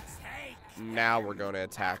 you. Now we're going to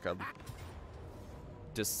attack them.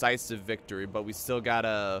 Decisive victory, but we still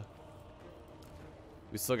gotta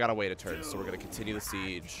wait a turn, so we're gonna continue the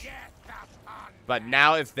siege. But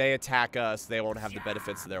now if they attack us, they won't have the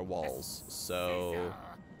benefits of their walls, so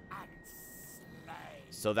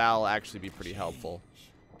that'll actually be pretty helpful.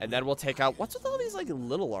 And then we'll take out, what's with all these like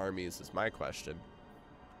little armies is my question.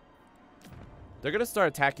 They're gonna start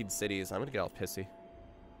attacking cities. I'm gonna get all pissy.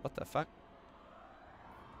 What the fuck?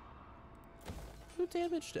 Who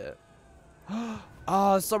damaged it?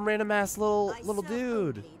 Oh, some random ass little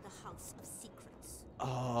dude.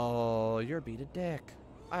 Oh, you're a beat a dick.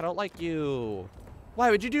 I don't like you. Why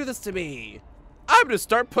would you do this to me? I'm gonna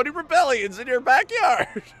start putting rebellions in your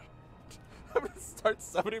backyard. I'm gonna start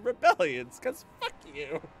summoning rebellions, cause fuck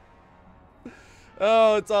you.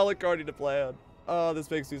 Oh, it's all according to plan. Oh,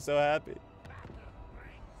 this makes me so happy.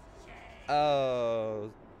 Oh,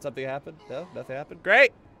 something happened? No, nothing happened.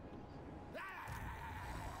 Great.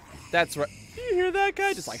 That's right. You hear that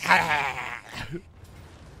guy? Just like, ha!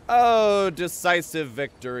 Oh, decisive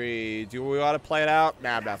victory. Do we want to play it out?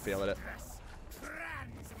 Nah, I'm not feeling it.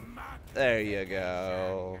 There you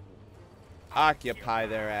go. Occupy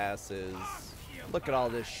their asses. Look at all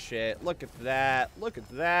this shit. Look at that. Look at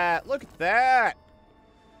that. Look at that.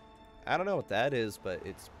 I don't know what that is, but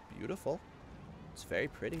it's beautiful. It's very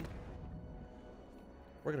pretty.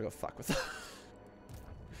 We're gonna go fuck with that.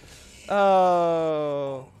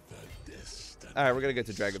 Oh. Alright, we're gonna get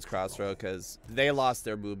to Dragon's Crossroad because they lost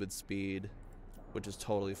their movement speed, which is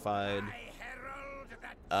totally fine.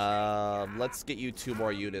 Let's get you 2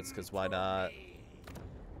 more units because why not?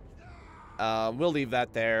 We'll leave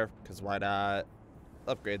that there because why not?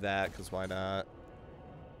 Upgrade that because why not?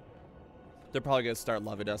 They're probably gonna start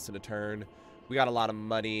loving us in a turn. We got a lot of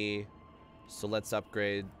money, so let's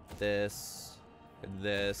upgrade this and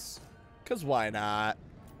this because why not?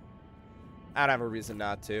 I don't have a reason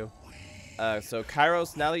not to. So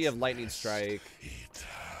Kairos, now that you have Lightning Strike,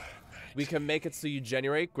 we can make it so you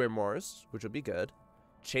generate Grimoires, which would be good.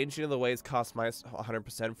 Changing of the ways costs minus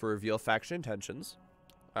 100% for reveal faction intentions.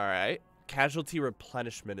 Alright. Casualty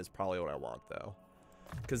replenishment is probably what I want, though.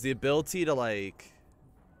 Because the ability to, like,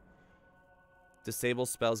 disable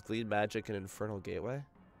spells, Glean Magic, and Infernal Gateway.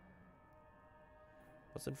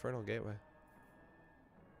 What's Infernal Gateway?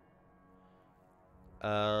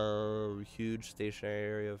 Huge stationary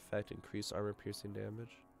area effect, increased armor piercing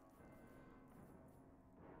damage.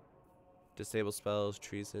 Disable spells,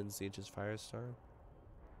 treason, sieges, firestorm.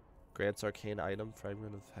 Grants arcane item,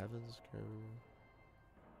 fragment of heavens.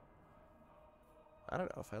 I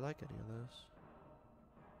don't know if I like any of those.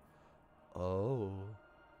 Oh.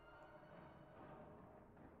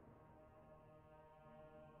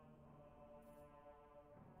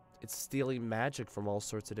 It's stealing magic from all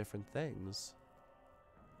sorts of different things.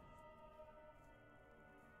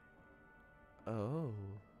 Oh.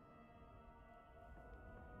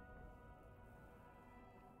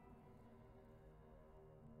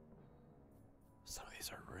 Some of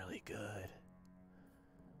these are really good.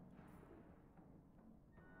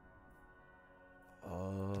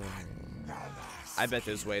 Oh. I bet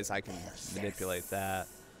there's ways I can manipulate that.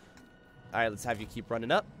 Alright, let's have you keep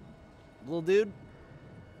running up, little dude.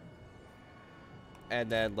 And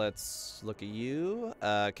then let's look at you.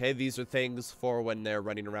 Okay, these are things for when they're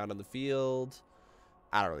running around on the field.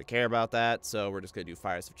 I don't really care about that, so we're just gonna do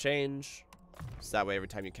Fires of Change. So that way, every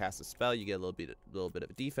time you cast a spell, you get a little bit of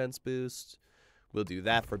a defense boost. We'll do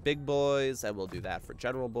that for big boys, and we'll do that for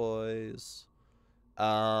general boys. You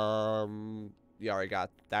already got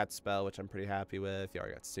that spell, which I'm pretty happy with. You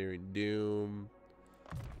already got Searing Doom,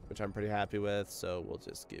 which I'm pretty happy with. So we'll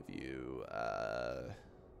just give you,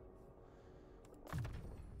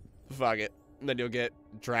 fuck it. And then you'll get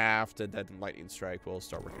Draft, and then Lightning Strike will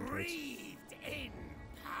start working towards.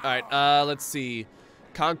 Alright, let's see.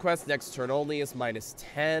 Conquest next turn only is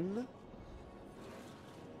 -10.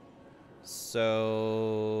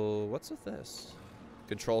 So, what's with this?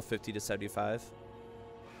 Control 50 to 75.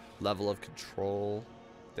 Level of control.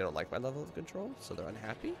 They don't like my level of control, so they're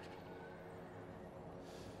unhappy.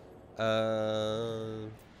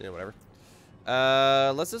 Yeah, whatever.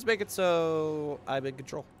 Let's just make it so I'm in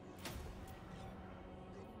control.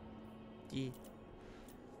 Yeah.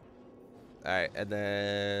 Alright, and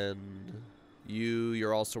then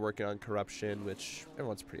you're also working on corruption, which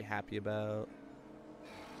everyone's pretty happy about.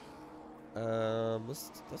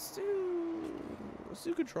 Let's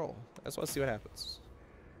do control. I just want to see what happens.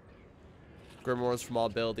 Grimoires from all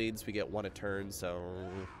buildings, we get 1 a turn, so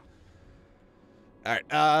alright,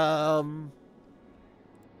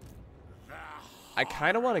 I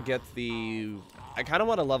kinda wanna get I kinda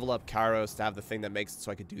wanna level up Kairos to have the thing that makes it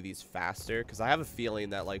so I could do these faster, because I have a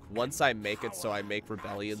feeling that like once I make it so I make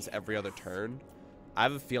rebellions every other turn, I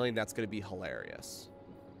have a feeling that's gonna be hilarious.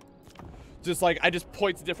 Just like, I just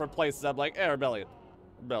point to different places. I'm like, rebellion.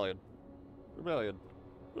 Rebellion. Rebellion.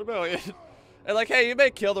 Rebellion. And like, hey, you may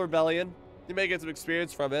kill the rebellion. You may get some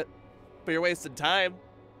experience from it. But you're wasting time.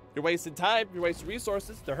 You're wasting time. You're wasting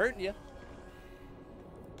resources. They're hurting you.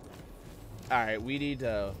 Alright, we need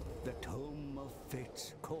to... The Tome of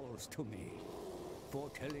Fates calls to me,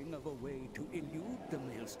 foretelling of a way to elude the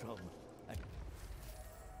Maelstrom.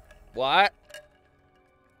 What?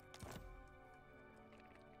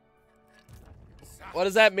 What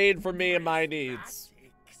does that mean for me and my needs?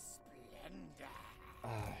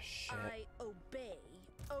 Ah, shit. I obey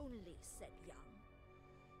only, said Young.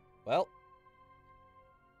 Well.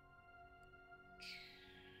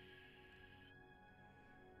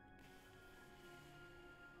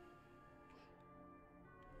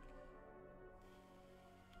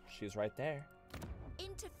 She's right there.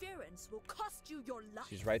 Interference will cost you your life.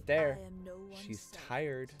 She's right there. I am no one's She's servant.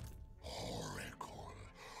 tired. Oracle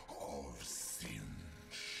of Singe.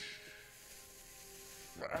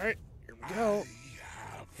 Alright, here we go.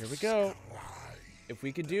 Here we go. If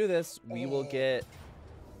we could do this, we will get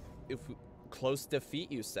close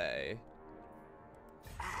defeat, you say.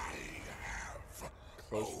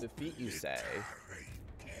 Close defeat, you say.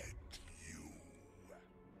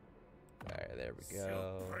 Alright, there we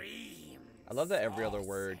go. I love that every other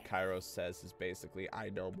word Kairos says is basically, I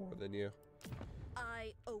know more than you.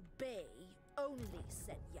 I obey only,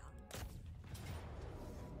 said Young.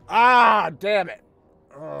 Ah, damn it.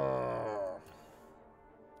 Ugh.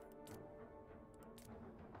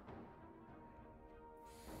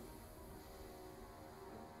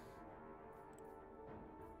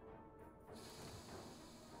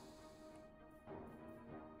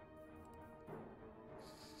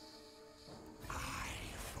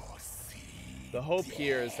 The hope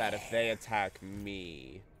here is that if they attack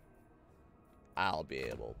me, I'll be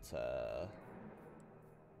able to...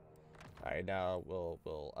 Alright, now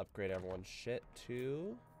we'll upgrade everyone's shit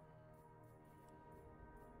too.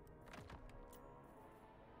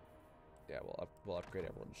 Yeah, we'll upgrade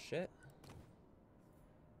everyone's shit.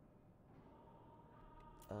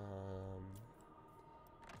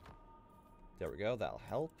 There we go, that'll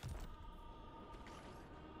help.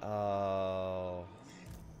 Oh.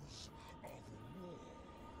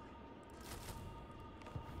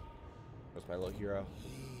 Where's my little hero?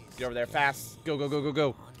 Get over there fast. Go, go, go, go,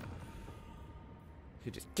 go.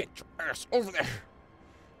 You just get your ass over there.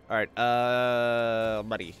 Alright,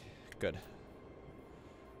 money. Good.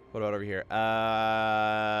 What about over here?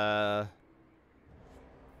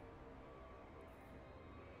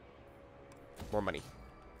 More money.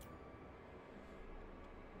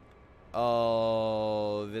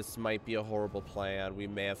 Oh, this might be a horrible plan. We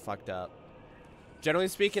may have fucked up. Generally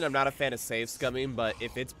speaking, I'm not a fan of save scumming, but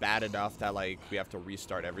if it's bad enough that, like, we have to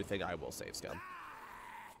restart everything, I will save scum.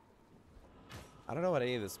 I don't know what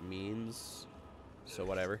any of this means, so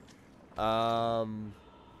whatever. And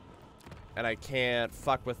I can't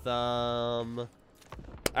fuck with them.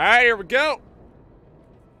 Alright, here we go.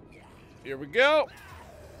 Here we go.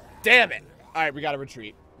 Damn it. Alright, we gotta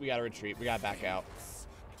retreat. We gotta retreat. We gotta back out.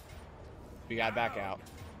 We gotta back out.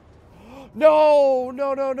 No!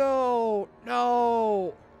 No, no, no!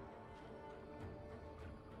 No!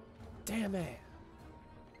 Damn it.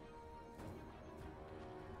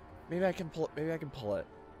 Maybe I can pull it. Maybe I can pull it.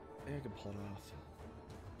 Maybe I can pull it off.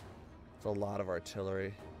 It's a lot of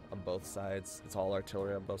artillery on both sides. It's all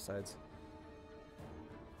artillery on both sides.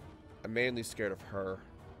 I'm mainly scared of her.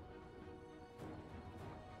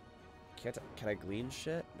 Can I glean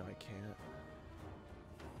shit? No, I can't.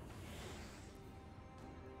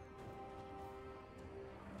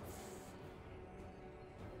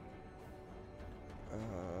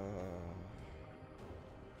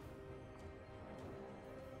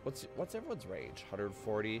 What's everyone's range?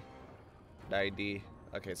 140, 90.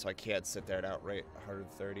 Okay, so I can't sit there and outrate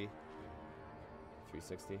 130,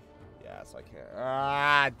 360. Yeah, so I can't.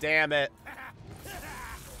 Ah, damn it!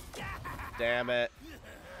 Damn it!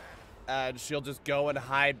 And she'll just go and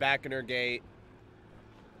hide back in her gate.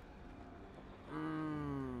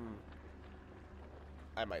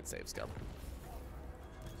 I might save scum.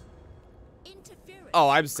 Oh,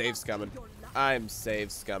 I'm save scumming. I'm save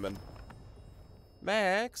scumming.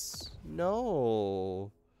 Max,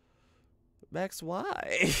 no. Max,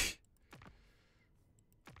 why?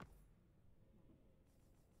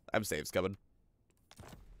 I'm save scumming.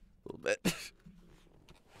 A little bit.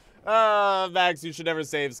 Max, you should never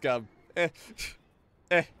save scum. I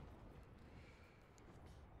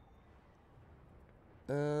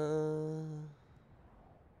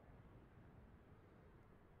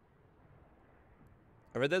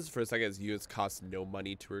read this for a second as units cost no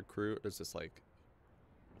money to recruit. It's just like,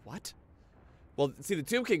 what? Well, see, the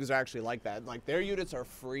Tomb Kings are actually like that. Like, their units are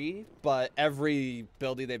free, but every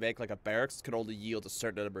building they make, like a barracks, can only yield a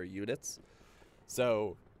certain number of units.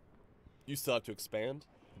 So, you still have to expand.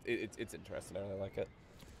 It's interesting. I really like it.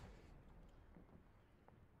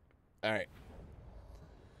 Alright.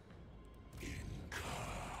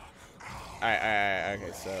 Alright,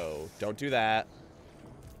 okay, so, don't do that.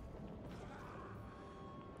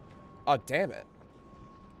 Oh, damn it.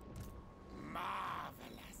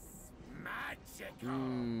 Marvelous, magical,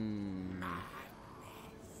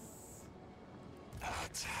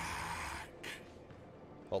 attack.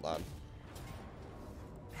 Hold on.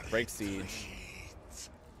 Break siege.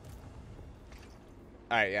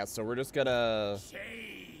 Alright, yeah, so we're just gonna...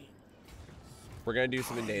 We're gonna do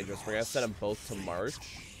something dangerous. We're gonna set them both to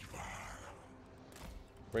march.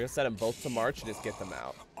 We're gonna set them both to march and just get them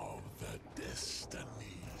out.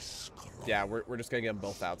 Yeah, we're just gonna get them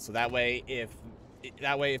both out. So that way, if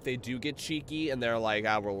they do get cheeky and they're like,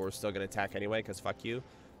 ah, well, we're still gonna attack anyway, because fuck you,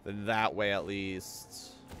 then that way at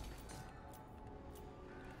least.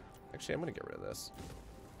 Actually, I'm gonna get rid of this.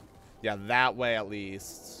 Yeah, that way at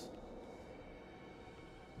least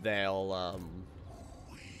they'll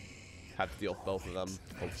have to deal with both of them.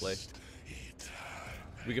 Hopefully,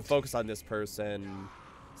 we can focus on this person.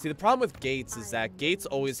 See, the problem with gates is that gates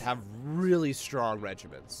always have really strong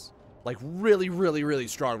regiments. Like, really, really, really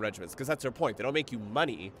strong regiments. Because that's their point. They don't make you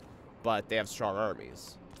money, but they have strong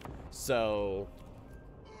armies. So,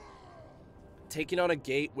 taking on a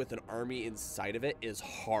gate with an army inside of it is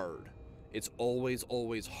hard. It's always,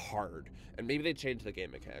 always hard. And maybe they changed the game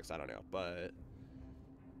mechanics. I don't know. But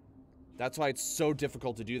that's why it's so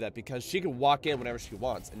difficult to do that. Because she can walk in whenever she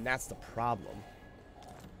wants. And that's the problem.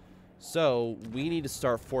 So, we need to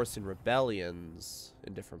start forcing rebellions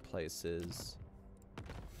in different places.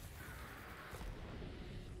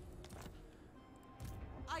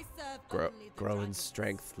 Grow in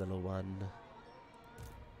strength, little one.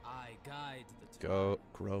 I guide the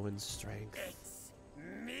Grow in strength.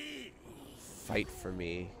 Fight for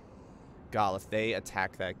me. God, if they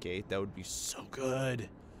attack that gate, that would be so good.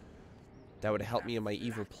 That would help me in my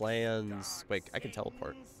evil plans. Wait, I can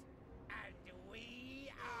teleport.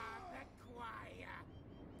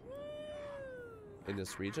 In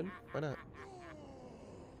this region? Why not?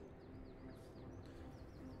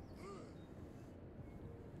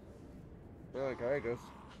 Well, like, alright, guys.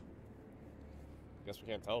 Guess we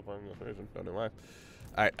can't teleport in this region. Don't know why.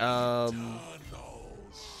 Alright,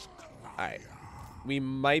 alright. We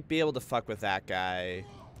might be able to fuck with that guy.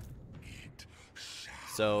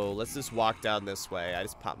 So, let's just walk down this way. I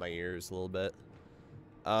just popped my ears a little bit.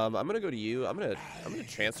 I'm gonna go to you. I'm gonna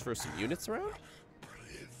transfer some units around.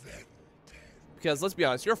 Because, let's be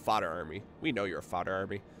honest, you're a fodder army. We know you're a fodder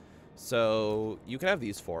army. So, you can have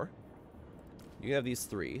these 4. You can have these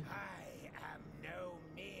 3.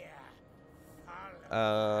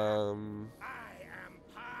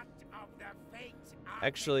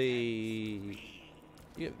 Actually,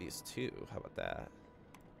 you have these 2. How about that?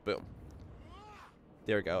 Boom.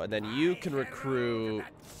 There we go. And then you can recruit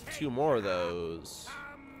 2 more of those.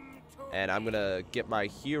 And I'm going to get my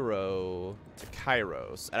hero to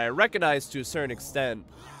Kairos. And I recognize to a certain extent,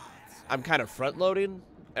 I'm kind of front-loading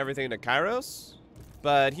everything to Kairos.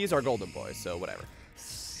 But he's our golden boy, so whatever.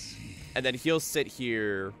 And then he'll sit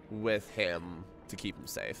here with him to keep him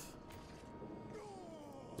safe.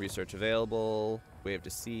 Research available. Wave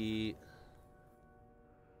Deceit.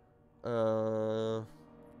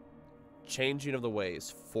 Changing of the ways.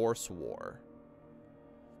 Force war.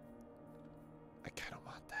 I kind of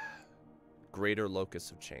want that. Greater locus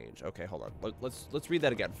of change. Okay, hold on. Let's read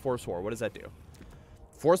that again. Force war. What does that do?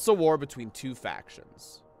 Force a war between two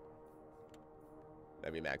factions. I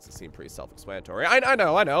mean, Max, it seemed pretty self-explanatory. I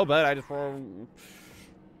know, but I just want.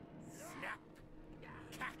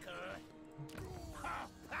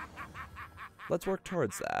 Let's work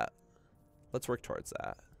towards that. Let's work towards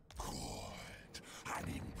that.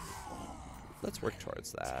 Let's work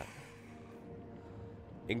towards that.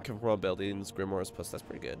 Incomparable buildings, grimoires plus. That's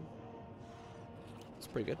pretty good. That's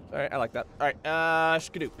pretty good. All right, I like that. All right,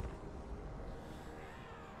 shkadoo.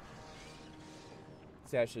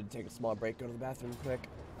 See, I should take a small break, go to the bathroom quick.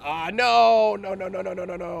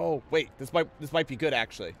 No. Wait, this might be good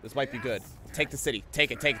actually. This might be good. Take the city.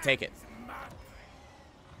 Take it.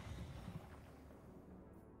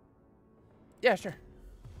 Yeah, sure.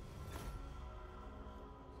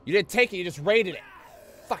 You didn't take it, you just raided it.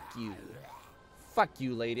 Fuck you. Fuck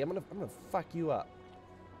you, lady. I'm gonna fuck you up.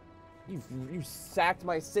 You sacked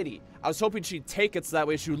my city. I was hoping she'd take it so that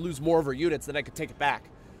way she would lose more of her units, then I could take it back.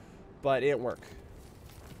 But it didn't work.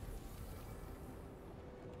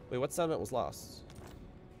 Wait, what settlement was lost?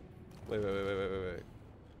 Wait.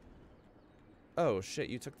 Oh shit,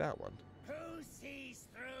 you took that one. Who sees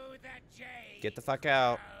through the jade? Get the fuck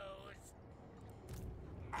out.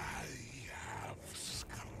 I have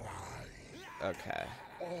scribed. Okay.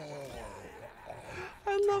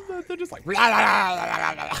 I love that. They're just like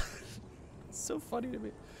it's so funny to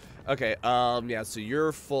me. Okay, yeah, so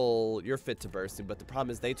you're full, you're fit to bursting, but the problem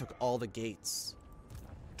is they took all the gates.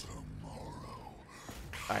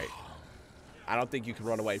 Alright. I don't think you can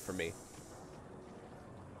run away from me.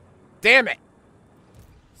 Damn it!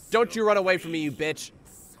 Don't you run away from me, you bitch.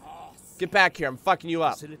 Get back here, I'm fucking you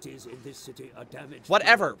up. Facilities in this city are damaged.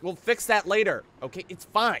 Whatever, we'll fix that later. Okay, it's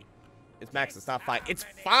fine. It's Max, it's not fine. It's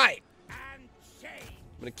fine!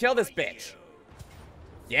 I'm gonna kill this bitch.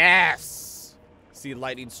 Yes! See,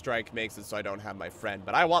 lightning strike makes it so I don't have my friend,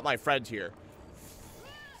 but I want my friend here.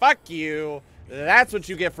 Fuck you. That's what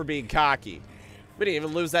you get for being cocky. We didn't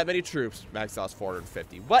even lose that many troops. Max lost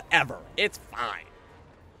 450. Whatever. It's fine.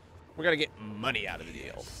 We're gonna get money out of the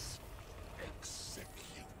deal.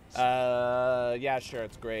 Yeah, sure.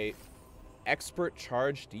 It's great. Expert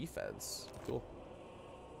charge defense. Cool.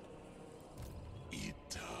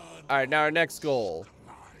 All right, now our next goal.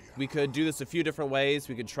 We could do this a few different ways.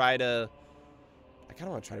 We could try to... I kind of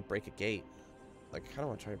want to try to break a gate. Like, I kind of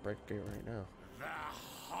want to try to break a gate right now.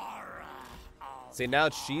 See, now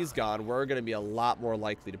that she's gone, we're going to be a lot more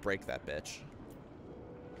likely to break that bitch.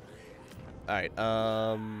 Alright,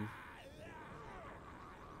 I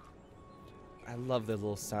love the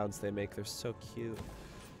little sounds they make. They're so cute.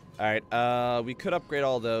 Alright, we could upgrade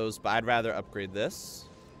all those, but I'd rather upgrade this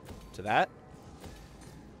to that.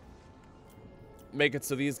 Make it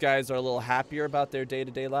so these guys are a little happier about their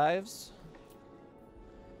day-to-day lives.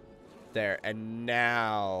 There, and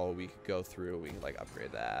now we could go through, we can, like,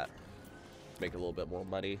 upgrade that. Make a little bit more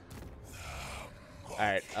money.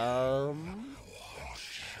 Alright, Oh,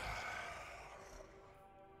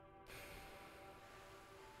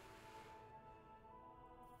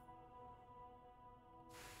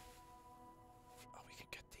 we can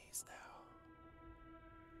get these now.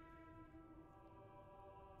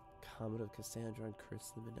 Comet of Cassandra and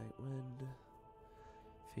Curse of the Midnight Wind.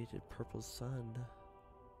 Faded Purple Sun.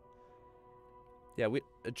 Yeah,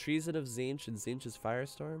 a Treason of Zinch and Zinch's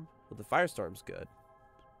Firestorm. Well, the Firestorm's good.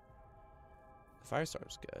 The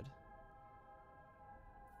Firestorm's good.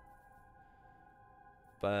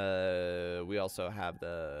 But we also have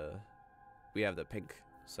the pink,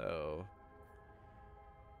 so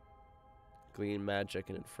Glean Magic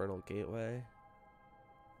and Infernal Gateway.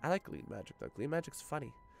 I like Glean Magic though. Glean Magic's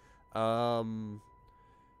funny.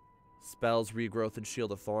 Spells, Regrowth, and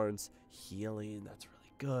Shield of Thorns. Healing, that's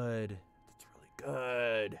really good.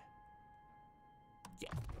 Good. Yeah.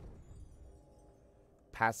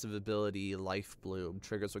 Passive ability, Life Bloom.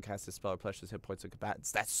 Triggers when cast a spell or pushes hit points of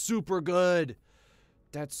combatants. That's super good.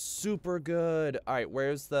 That's super good. Alright,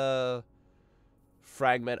 where's the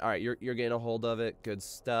fragment? Alright, you're getting a hold of it. Good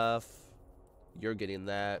stuff. You're getting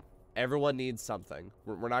that. Everyone needs something.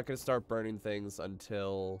 We're not going to start burning things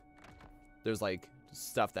until there's, like,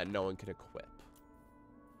 stuff that no one can equip.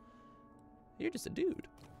 You're just a dude.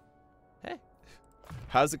 Hey.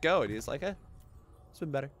 How's it going? He's like, it's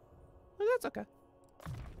been better. Well, that's okay.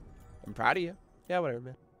 I'm proud of you. Yeah, whatever,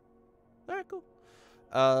 man. All right, cool.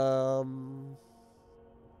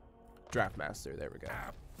 Draft Master. There we go.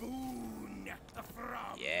 boon from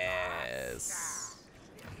Yes.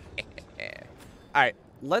 All right,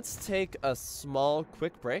 let's take a small,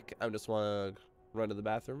 quick break. I just want to run to the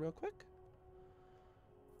bathroom real quick.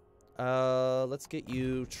 Let's get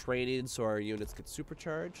you training so our units get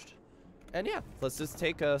supercharged. And yeah, let's just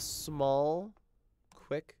take a small,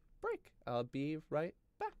 quick break. I'll be right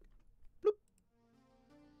back. Bloop.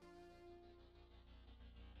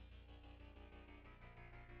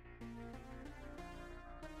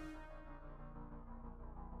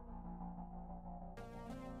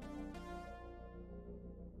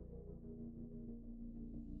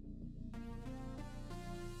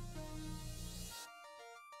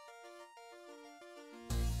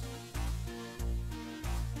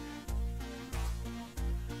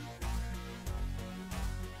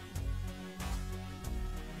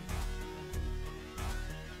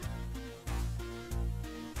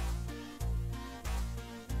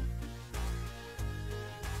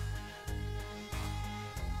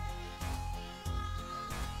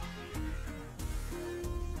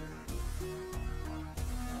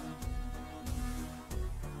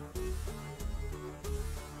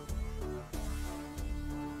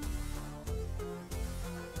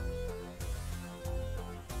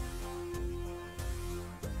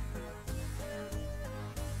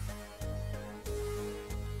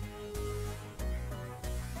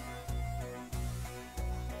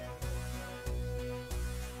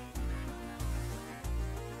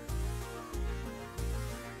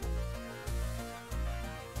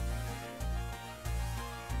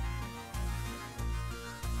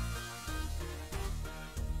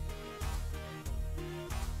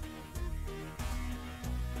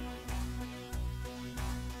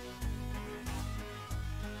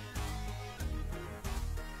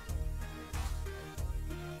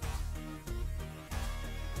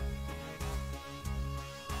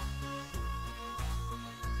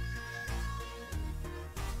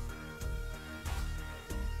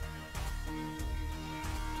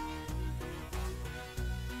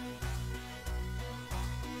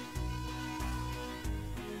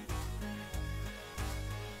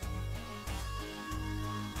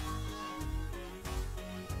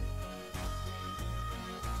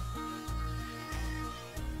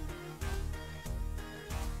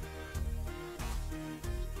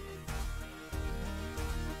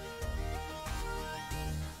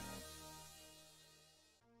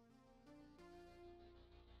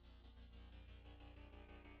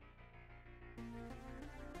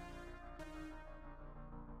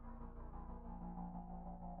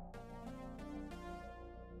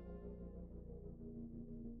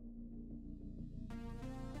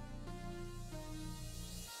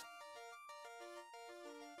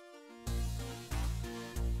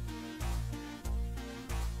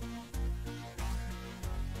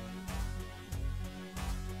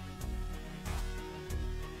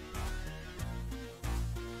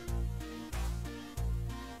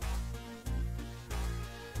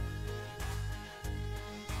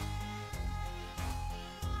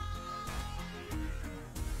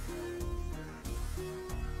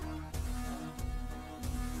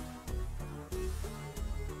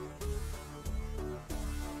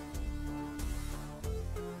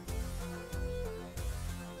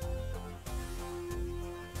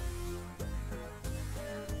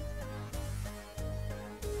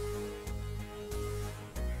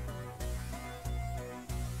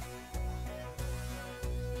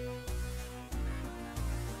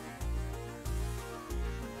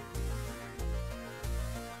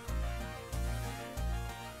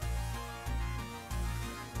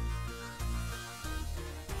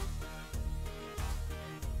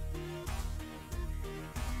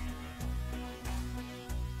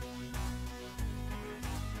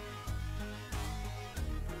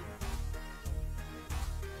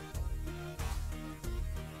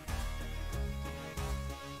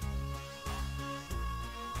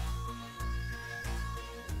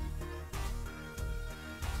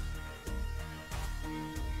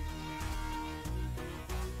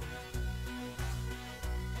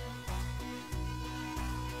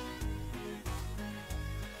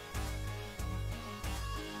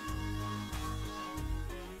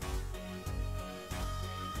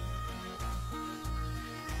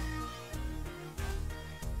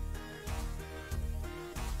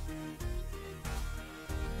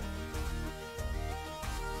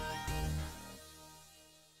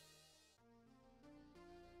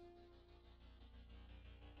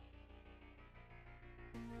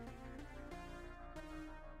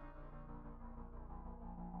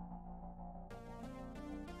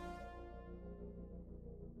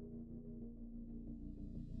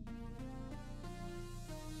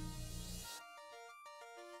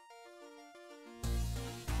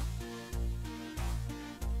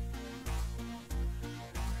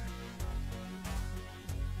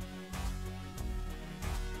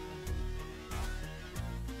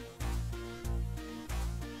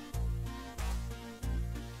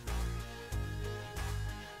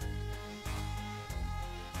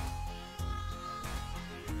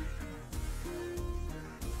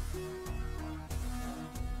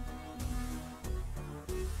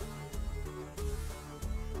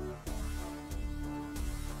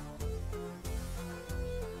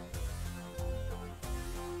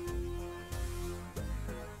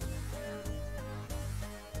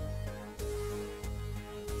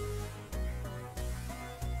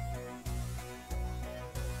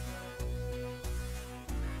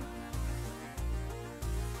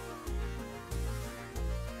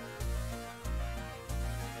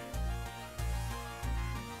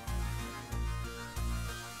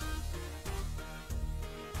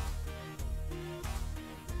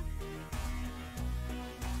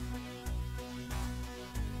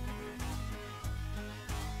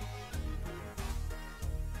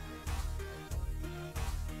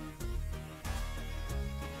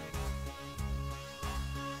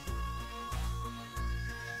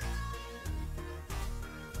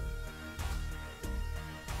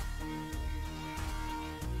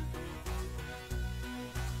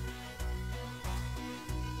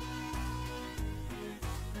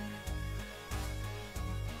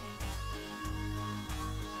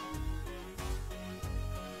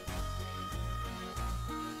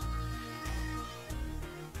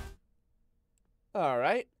 All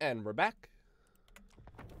right, and we're back.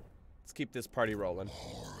 Let's keep this party rolling.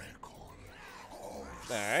 All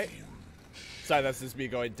right. Sorry, that's just me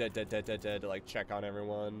going dead to like check on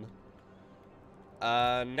everyone.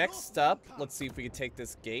 Next up, let's see if we can take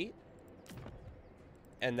this gate.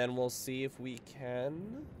 And then we'll see if we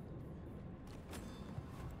can...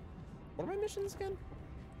 What are my missions again?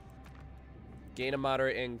 Gain a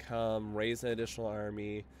moderate income, raise an additional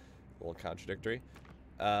army. A little contradictory.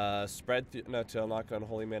 Spread to unlock an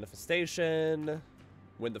unholy manifestation.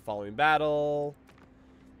 Win the following battle.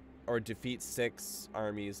 Or defeat 6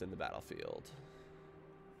 armies in the battlefield.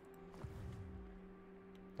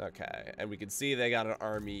 Okay, and we can see they got an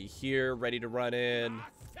army here ready to run in.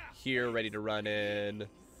 Here ready to run in.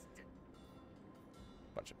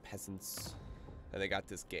 Bunch of peasants. And they got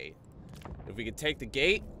this gate. If we could take the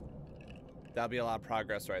gate, that'll be a lot of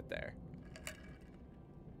progress right there.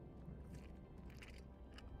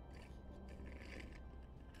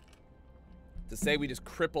 To say we just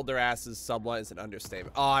crippled their asses somewhat is an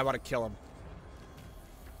understatement. Oh, I want to kill him.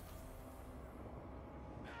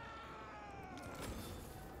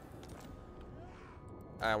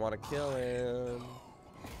 I want to kill him.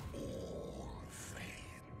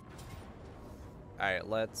 Alright,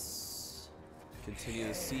 let's continue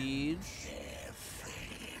the siege.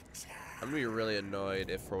 I'm gonna be really annoyed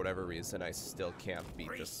if for whatever reason I still can't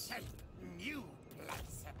beat this.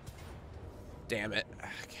 Damn it.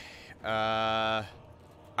 Okay.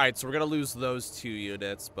 Alright, so we're gonna lose those 2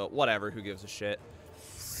 units, but whatever, who gives a shit.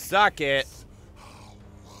 Suck it.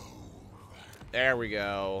 There we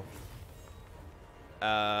go.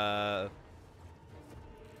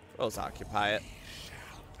 Let's occupy it.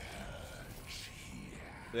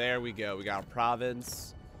 There we go. We got a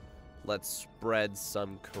province. Let's spread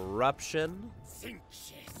some corruption.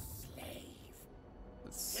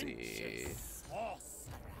 Let's see.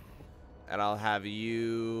 And I'll have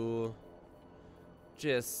you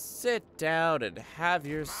just sit down and have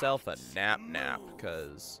yourself a nap,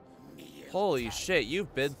 because holy shit,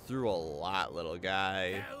 you've been through a lot, little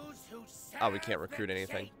guy. Oh, we can't recruit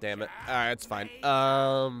anything. Damn it. Alright, it's fine.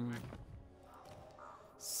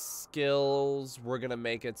 Skills, we're gonna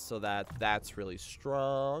make it so that that's really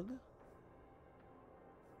strong.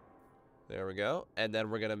 There we go. And then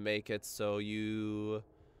we're gonna make it so you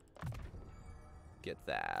get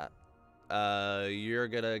that. You're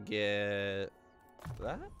gonna get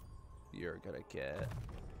that. You're gonna get...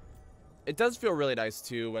 It does feel really nice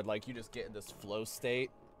too when like you just get in this flow state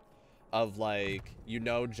of like, you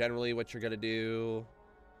know generally what you're gonna do,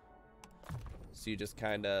 so you just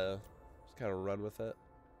kind of run with it.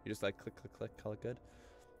 You just like click, click, click, call it good.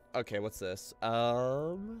 Okay, what's this?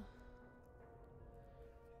 Armor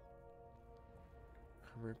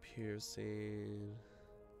piercing,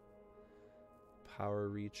 power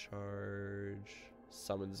recharge,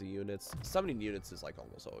 summons the units. Summoning units is like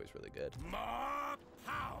almost always really good. More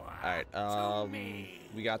power. All right,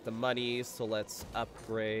 we got the money, so let's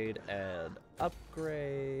upgrade and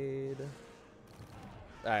upgrade.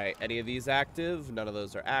 All right, any of these active? None of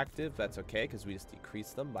those are active. That's okay, because we just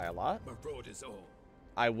decreased them by a lot. Marauders all.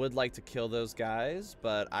 I would like to kill those guys,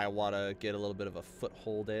 but I want to get a little bit of a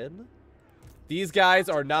foothold in. These guys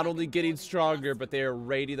are not only getting stronger, but they are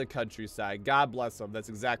raiding the countryside. God bless them. That's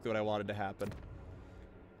exactly what I wanted to happen.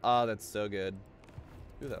 Oh, that's so good.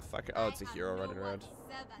 Who the fuck? Oh, it's a hero running around.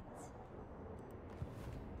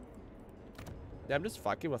 Yeah, I'm just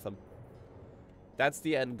fucking with them. That's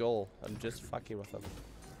the end goal. I'm just fucking with them.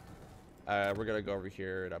 We're gonna go over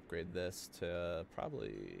here and upgrade this to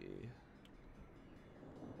probably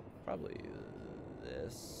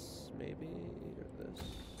this, maybe, or this.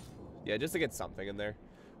 Yeah, just to get something in there.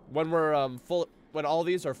 When we're when all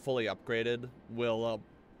these are fully upgraded, we'll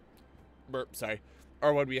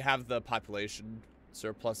or when we have the population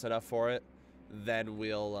surplus enough for it, then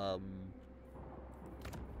we'll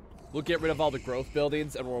get rid of all the growth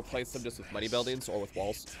buildings and we'll replace them just with money buildings or with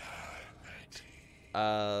walls.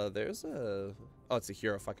 There's a... Oh, it's a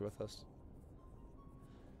hero fucking with us.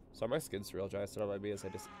 So my skin's real dry, so don't mind me as I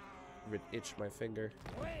just itch my finger.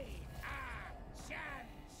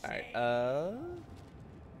 Alright, yeah.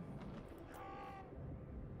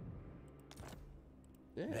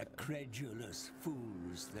 The credulous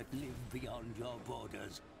fools that live beyond your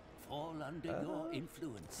borders fall under your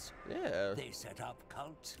influence. Yeah. They set up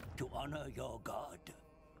cults to honor your god.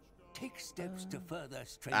 Take steps to further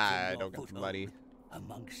strengthen I your don't got the money. foothold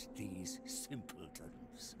amongst these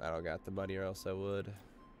simpletons. I don't got the money or else I would.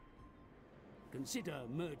 Consider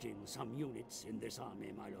merging some units in this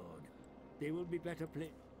army, my lord. They will be better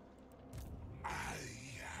placed.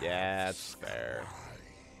 Yeah, that's fair.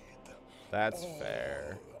 That's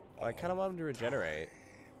fair. I kind of want him to regenerate.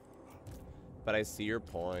 But I see your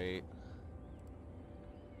point.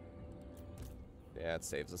 Yeah, it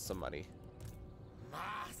saves us some money.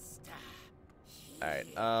 Alright,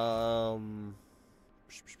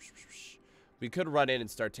 we could run in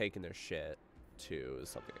and start taking their shit, too, is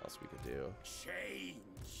something else we could do. Change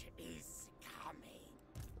is coming.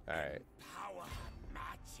 Alright. Power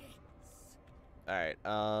magics. Alright,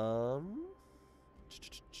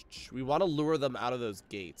 we want to lure them out of those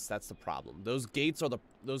gates. That's the problem. Those gates are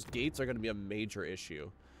going to be a major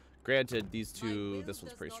issue. Granted, these two, this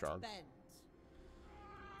one's pretty strong.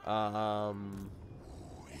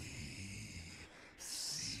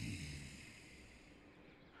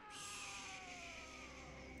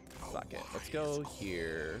 Fuck it. Let's go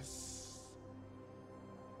here.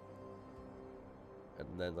 And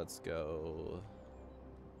then let's go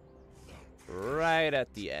right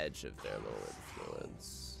at the edge of their little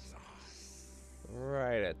influence.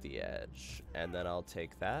 Right at the edge. And then I'll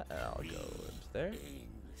take that and I'll go into there.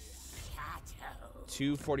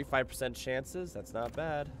 2 45% chances. That's not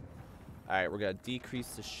bad. Alright, we're going to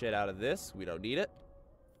decrease the shit out of this. We don't need it.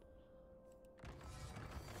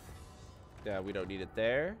 Yeah, we don't need it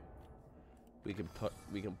there. We can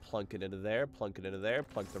plunk it into there, plunk it into there,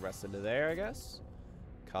 plunk the rest into there, I guess.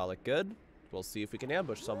 Call it good. We'll see if we can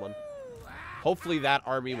ambush someone. Hopefully that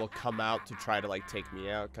army will come out to try to like take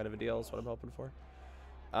me out, kind of a deal is what I'm hoping for.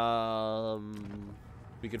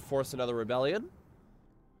 We could force another rebellion.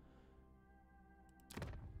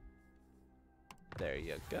 There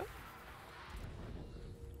you go.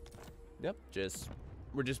 Yep,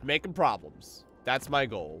 we're just making problems. That's my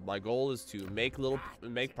goal. My goal is to make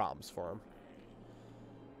problems for them.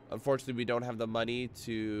 Unfortunately, we don't have the money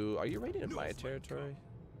to... Are you raiding in my territory?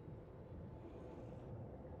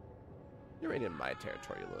 You're raiding in my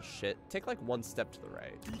territory, you little shit. Take like one step to the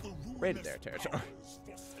right. Raid in their territory.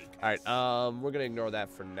 Alright, we're gonna ignore that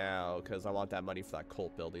for now, because I want that money for that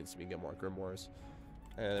cult building so we can get more grimoires.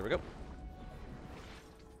 And there we go.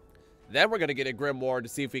 Then we're gonna get a grimoire to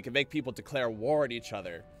see if we can make people declare war on each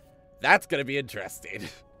other. That's gonna be interesting.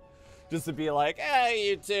 Just to be like, hey,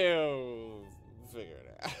 you two, figure it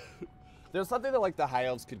out. There's something that like the High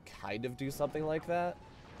Elves could kind of do something like that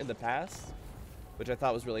in the past, which I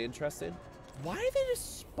thought was really interesting. Why are they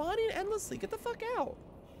just spawning endlessly? Get the fuck out.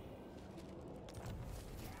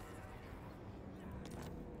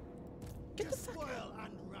 Get the fuck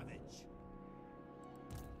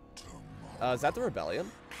out. Is that the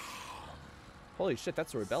rebellion? Holy shit,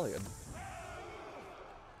 that's a rebellion.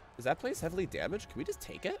 Is that place heavily damaged? Can we just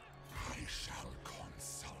take it? I shall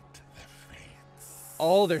consult the fates.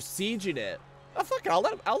 Oh, they're sieging it. Oh fuck it, I'll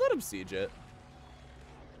let them siege it.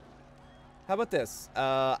 How about this?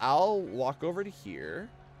 I'll walk over to here.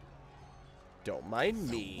 Don't mind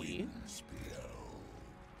me.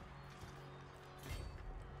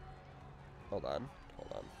 Hold on.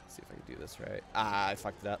 Let's see if I can do this right. Ah, I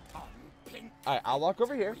fucked it up. Alright, I'll walk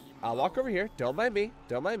over here. Don't mind me.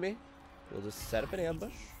 We'll just set up an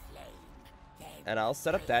ambush. And I'll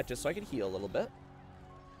set up that just so I can heal a little bit.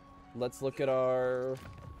 Let's look at our...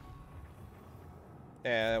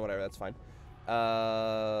 whatever, that's fine.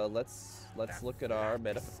 Let's look at our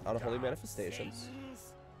unholy manifestations.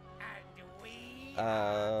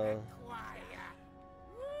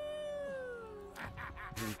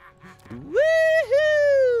 Woohoo!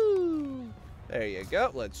 There you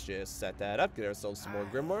go. Let's just set that up. Get ourselves some more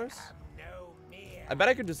grimoires. I bet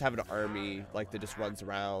I could just have an army like that just runs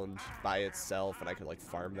around by itself, and I could like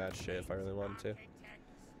farm that shit if I really wanted to.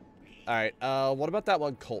 All right. What about that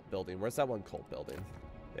one cult building? Where's that one cult building?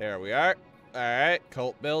 There we are. All right,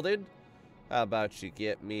 cult building. How about you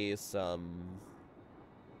get me some?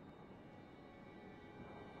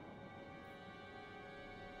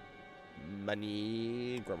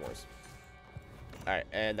 Money grimoires. Alright,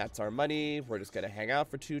 and that's our money. We're just gonna hang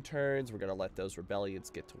out for 2 turns. We're gonna let those rebellions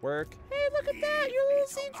get to work. Hey, look at that! Your little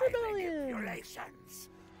siege rebellion!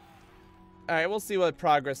 Alright, we'll see what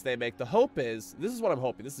progress they make. The hope is, this is what I'm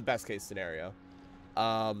hoping. This is the best case scenario.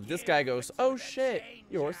 This guy goes, oh shit,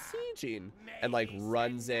 you're sieging. And like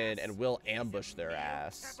runs in and we'll ambush their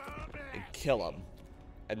ass and kill them.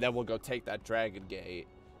 And then we'll go take that dragon gate.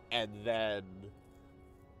 And then...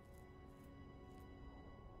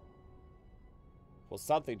 well,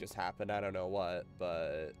 something just happened. I don't know what,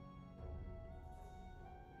 but...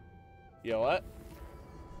 you know what?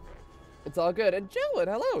 It's all good. And Jalen,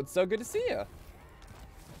 hello. It's so good to see you.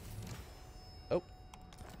 Oh.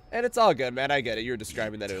 And it's all good, man. I get it. You were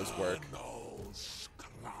describing that it was work.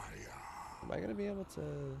 Am I going to be able to...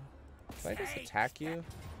 can I just attack you?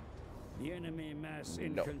 The enemy mass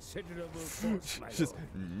in No. considerable force, my Just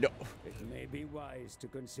lord. no. It may be wise to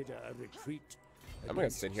consider a retreat. I'm gonna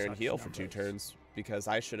sit here and against heal such for 2 numbers. turns because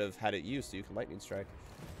I should have had it used so you can lightning strike.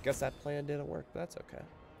 Guess that plan didn't work, but that's okay.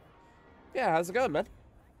 Yeah, how's it going, man?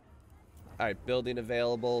 Alright, building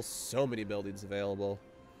available. So many buildings available.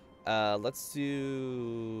 Let's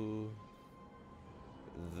do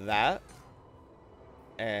that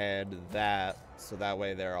and that, so that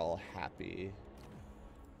way they're all happy.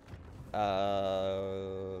 We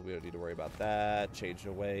don't need to worry about that. Change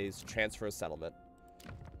of ways. Transfer a settlement.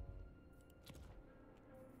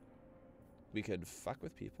 We could fuck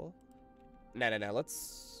with people. No.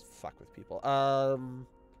 Let's fuck with people. I'm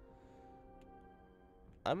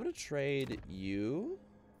gonna trade you.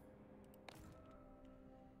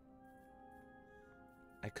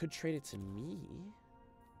 I could trade it to me.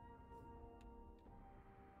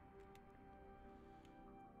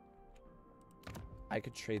 I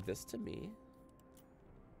could trade this to me.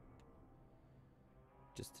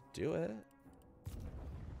 Just to do it.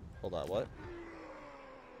 Hold on, what?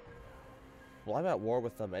 Well, I'm at war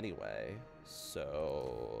with them anyway,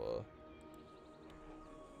 so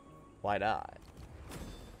why not?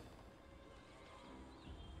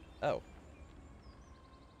 Oh.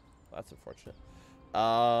 That's unfortunate.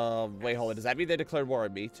 Wait, hold on. Does that mean they declared war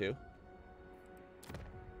on me too?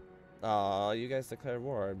 Aw, you guys declared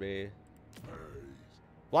war on me.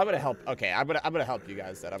 Well, I'm gonna help. Okay, I'm gonna help you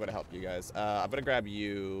guys then. I'm gonna help you guys. I'm gonna grab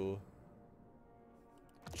you.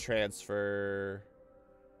 Transfer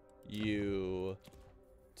you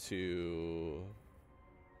to.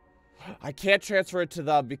 I can't transfer it to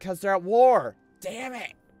them because they're at war. Damn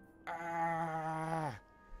it.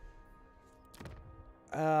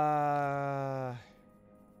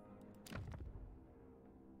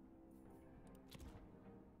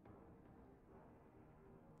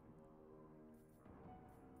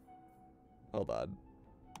 Hold on.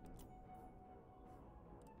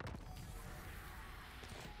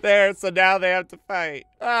 There, so now they have to fight.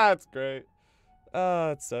 Ah, that's great.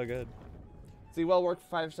 Oh, it's so good. See, well worked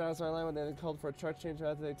 5 stars on our line when they called for a chart change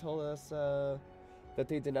after they told us that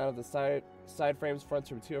they did not have the side frames,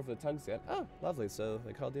 fronts, or material for the tongues yet. Oh, lovely. So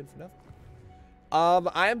they called in for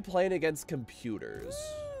nothing. I'm playing against computers,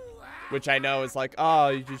 which I know is like, oh,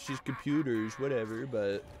 it's just computers, whatever,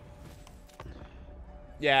 but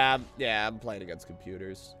yeah, I'm playing against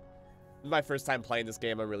computers. This is my first time playing this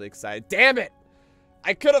game. I'm really excited. Damn it!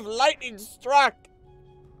 I could have lightning struck!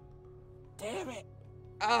 Damn it!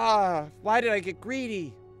 Ah, why did I get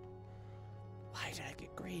greedy? Why did I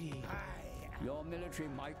get greedy? Your military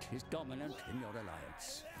might is dominant in your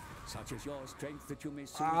alliance. Such is your strength that you may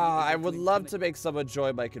soon Ah, be I able would to love to intimidate. make someone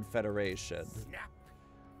join my confederation.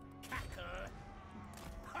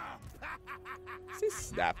 See,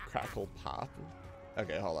 snap, crackle, pop.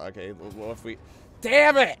 Okay, hold on. Okay, well, if we...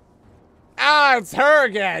 Damn it! Ah, it's her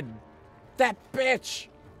again! That bitch!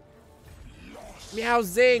 Meow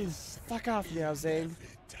Zing! Fuck off, Meow Zing.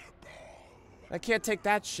 I can't take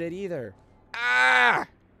that shit either. Ah!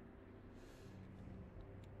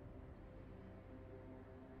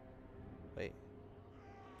 Wait.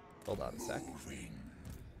 Hold on a sec.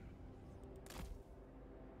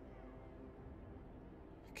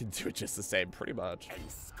 I can do it just the same, pretty much.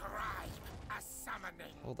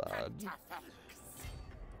 Hold on.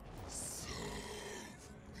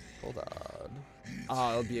 Hold on.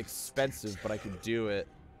 Oh, it'll be expensive, but I can do it.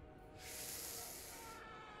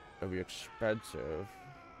 It'll be expensive,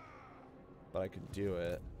 but I can do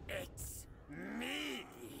it. It's me.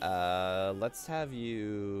 Let's have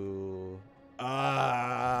you.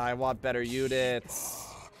 I want better units.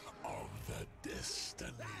 Of the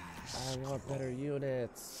destinies. I want better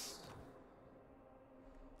units.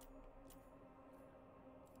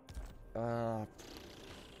 Look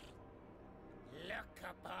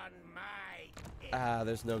upon my.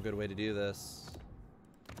 There's no good way to do this.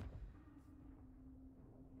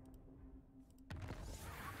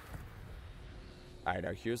 Alright,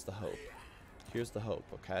 now here's the hope. Here's the hope,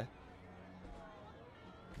 okay?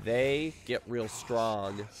 They get real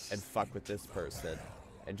strong and fuck with this person.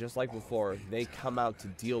 And just like before, they come out to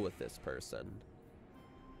deal with this person.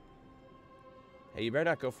 Hey, you better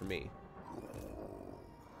not go for me.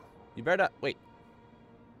 You better not... Wait.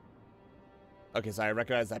 Okay, so I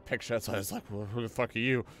recognize that picture, so I was like, well, who the fuck are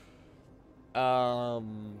you?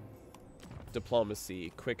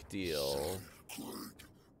 Diplomacy, quick deal.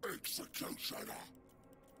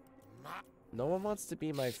 No one wants to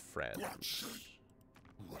be my friend.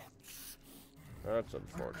 That's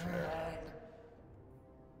unfortunate.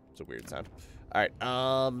 It's a weird sound. Alright,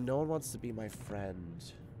 no one wants to be my friend.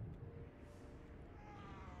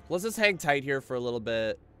 Let's just hang tight here for a little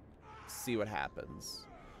bit. see what happens.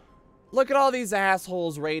 Look at all these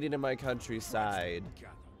assholes raiding in my countryside.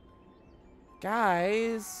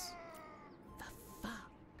 Guys. The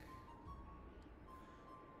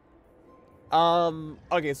fuck?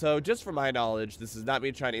 Okay, so just for my knowledge, this is not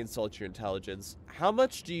me trying to insult your intelligence. How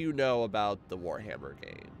much do you know about the Warhammer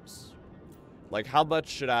games? Like, how much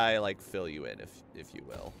should I, like, fill you in, if you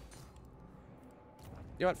will?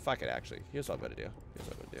 You know what? Fuck it, actually. Here's what I'm gonna do.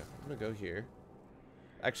 I'm gonna go here.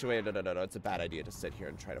 Actually, wait, no. It's a bad idea to sit here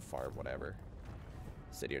and try to farm whatever.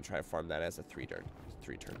 Sit here and try to farm that as a three-turn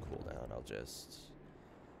cooldown.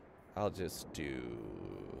 I'll just do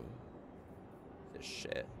this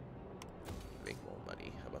shit. Make more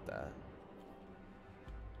money. How about that?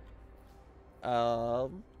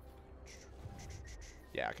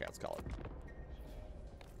 Yeah, okay, let's call it.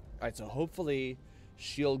 Alright, so hopefully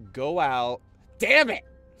she'll go out. Damn it!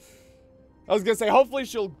 I was gonna say, hopefully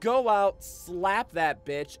she'll go out, slap that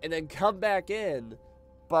bitch, and then come back in.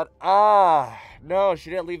 But, no, she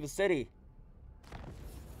didn't leave the city.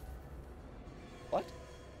 What?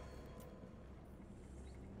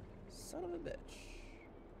 Son of a bitch.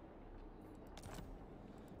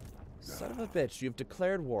 Son of a bitch, you've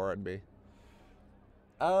declared war on me.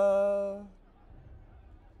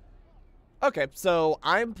 Okay, so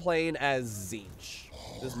I'm playing as Zinch.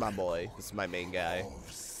 This is my boy. This is my main guy.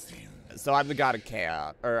 So I'm the god of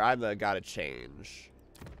chaos, or I'm the god of change.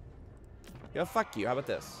 Yo, fuck you. How about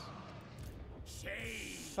this?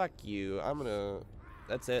 Fuck you. I'm gonna...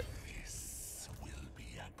 That's it.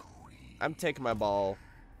 I'm taking my ball,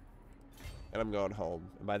 and I'm going home.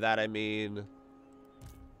 And by that I mean...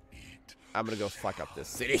 I'm gonna go fuck up this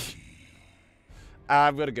city.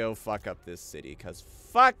 I'm gonna go fuck up this city, because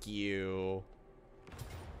fuck you.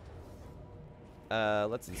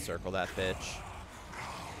 Let's encircle that bitch.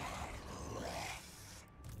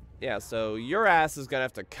 Yeah, so your ass is gonna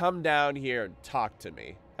have to come down here and talk to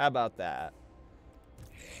me. How about that?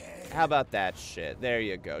 How about that shit? There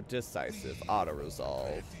you go. Decisive.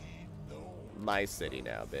 Auto-resolve. My city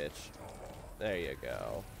now, bitch. There you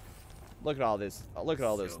go. Look at all this. Look at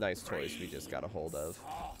all those nice toys we just got a hold of.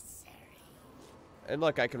 And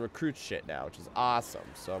look, I can recruit shit now, which is awesome.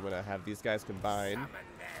 So I'm gonna have these guys combine.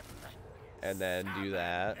 And then do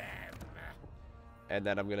that. And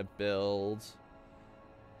then I'm gonna build...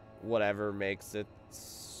 whatever makes it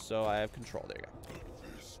so I have control. There you go.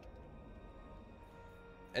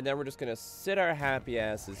 And then we're just gonna sit our happy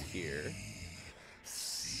asses here.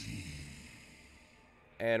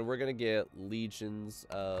 And we're gonna get Legions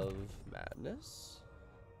of Madness.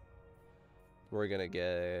 We're gonna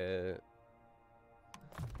get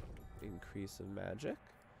Increase of Magic.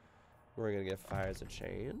 We're gonna get Fires of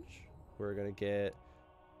Change. We're gonna get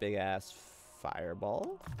Big Ass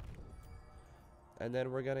Fireball. And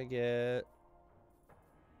then we're gonna get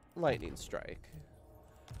Lightning Strike.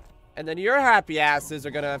 And then your happy asses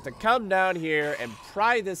are gonna have to come down here and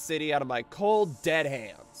pry this city out of my cold, dead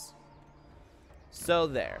hands. So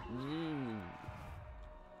there.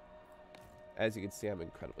 As you can see, I'm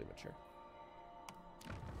incredibly mature.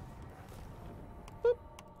 Boop.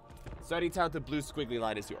 So anytime the blue squiggly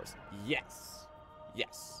line is yours. Yes.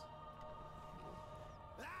 Yes.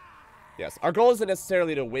 Yes, our goal isn't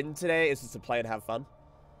necessarily to win today, it's just to play and have fun.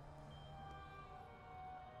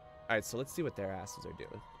 Alright, so let's see what their asses are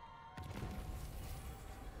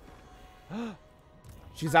doing.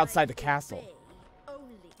 She's outside the castle.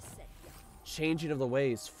 Changing of the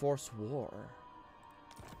ways, force war.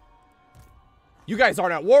 You guys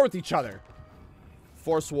aren't at war with each other.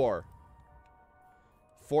 Force war.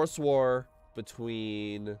 Force war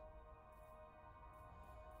between...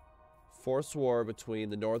 Force war between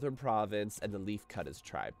the Northern Province and the Leafcutters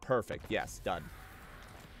tribe. Perfect. Yes, done.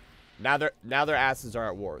 Now their asses are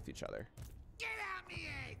at war with each other. Get out me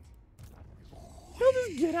head! He'll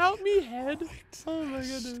just get out me head. Oh my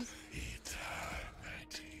goodness.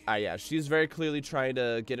 Yeah, she's very clearly trying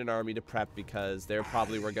to get an army to prep because they're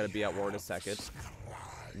probably we're gonna be at war in a second.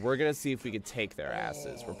 We're gonna see if we can take their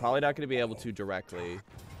asses. We're probably not gonna be able to directly.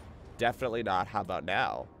 Definitely not. How about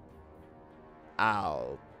now?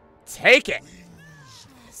 Ow. Take it!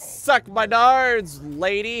 Suck my nards,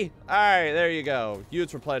 lady! Alright, there you go.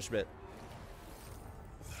 Use replenishment.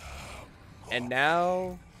 And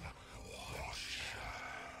now...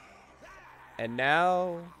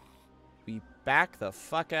 we back the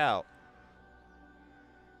fuck out.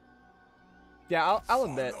 Yeah, I'll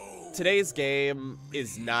admit, today's game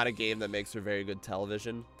is not a game that makes for very good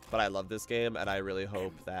television, but I love this game, and I really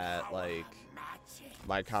hope that, like,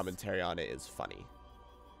 my commentary on it is funny.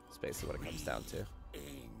 That's basically what it comes down to.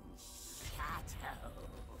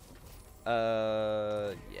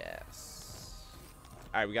 Yes.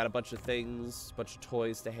 Alright, we got a bunch of things, bunch of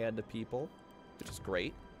toys to hand to people, which is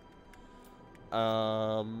great.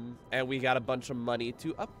 And we got a bunch of money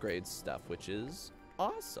to upgrade stuff, which is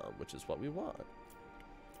awesome, which is what we want.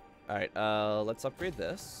 Alright, let's upgrade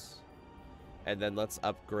this. And then let's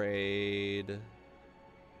upgrade...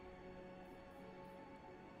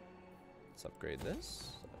 Let's upgrade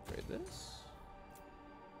this. Upgrade this.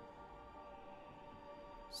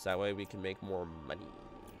 So that way we can make more money.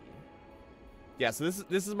 Yeah, so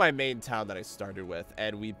this is my main town that I started with,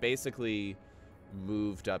 and we basically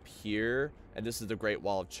moved up here, and this is the Great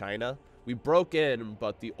Wall of China. We broke in,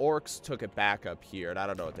 but the orcs took it back up here, and I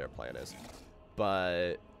don't know what their plan is.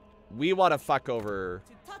 But we want to fuck over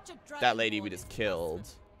that lady we just killed.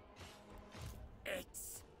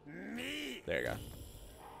 It's me. There you go.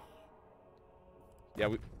 Yeah,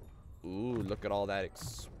 we... Ooh, look at all that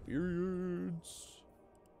experience.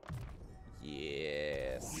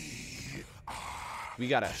 Yes. We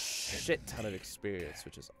got a shit ton of experience,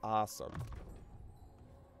 which is awesome.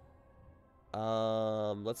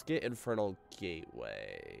 Let's get Infernal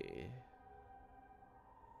Gateway.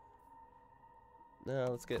 No,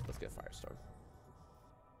 let's get Firestorm.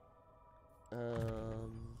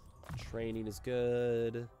 Training is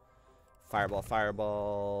good.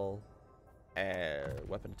 Fireball. And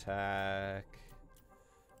weapon attack.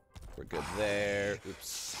 We're good there.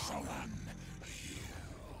 Oops.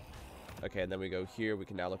 Okay, and then we go here. We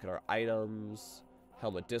can now look at our items.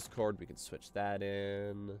 Helmet Discord. We can switch that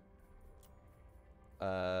in.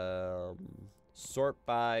 Sort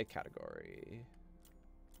by category.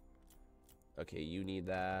 Okay, you need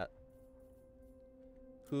that.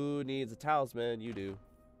 Who needs a talisman? You do.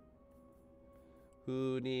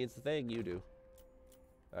 Who needs the thing? You do.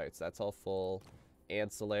 Alright, so that's all full.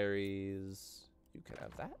 Ancillaries. You can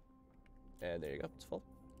have that. And there you go. It's full.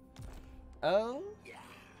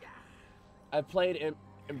 I've played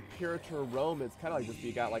Imperator Rome. It's kind of like this, but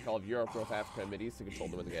you got like all of Europe, North Africa, and Mideast to control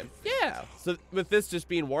them in the game. Yeah. So with this just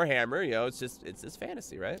being Warhammer, you know, it's just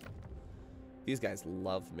fantasy, right? These guys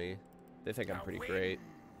love me. They think I'm pretty great.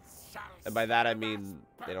 And by that I mean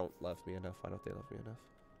they don't love me enough. Why don't they love me enough?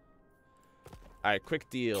 All right, quick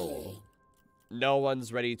deal. No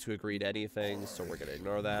one's ready to agree to anything, so we're gonna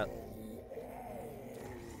ignore that.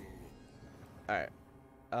 All right.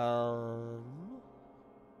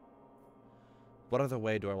 What other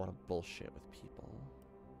way do I want to bullshit with people?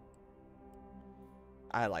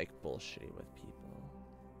 I like bullshitting with people.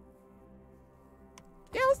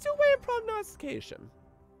 Yeah, let's do a way of prognostication.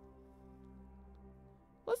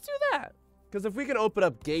 Let's do that. Because if we can open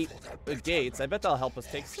up gates, I bet that'll help us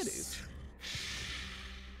take cities.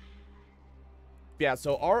 Yeah,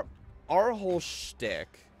 so our whole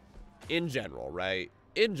shtick, in general, right?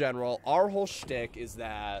 In general, our whole shtick is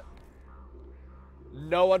that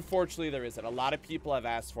no, unfortunately, there isn't. A lot of people have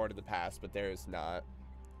asked for it in the past, but there is not.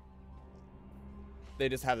 They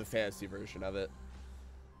just have the fantasy version of it.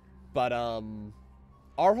 But,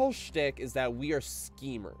 our whole shtick is that we are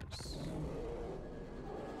schemers.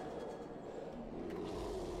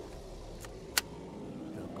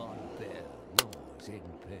 The god bear roars in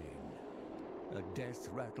pain. A death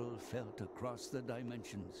rattle felt across the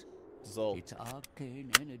dimensions. So, Its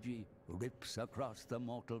arcane energy rips across the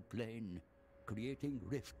mortal plane, creating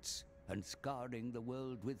rifts and scarring the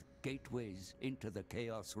world with gateways into the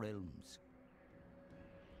Chaos Realms.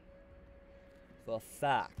 the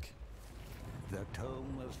fuck? The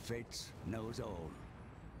Tome of Fates knows all.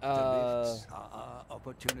 The rifts are our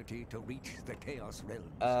opportunity to reach the Chaos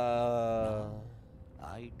Realms. Now,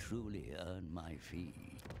 I truly earn my fee.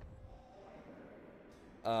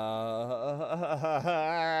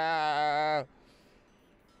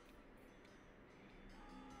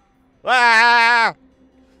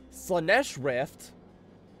 Slanesh Rift.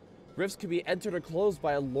 Rifts can be entered or closed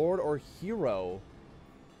by a lord or hero.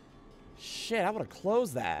 Shit, I want to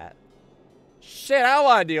close that. Shit, I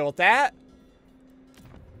want to deal with that.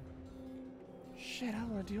 Shit, I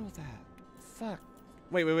don't want to deal with that. Fuck.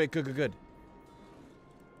 Wait. Good.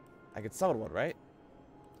 I can summon one, right?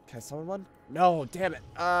 Can I summon one? No, damn it.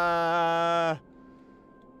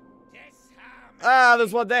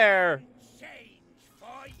 There's one there.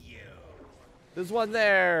 There's one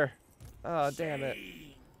there. Oh, damn it.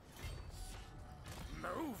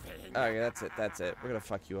 Okay, that's it. We're gonna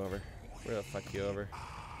fuck you over.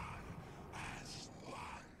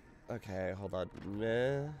 Okay, hold on.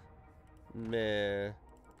 Meh.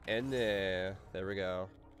 And there we go.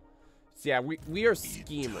 So yeah, we are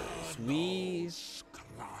schemers.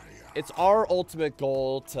 It's our ultimate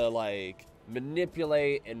goal to, like,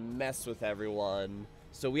 manipulate and mess with everyone.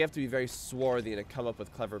 So we have to be very swarthy and come up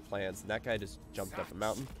with clever plans. And that guy just jumped up a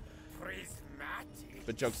mountain. Prismatic.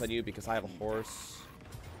 But joke's on you because I have a horse.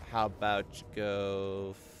 How about you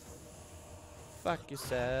go fuck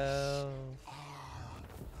yourself?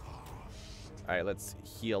 Alright, let's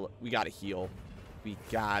heal. We gotta heal. We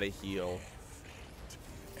gotta heal.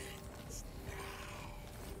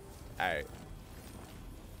 Alright.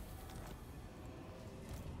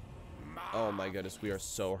 Oh my goodness, we are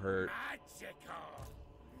so hurt.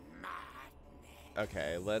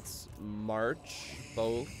 Okay, let's march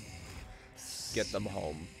both. Get them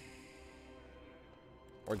home.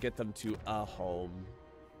 Or get them to a home.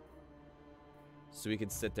 So we can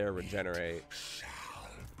sit there and regenerate.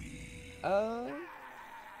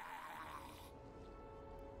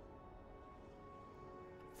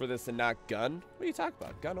 For this and not gun? What are you talking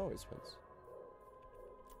about? Gun always wins.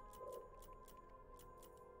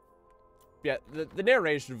 Yeah, the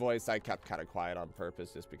narration voice I kept kind of quiet on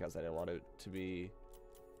purpose just because I didn't want it to be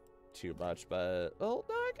too much, but, well,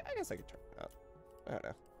 no, I guess I could turn it up. I don't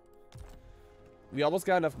know. We almost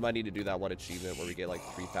got enough money to do that one achievement where we get like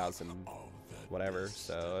 3,000 whatever,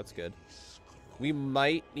 so that's good. We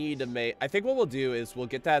might need to make, I think what we'll do is we'll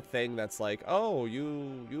get that thing that's like, oh,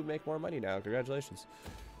 you make more money now, congratulations.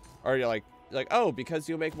 Or you're like, oh, because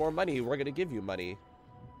you make more money, we're gonna give you money.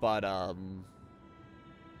 But,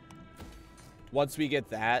 once we get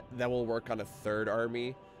that, then we'll work on a third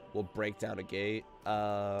army. We'll break down a gate.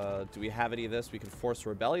 Do we have any of this? We can force a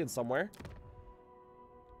rebellion somewhere.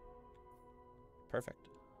 Perfect.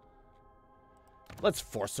 Let's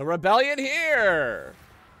force a rebellion here!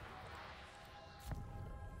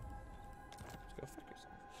 Go fuck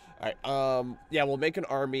yourself. Alright, yeah, we'll make an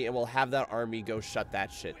army and we'll have that army go shut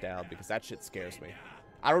that shit down because that shit scares me.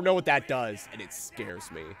 I don't know what that does, and it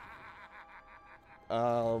scares me.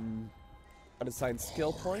 Unassigned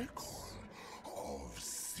skill points.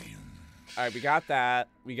 Alright, we got that.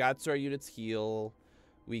 We got our units heal.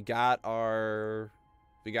 We got that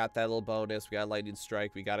little bonus. We got lightning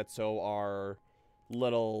strike. We got it so our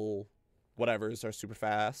little whatevers are super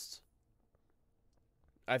fast.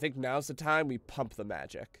 I think now's the time we pump the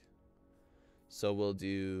magic. So we'll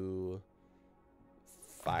do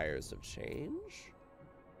Fires of Change.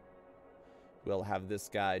 We'll have this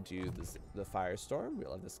guy do the Firestorm.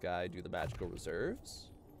 We'll have this guy do the Magical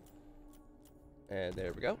Reserves. And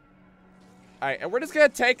there we go. Alright, and we're just going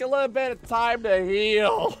to take a little bit of time to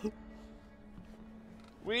heal.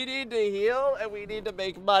 We need to heal, and we need to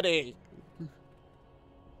make money.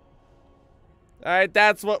 Alright,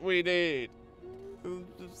 that's what we need.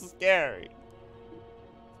 This is scary.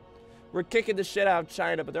 We're kicking the shit out of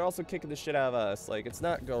China, but they're also kicking the shit out of us. Like, it's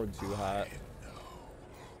not going too hot.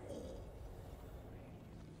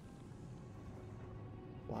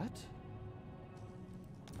 What?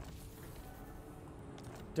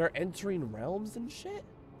 They're entering realms and shit?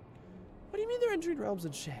 What do you mean they're entering realms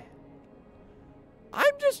and shit?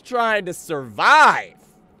 I'm just trying to survive.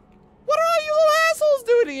 What are all you little assholes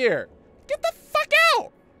doing here? Get the fuck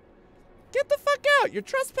out. Get the fuck out. You're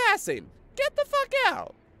trespassing. Get the fuck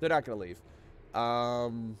out. They're not gonna leave. Oh,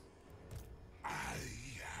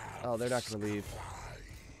 they're not gonna leave.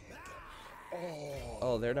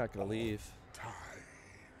 Oh, they're not gonna leave.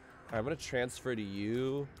 I'm gonna transfer to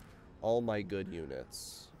you all my good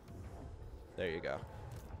units. There you go.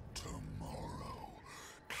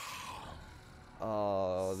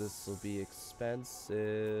 Oh, this will be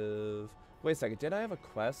expensive. Wait a second, did I have a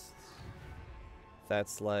quest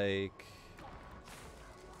that's like...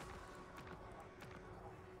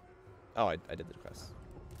 Oh, I did the quest.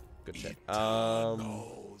 Good shit. I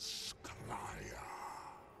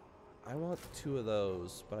want 2 of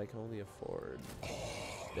those, but I can only afford...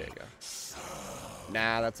 There you go.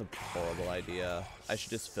 Nah, that's a horrible idea. I should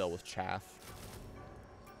just fill with chaff.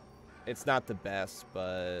 It's not the best,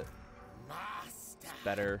 but it's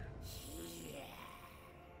better.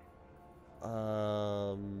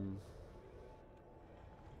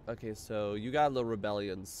 Okay, so you got a little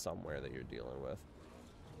rebellion somewhere that you're dealing with.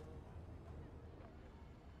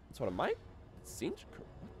 That's what I might seem to... What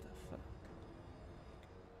the fuck?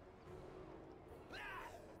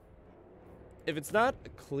 If it's not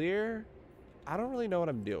clear, I don't really know what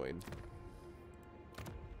I'm doing.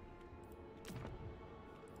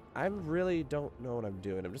 I really don't know what I'm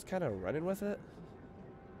doing. I'm just kind of running with it.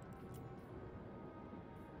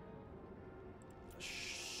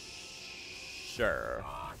 Sure.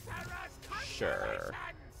 Sure.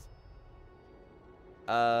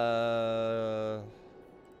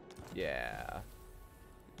 Yeah.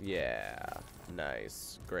 Yeah.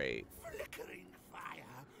 Nice. Great.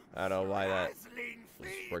 I don't know why that was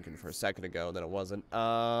working for a second ago and then it wasn't.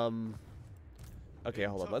 Okay,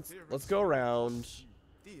 hold on. Let's go around.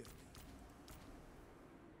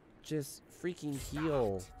 Just freaking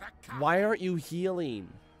heal. Why aren't you healing?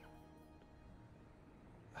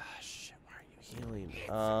 Ah, shit, why are you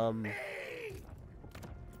healing?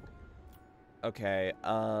 Okay,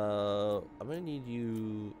 I'm gonna need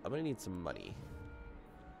you. I'm gonna need some money.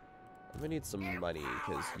 I'm gonna need some money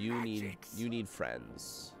because you need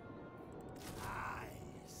friends.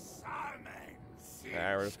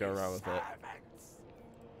 Alright, we're just going around with it.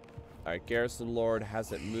 Alright, Garrison Lord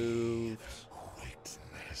hasn't moved.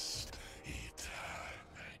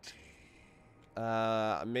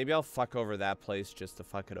 Maybe I'll fuck over that place just to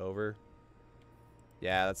fuck it over.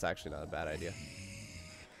 Yeah, that's actually not a bad idea.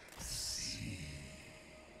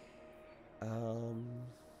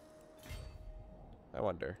 I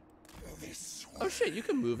wonder. Oh shit, you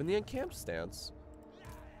can move in the encamp stance.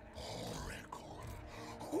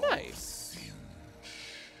 Nice.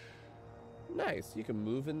 Nice, you can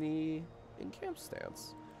move in the encamp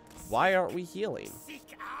stance. Why aren't we healing?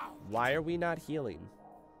 Why are we not healing?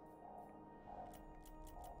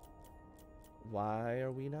 Why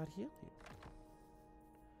are we not healing?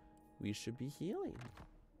 We should be healing.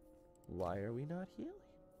 Why are we not healing?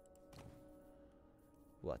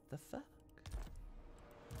 What the fuck?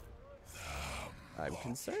 I'm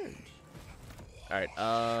concerned. Alright,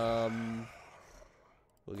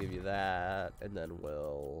 we'll give you that, and then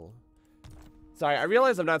we'll... Sorry, I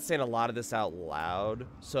realize I'm not saying a lot of this out loud,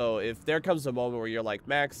 so if there comes a moment where you're like,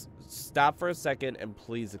 Max, stop for a second and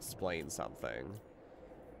please explain something,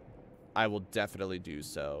 I will definitely do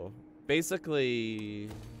so. Basically...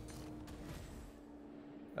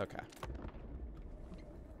 Okay.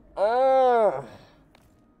 Oh!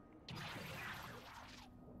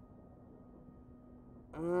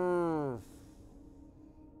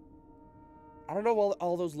 I don't know what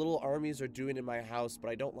all those little armies are doing in my house, but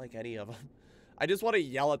I don't like any of them. I just want to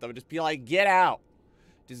yell at them and just be like, get out.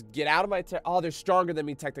 Just get out of my oh, they're stronger than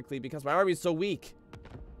me technically because my army is so weak.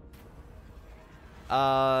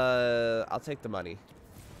 I'll take the money.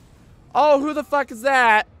 Oh, who the fuck is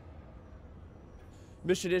that?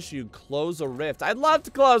 Mission issued, close a rift. I'd love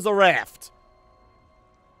to close a rift.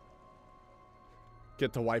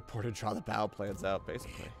 Get the whiteboard and draw the battle plans out,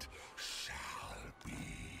 basically.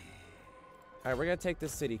 Alright, we're gonna take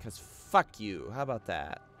this city because fuck you. How about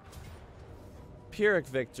that? Pyrrhic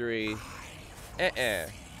victory.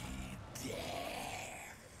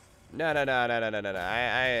 No.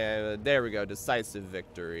 There we go. Decisive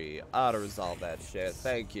victory. Ought to resolve that shit.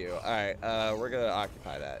 Thank you. Alright, we're gonna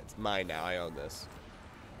occupy that. It's mine now. I own this.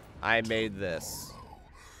 I made this.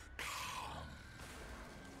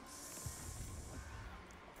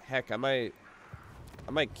 Heck, I might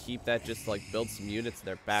keep that just like build some units in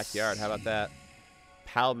their backyard. How about that?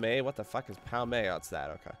 Palme? What the fuck is Palme? Oh, it's that.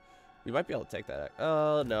 Okay. We might be able to take that.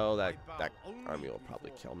 Oh, no. That army will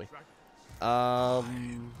probably kill me. Oh,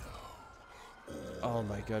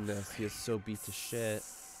 my goodness. He is so beat to shit.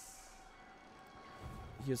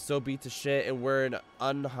 He is so beat to shit, and we're in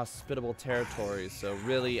unhospitable territory. So,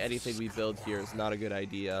 really, anything we build here is not a good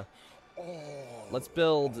idea. Let's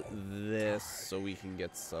build this so we can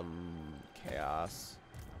get some chaos.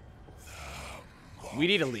 We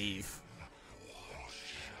need to leave.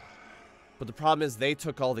 But the problem is they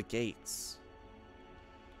took all the gates.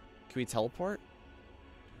 Can we teleport?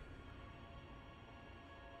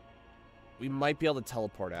 We might be able to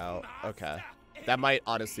teleport out. Okay. That might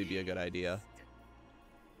honestly be a good idea.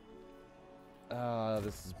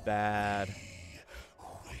 This is bad.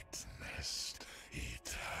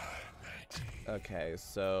 Okay,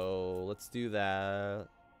 so let's do that.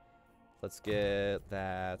 Let's get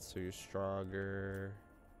that so you're stronger.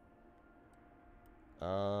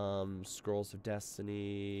 Scrolls of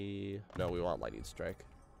Destiny. No, we want Lightning Strike.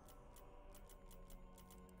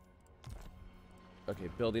 Okay,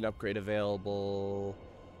 building upgrade available.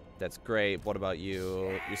 That's great. What about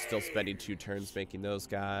you? You're still spending 2 turns making those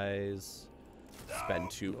guys. Spend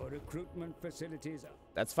 2. Your recruitment facilities.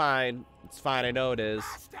 That's fine. It's fine. I know it is.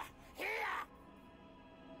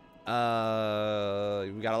 We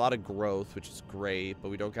got a lot of growth, which is great, but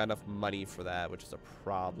we don't got enough money for that, which is a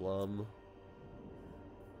problem.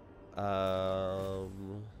 Money.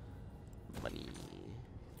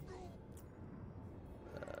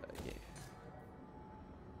 Yeah.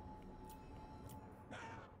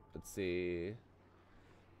 Let's see.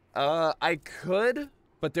 I could,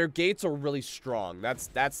 but their gates are really strong. That's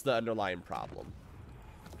the underlying problem.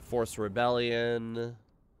 Force rebellion.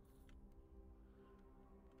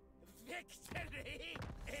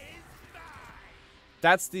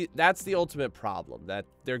 That's the ultimate problem, that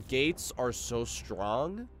their gates are so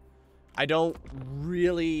strong. I don't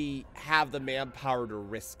really have the manpower to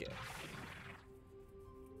risk it.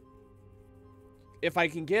 if I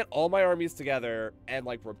can get all my armies together and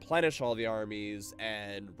like replenish all the armies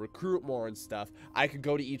and recruit more and stuff, I could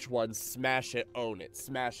go to each one, smash it, own it,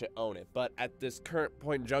 smash it, own it. But at this current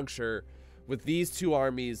point in juncture, with these two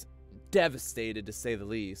armies devastated to say the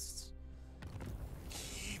least.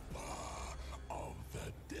 Keeper of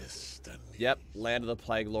the destiny. Yep, Land of the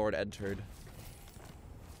Plague Lord entered.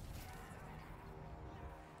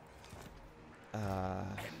 Power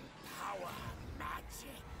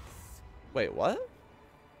magics. Wait, what?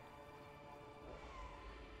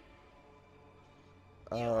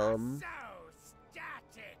 So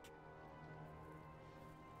static.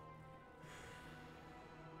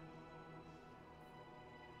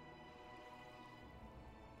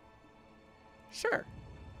 Sure.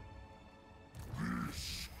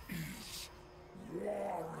 This is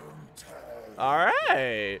Warhammer. All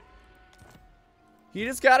right. He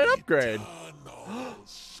just got an upgrade.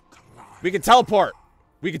 We can teleport.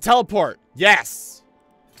 We can teleport. Yes.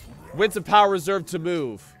 Winds of power reserved to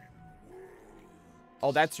move.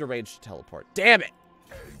 Oh, that's your range to teleport. Damn it.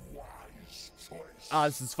 Oh,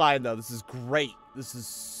 this is fine, though. This is great. This is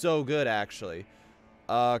so good, actually.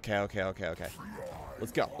 Okay, okay, okay, okay.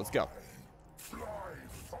 Let's go. Let's go.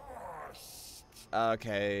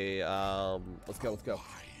 Okay, let's go, let's go.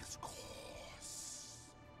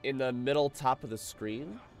 In the middle top of the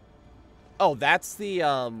screen? Oh, that's the,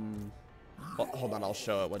 oh, hold on, I'll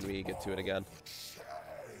show it when we get to it again.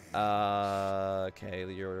 Okay,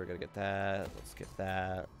 you're gonna get that. Let's get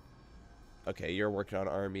that. Okay, you're working on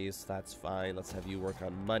armies. That's fine. Let's have you work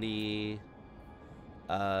on money.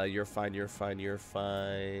 You're fine, you're fine, you're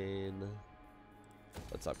fine.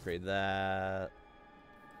 Let's upgrade that.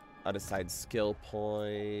 Unassigned skill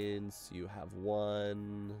points. You have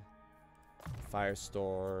 1.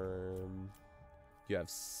 Firestorm. You have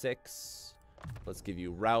 6. Let's give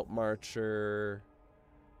you Route Marcher.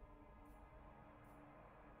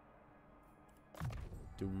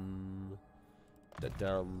 Doom.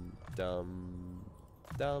 Da-dum. Dum.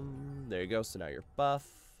 Dum. There you go. So now you're buff.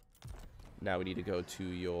 Now we need to go to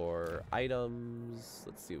your items.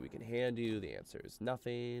 Let's see what we can hand you. The answer is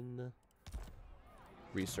nothing.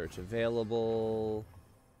 Research available.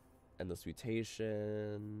 Endless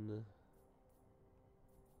mutation.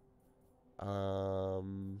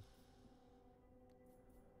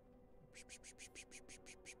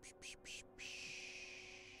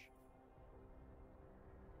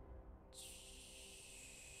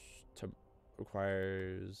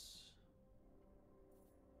 Requires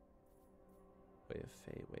Way of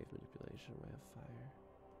Fate, Wave Manipulation, Way of Fire.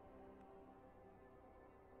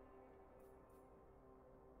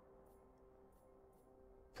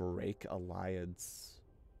 Break Alliance.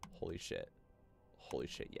 Holy shit. Holy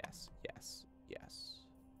shit, yes, yes, yes.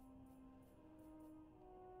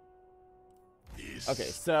 Okay,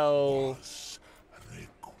 so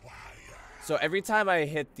every time I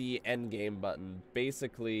hit the end game button,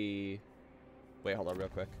 basically, wait, hold on real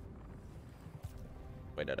quick.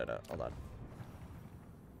 Wait, no, hold on.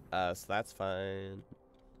 So that's fine.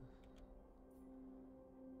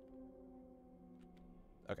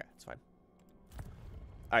 Okay, it's fine.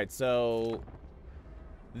 Alright, so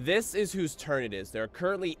this is whose turn it is. There are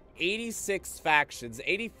currently 86 factions,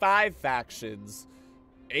 85 factions,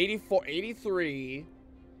 84, 83.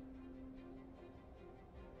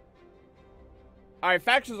 Alright,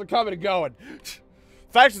 factions are coming and going.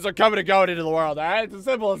 Factions are coming and going into the world, alright? It's as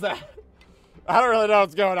simple as that. I don't really know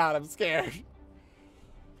what's going on. I'm scared.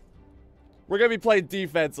 We're going to be playing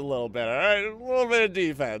defense a little bit, alright? A little bit of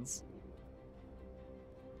defense.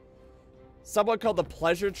 Someone called the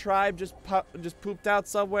Pleasure Tribe just pooped out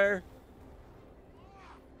somewhere.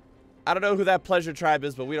 I don't know who that Pleasure Tribe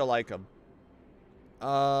is, but we don't like them.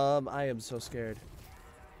 I am so scared.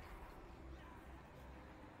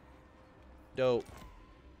 Dope.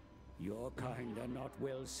 Your kind are not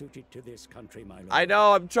well suited to this country, my lord. I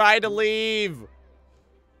know, I'm trying to leave.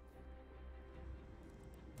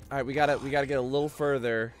 Alright, we gotta get a little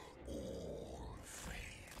further.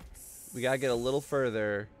 We gotta get a little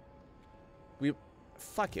further.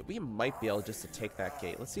 Fuck it, we might be able just to take that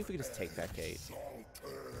gate. Let's see if we can just take that gate.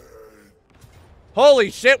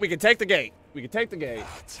 Holy shit, we can take the gate. We can take the gate.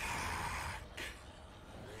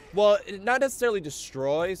 Well, not necessarily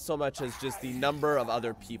destroy so much as just the number of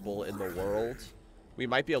other people in the world. We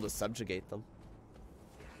might be able to subjugate them.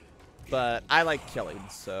 But I like killing,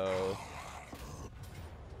 so...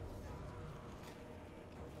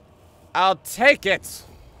 I'll take it!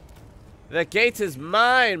 The gate is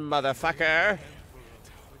mine, motherfucker!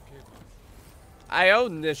 I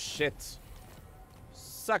own this shit.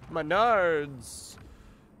 Suck my nards.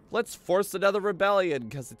 Let's force another rebellion,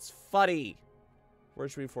 because it's funny. Where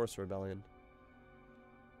should we force a rebellion?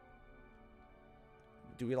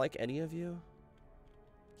 Do we like any of you?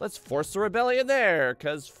 Let's force a rebellion there,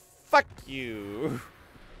 cause fuck you.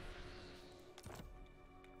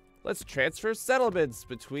 Let's transfer settlements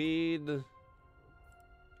between...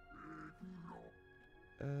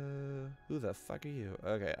 who the fuck are you?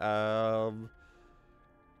 Okay,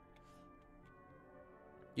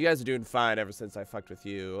 you guys are doing fine ever since I fucked with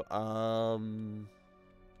you.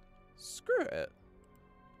 Screw it.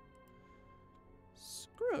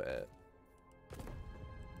 Screw it.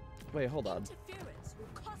 Wait, hold on. Interference will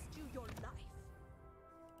cost you your life.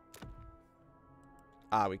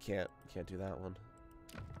 Ah, we can't do that one.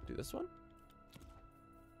 Do this one?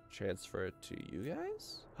 Transfer it to you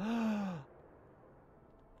guys?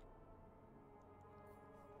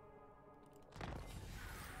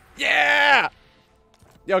 Yeah!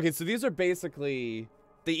 Yeah, okay, so these are basically...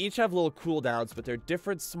 They each have little cooldowns, but they're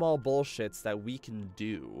different small bullshits that we can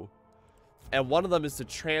do. And one of them is to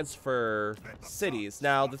transfer cities.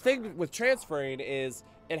 Now, the thing with transferring is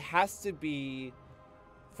it has to be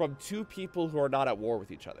from two people who are not at war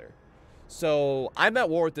with each other. So, I'm at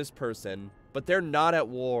war with this person, but they're not at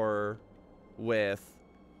war with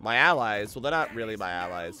my allies. Well, they're not really my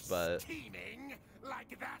allies, but... Scheming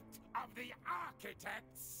like that of the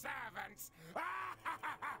architect's servants.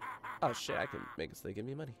 Oh shit, I can make it so they give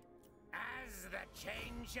me money. As the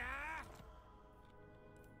changer.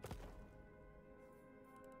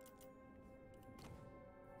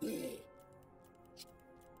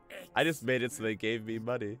 I just made it so they gave me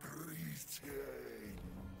money.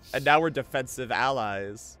 And now we're defensive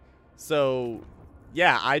allies. So,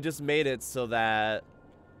 yeah, I just made it so that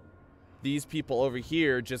these people over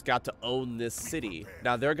here just got to own this city.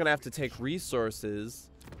 Now they're gonna have to take resources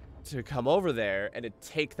to come over there and to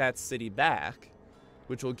take that city back,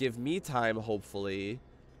 which will give me time, hopefully,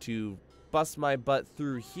 to bust my butt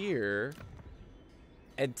through here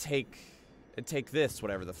and take this,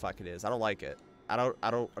 whatever the fuck it is. I don't like it. I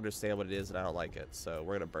don't understand what it is, and I don't like it. So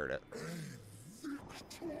we're gonna burn it.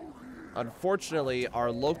 Unfortunately,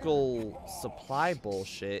 our local supply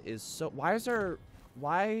bullshit is so...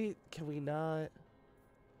 Why can we not...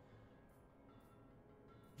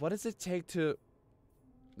 What does it take to...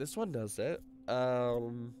 This one does it.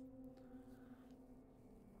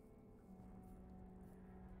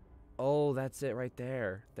 Oh, that's it right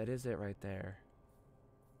there. That is it right there.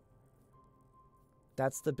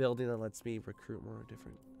 That's the building that lets me recruit more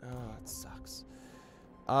different... Oh, it sucks.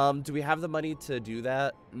 Do we have the money to do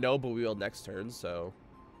that? No, but we will next turn, so...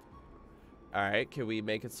 Alright, can we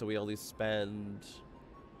make it so we only spend...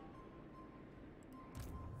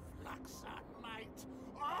 Luxon might,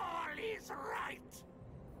 all is right.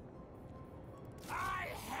 I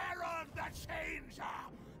herald the changer.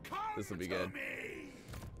 Come This will be to good. me.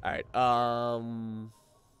 Alright,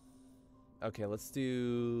 okay, let's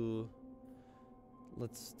do a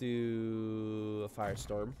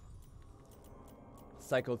firestorm.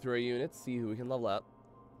 Cycle through our units, see who we can level up.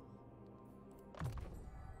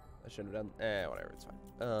 I shouldn't have done, whatever, it's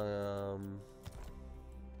fine.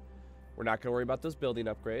 We're not gonna worry about those building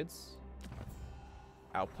upgrades.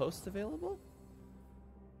 Outpost available?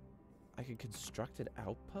 I can construct an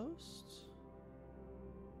outpost?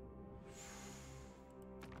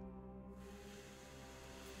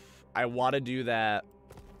 I want to do that,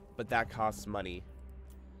 but that costs money.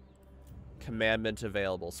 Commandment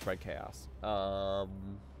available, spread chaos.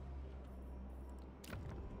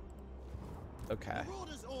 Okay.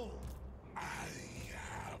 I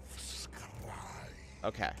have scribed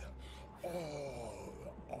Okay. all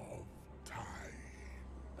of time.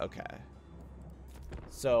 Okay.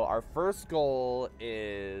 So our first goal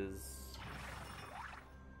is...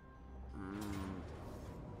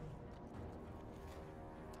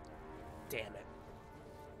 Damn it.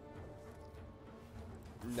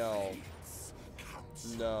 No.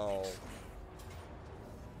 No.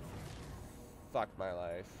 Fuck my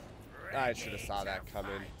life. I should have saw that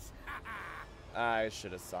coming. I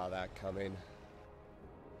should have saw that coming.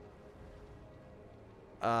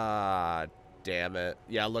 Ah, damn it.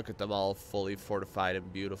 Yeah, look at them all fully fortified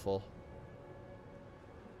and beautiful.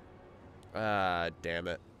 Ah, damn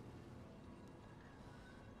it.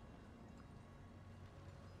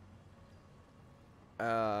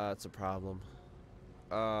 It's a problem.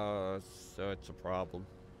 So it's a problem.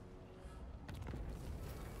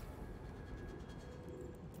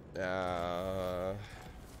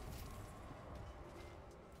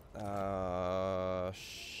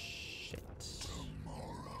 Shit.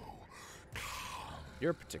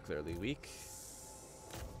 You're particularly weak.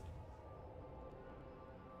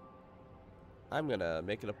 I'm gonna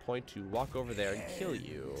make it a point to walk over there and kill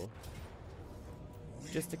you.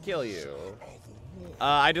 Just to kill you.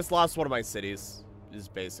 I just lost one of my cities. is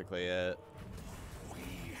basically it.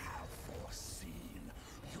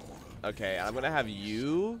 Okay, I'm gonna have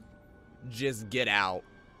you just get out.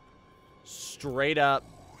 Straight up.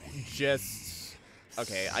 Just...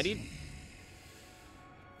 Okay, I need...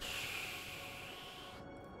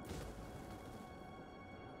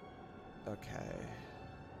 Okay.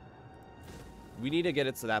 We need to get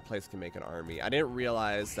it so that place can make an army. I didn't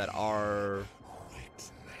realize that our...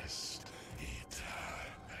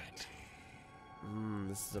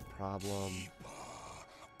 this is a problem.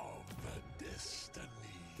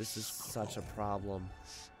 This is such a problem.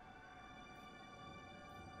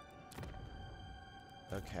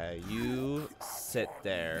 Okay, you sit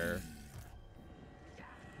there.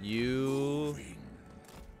 You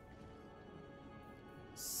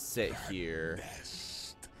sit here.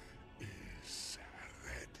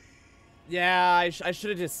 Yeah, I should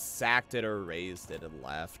have just sacked it or raised it and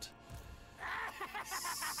left.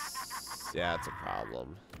 Yeah, it's a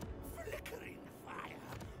problem.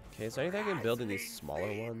 Okay, is there anything I can build in these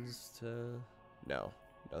smaller ones to... No.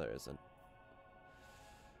 No, there isn't.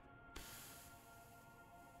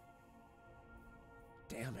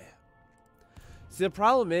 Damn it. See, the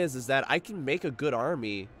problem is that I can make a good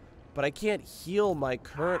army, but I can't heal my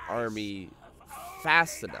current army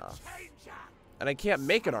fast enough. And I can't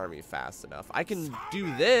make an army fast enough. I can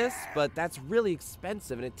do this, but that's really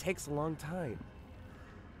expensive and it takes a long time.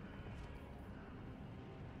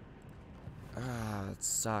 Ah, it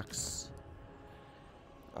sucks.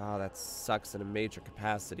 Ah, that sucks in a major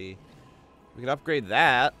capacity. We can upgrade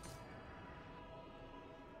that.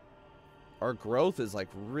 Our growth is like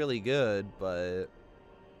really good, but...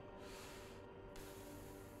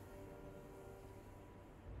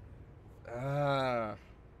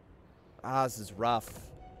 this is rough.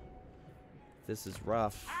 This is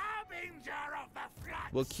rough.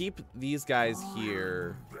 We'll keep these guys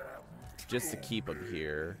here just to keep them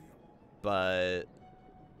here. But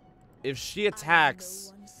if she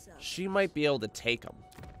attacks, she might be able to take them.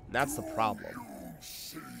 That's the problem.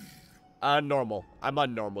 Normal. I'm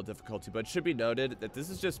on normal difficulty, but it should be noted that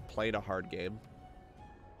this is just plain a hard game.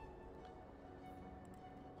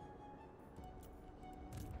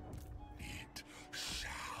 It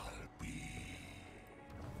shall be.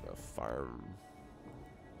 A farm.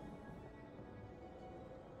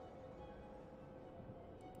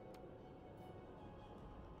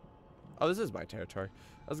 Oh, this is my territory.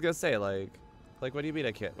 I was gonna say, like, what do you mean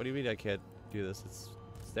I can't? What do you mean I can't do this? It's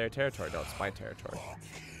their territory. No, it's my territory.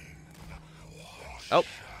 Oh,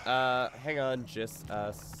 hang on just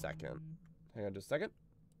a second. Hang on just a second.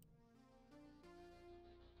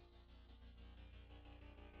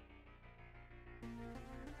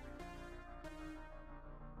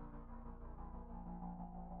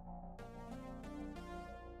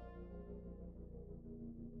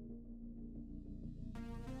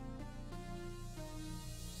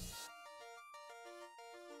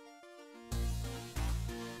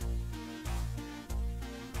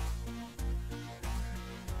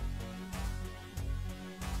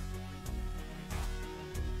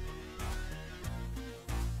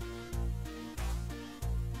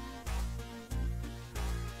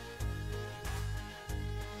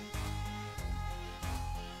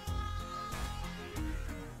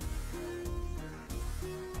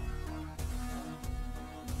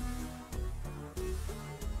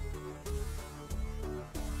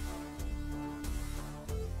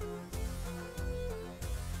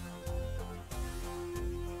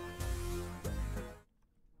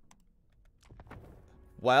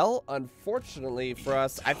 Well, unfortunately for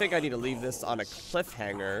us, I think I need to leave this on a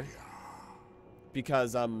cliffhanger.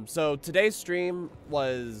 Because, so today's stream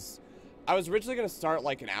was... I was originally going to start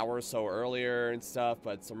like an hour or so earlier and stuff,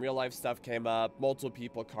 but some real life stuff came up, multiple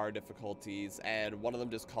people, car difficulties, and one of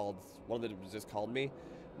them just called me.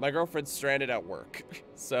 My girlfriend's stranded at work.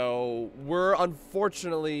 So, we're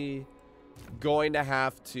unfortunately going to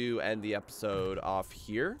have to end the episode off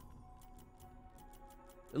here.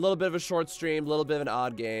 A little bit of a short stream, a little bit of an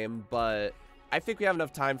odd game, but I think we have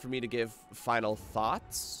enough time for me to give final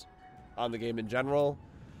thoughts on the game in general.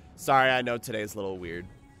 Sorry, I know today's a little weird.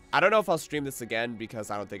 I don't know if I'll stream this again because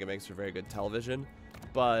I don't think it makes for very good television,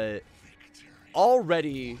 but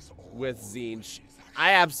already with Zinch,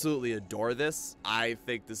 I absolutely adore this. I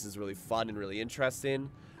think this is really fun and really interesting.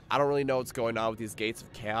 I don't really know what's going on with these Gates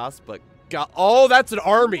of Chaos, but God, oh, that's an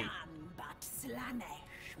army.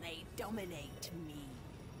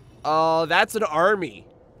 Oh, that's an army.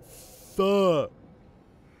 Fuck.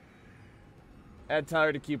 And tell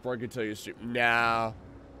her to keep working until you stream. No.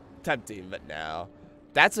 Tempting, but no.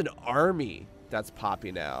 That's an army that's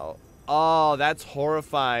popping out. Oh, that's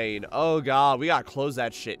horrifying. Oh, God. We gotta close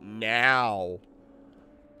that shit now.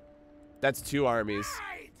 That's 2 armies.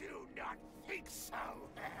 I do not think so.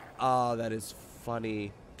 Oh, that is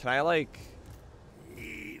funny. Can I like?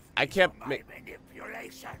 Leave I me can't to my make.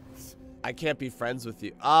 manipulations. I can't be friends with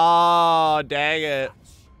you. Oh, dang it.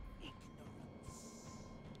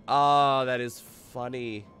 Oh, that is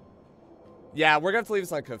funny. Yeah, we're gonna have to leave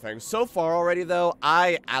this on cliffhanger. So far already, though,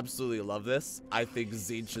 I absolutely love this. I think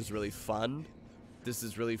Zinch is really fun. This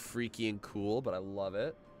is really freaky and cool, but I love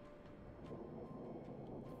it.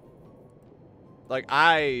 Like,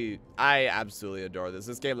 I absolutely adore this.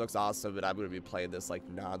 This game looks awesome, and I'm going to be playing this, like,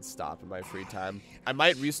 non-stop in my free time. I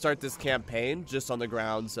might restart this campaign just on the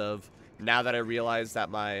grounds of, now that I realize that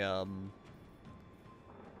my,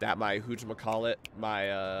 who'chamacallit,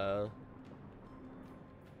 my,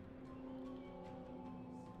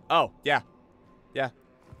 oh, yeah. Yeah.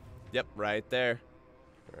 Yep, right there.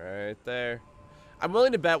 Right there. I'm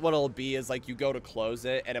willing to bet what it'll be is, like, you go to close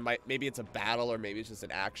it, and it might, maybe it's a battle, or maybe it's just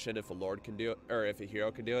an action if a lord can do it, or if a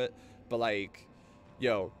hero can do it. But, like,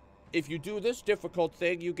 yo, if you do this difficult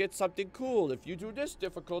thing, you get something cool. If you do this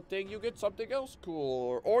difficult thing, you get something else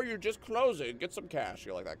cool. Or you just close it and get some cash.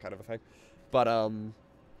 You know, like that kind of a thing. But,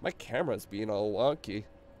 my camera's being all wonky.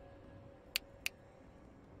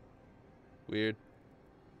 Weird.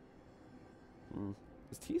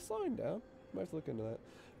 Is T slowing down? I might have to look into that.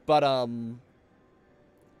 But,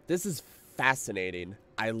 this is fascinating.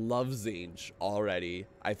 I love Zinch already.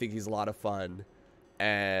 I think he's a lot of fun.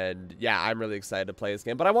 And yeah, I'm really excited to play this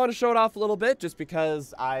game. But I want to show it off a little bit just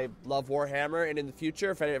because I love Warhammer. And in the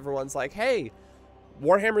future, if everyone's like, hey,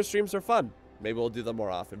 Warhammer streams are fun, maybe we'll do them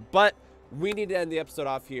more often. But we need to end the episode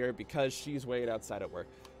off here because she's waiting outside at work.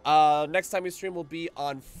 Next time we stream will be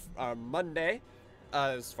on Monday,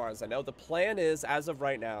 as far as I know. The plan is, as of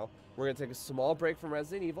right now, we're going to take a small break from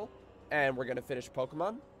Resident Evil. And we're going to finish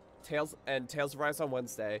Pokemon. Tales of Rise on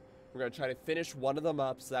Wednesday. We're going to try to finish one of them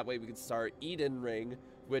up so that way we can start Eden Ring,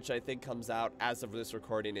 which I think comes out as of this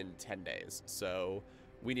recording in 10 days. So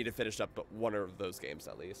we need to finish up one of those games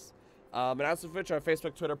at least. And as for which, our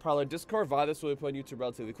Facebook, Twitter, Parler, Discord, via this will be put on YouTube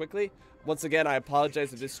relatively quickly. Once again, I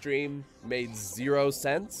apologize if this stream made 0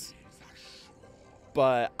 sense.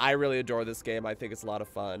 But I really adore this game. I think it's a lot of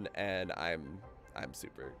fun, and I'm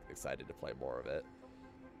super excited to play more of it.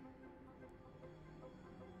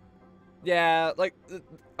 Yeah, like,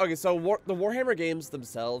 okay, so the Warhammer games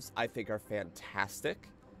themselves, I think, are fantastic.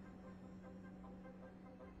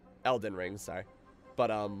 Elden Ring, sorry. But,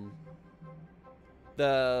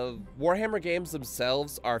 the Warhammer games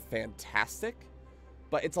themselves are fantastic,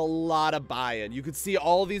 but it's a lot of buy-in. You could see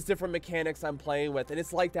all these different mechanics I'm playing with, and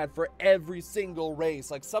it's like that for every single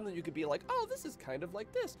race. Like, something you could be like, oh, this is kind of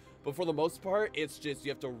like this. But for the most part, it's just,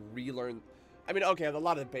 you have to relearn. I mean, okay, a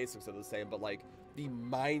lot of the basics are the same, but, like, the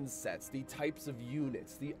mindsets, the types of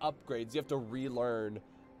units, the upgrades, you have to relearn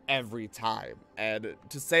every time. And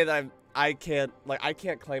to say that I can't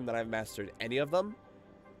claim that I've mastered any of them,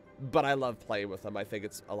 but I love playing with them. I think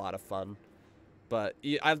it's a lot of fun. But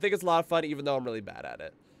I think it's a lot of fun, even though I'm really bad at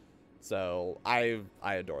it. So I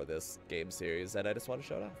adore this game series, and I just want to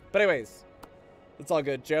show it off. But anyways, it's all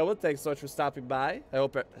good. Joe, thanks so much for stopping by. I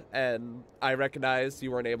hope and I recognize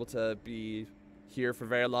you weren't able to be here for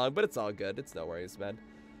very long, but it's all good. It's no worries, man.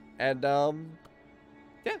 And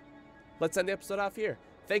yeah, let's end the episode off here.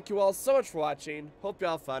 Thank you all so much for watching. Hope you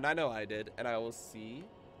all had fun. I know I did, and I will see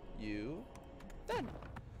you then.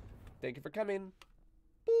 Thank you for coming.